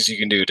best things you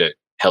can do to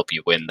help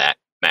you win that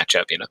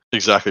matchup, you know.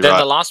 Exactly. Then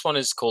the last one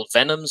is called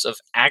Venoms of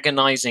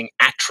Agonizing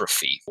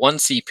Atrophy. 1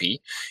 CP.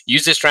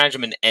 Use this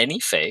stratagem in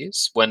any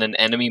phase when an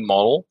enemy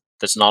model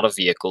that's not a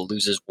vehicle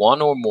loses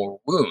 1 or more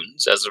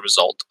wounds as a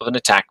result of an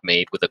attack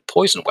made with a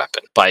poison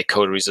weapon by a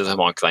Coteries of the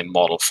Homunculi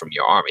model from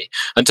your army.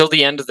 Until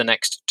the end of the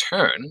next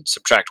turn,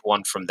 subtract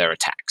 1 from their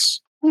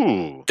attacks.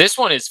 Ooh. This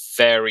one is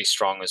very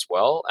strong as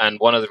well, and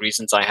one of the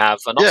reasons I have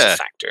an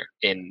factor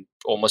in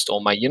almost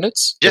all my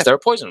units is they're a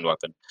poison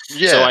weapon.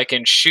 So I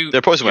can shoot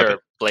your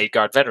Blade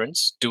Guard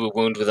veterans, do a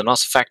wound with an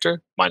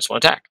factor, -1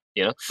 attack,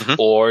 you know,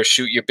 or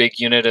shoot your big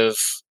unit of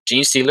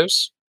Gene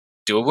Stealers,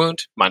 do a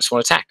wound, -1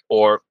 attack,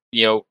 or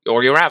your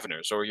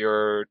Raveners or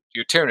your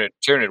Tyranid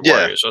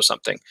warriors or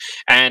something,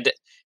 and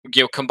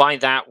combine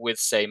that with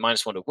say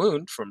 -1 to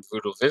wound from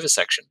brutal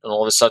vivisection, and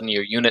all of a sudden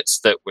your units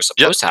that were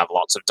supposed to have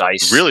lots of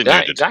dice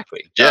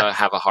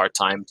have a hard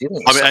time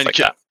dealing with stuff like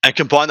that. And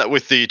combine that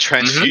with the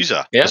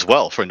transfuser as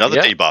well for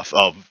another debuff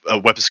of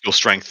weapon skill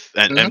strength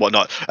and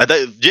whatnot.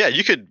 And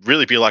you could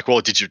really be like,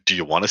 well, do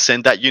you want to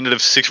send that unit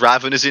of 6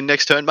 Raveners in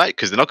next turn, mate?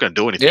 Because they're not going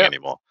to do anything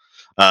anymore.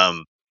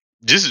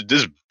 This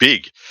is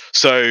big.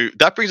 So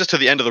that brings us to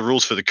the end of the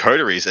rules for the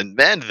Coteries, and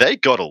man, they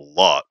got a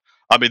lot.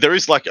 I mean, there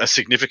is like a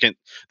significant...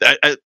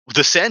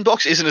 the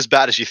sandbox isn't as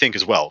bad as you think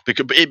as well,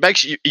 because it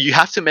makes you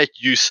have to make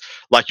use,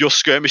 like your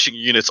skirmishing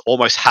units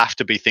almost have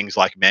to be things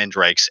like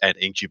Mandrakes and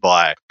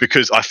Incubi,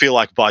 because I feel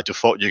like by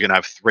default you're going to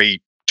have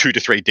 2 to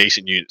 3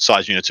 decent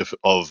size units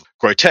of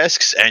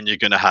grotesques, and you're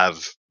going to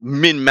have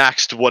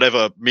min-maxed,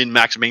 whatever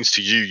min-max means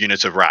to you,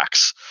 units of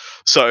racks.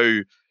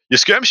 So your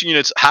skirmishing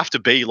units have to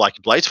be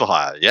like Blades for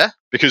Hire,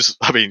 because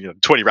I mean,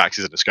 20 racks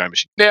isn't a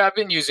skirmishing. Yeah, I've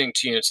been using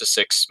 2 units of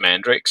 6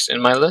 Mandrakes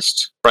in my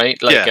list,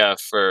 right? Like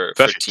for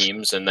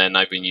teams, and then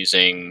I've been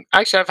using.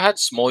 Actually, I've had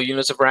small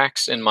units of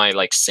racks in my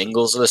like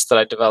singles list that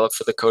I developed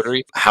for the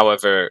Coterie.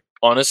 However,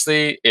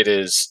 honestly, it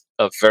is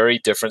a very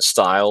different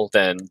style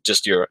than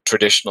just your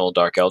traditional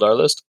Dark Eldar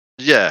list.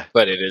 Yeah.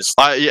 But it is.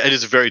 It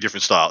is a very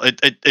different style.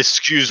 It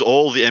skews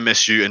all the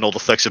MSU and all the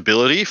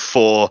flexibility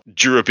for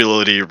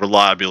durability,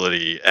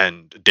 reliability,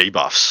 and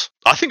debuffs.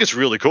 I think it's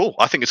really cool.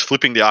 I think it's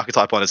flipping the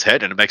archetype on its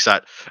head, and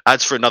it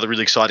adds for another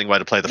really exciting way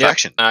to play the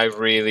faction. I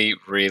really,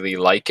 really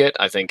like it.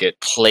 I think it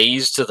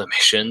plays to the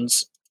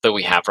missions that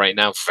we have right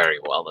now very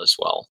well as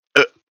well.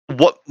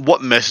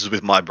 What messes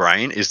with my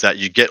brain is that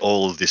you get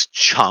all of this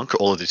chunk,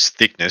 all of this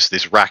thickness,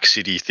 this Rack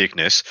City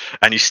thickness,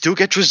 and you still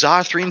get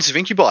Drazhar 3 and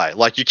Incubi.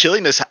 Like, your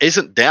killingness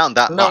isn't down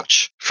that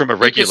much from a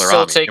regular army. You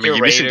can still take your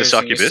you're missing the Raiders,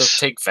 and you can Succubus.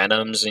 still take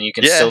Venoms, and you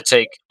can still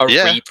take a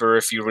Reaper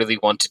if you really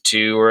wanted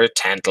to, or a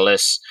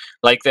Tantalus.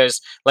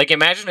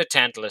 Imagine a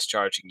Tantalus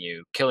charging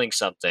you, killing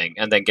something,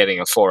 and then getting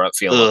a 4-up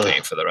feel no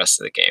pain for the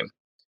rest of the game.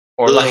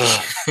 Or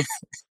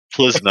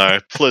Please no.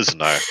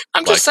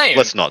 I'm just saying.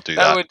 Let's not do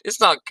that.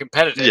 It's not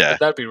competitive, but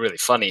that'd be really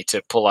funny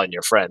to pull on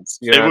your friends.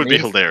 You know it would be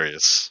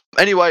hilarious.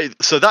 Anyway,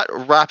 so that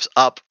wraps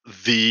up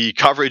the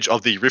coverage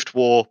of the Rift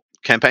War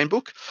campaign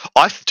book.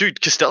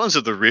 Castellans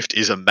of the Rift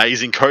is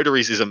amazing.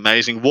 Coteries is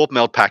amazing.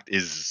 Warpmeld Pact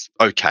is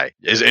okay.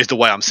 Is the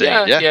way I'm seeing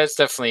it. Yeah, it's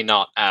definitely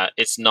not.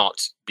 It's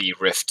not the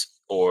Rift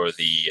or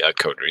the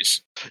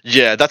Coteries.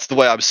 Yeah, that's the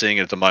way I'm seeing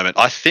it at the moment.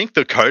 I think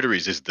the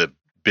Coteries is the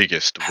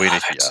biggest winner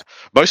here,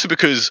 mostly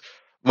because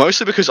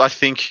I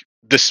think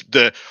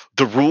the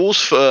rules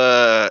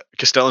for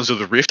Castellans of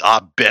the Rift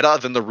are better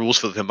than the rules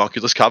for the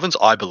Homunculus Covens,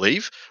 I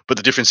believe. But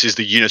the difference is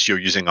the units you're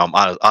using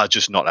are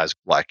just not as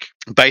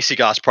basic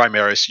ass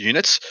Primaris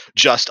units.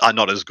 Just are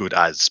not as good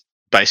as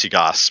basic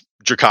ass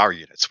Drakari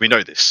units. We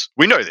know this,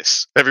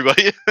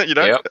 everybody.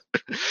 Yep.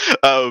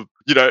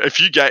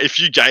 If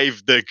you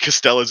gave the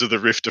Castellans of the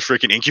Rift a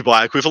freaking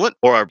Incubi equivalent,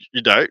 or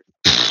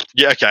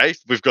okay,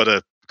 we've got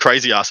a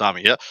crazy ass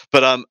army here.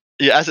 But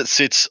as it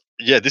sits.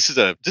 Yeah, this is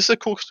a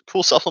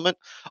cool supplement.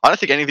 I don't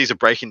think any of these are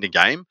breaking the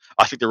game.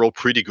 I think they're all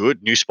pretty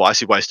good, new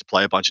spicy ways to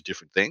play a bunch of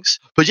different things.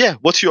 But yeah,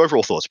 what's your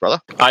overall thoughts, brother?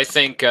 I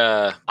think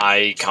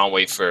I can't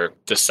wait for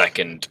the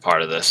second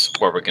part of this,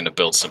 where we're going to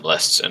build some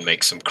lists and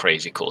make some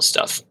crazy cool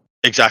stuff.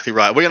 Exactly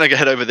right. We're going to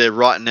head over there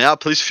right now.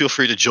 Please feel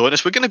free to join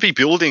us. We're going to be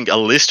building a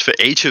list for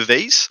each of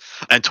these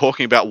and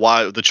talking about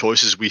why the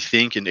choices we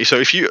think. And so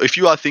if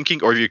you are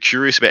thinking, or if you're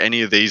curious about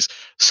any of these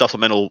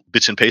supplemental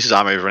bits and pieces,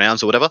 army of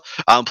renowns or whatever,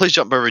 please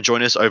jump over and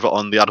join us over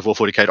on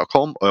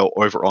theartofwar40k.com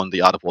or over on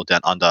the Art of War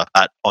Down Under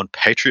on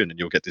Patreon, and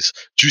you'll get this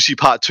juicy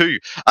part 2.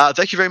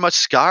 Thank you very much,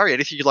 Skari.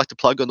 Anything you'd like to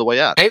plug on the way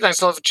out? Hey,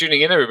 thanks a lot for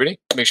tuning in, everybody.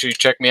 Make sure you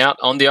check me out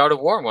on The Art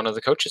of War. I'm one of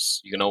the coaches.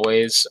 You can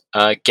always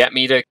get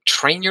me to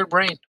train your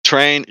brain.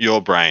 Train your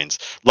brains.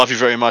 Love you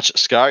very much,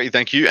 Skari.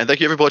 Thank you. And thank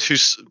you, everybody,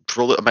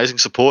 for all the amazing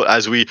support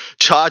as we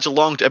charge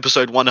along to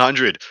episode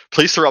 100.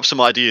 Please throw up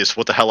some ideas for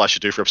what the hell I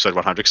should do for episode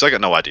 100, because I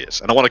got no ideas.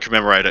 And I want to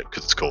commemorate it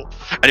because it's cool.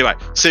 Anyway,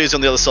 see you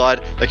on the other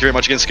side. Thank you very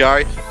much again,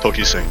 Skari. Talk to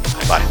you soon.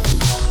 Bye.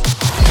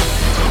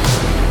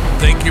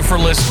 Thank you for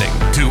listening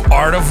to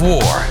Art of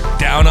War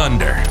Down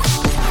Under,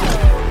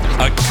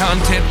 a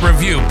content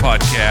review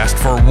podcast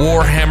for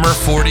Warhammer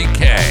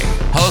 40k,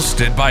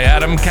 hosted by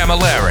Adam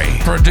Camilleri,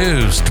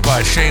 produced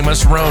by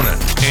Seamus Ronan.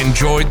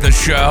 Enjoyed the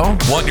show?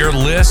 Want your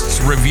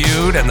lists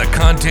reviewed and the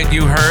content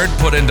you heard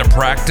put into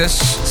practice?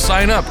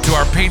 Sign up to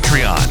our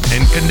Patreon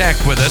and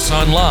connect with us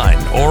online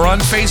or on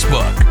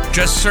Facebook.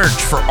 Just search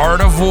for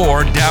Art of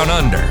War Down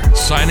Under.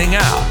 Signing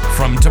out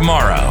from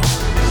tomorrow.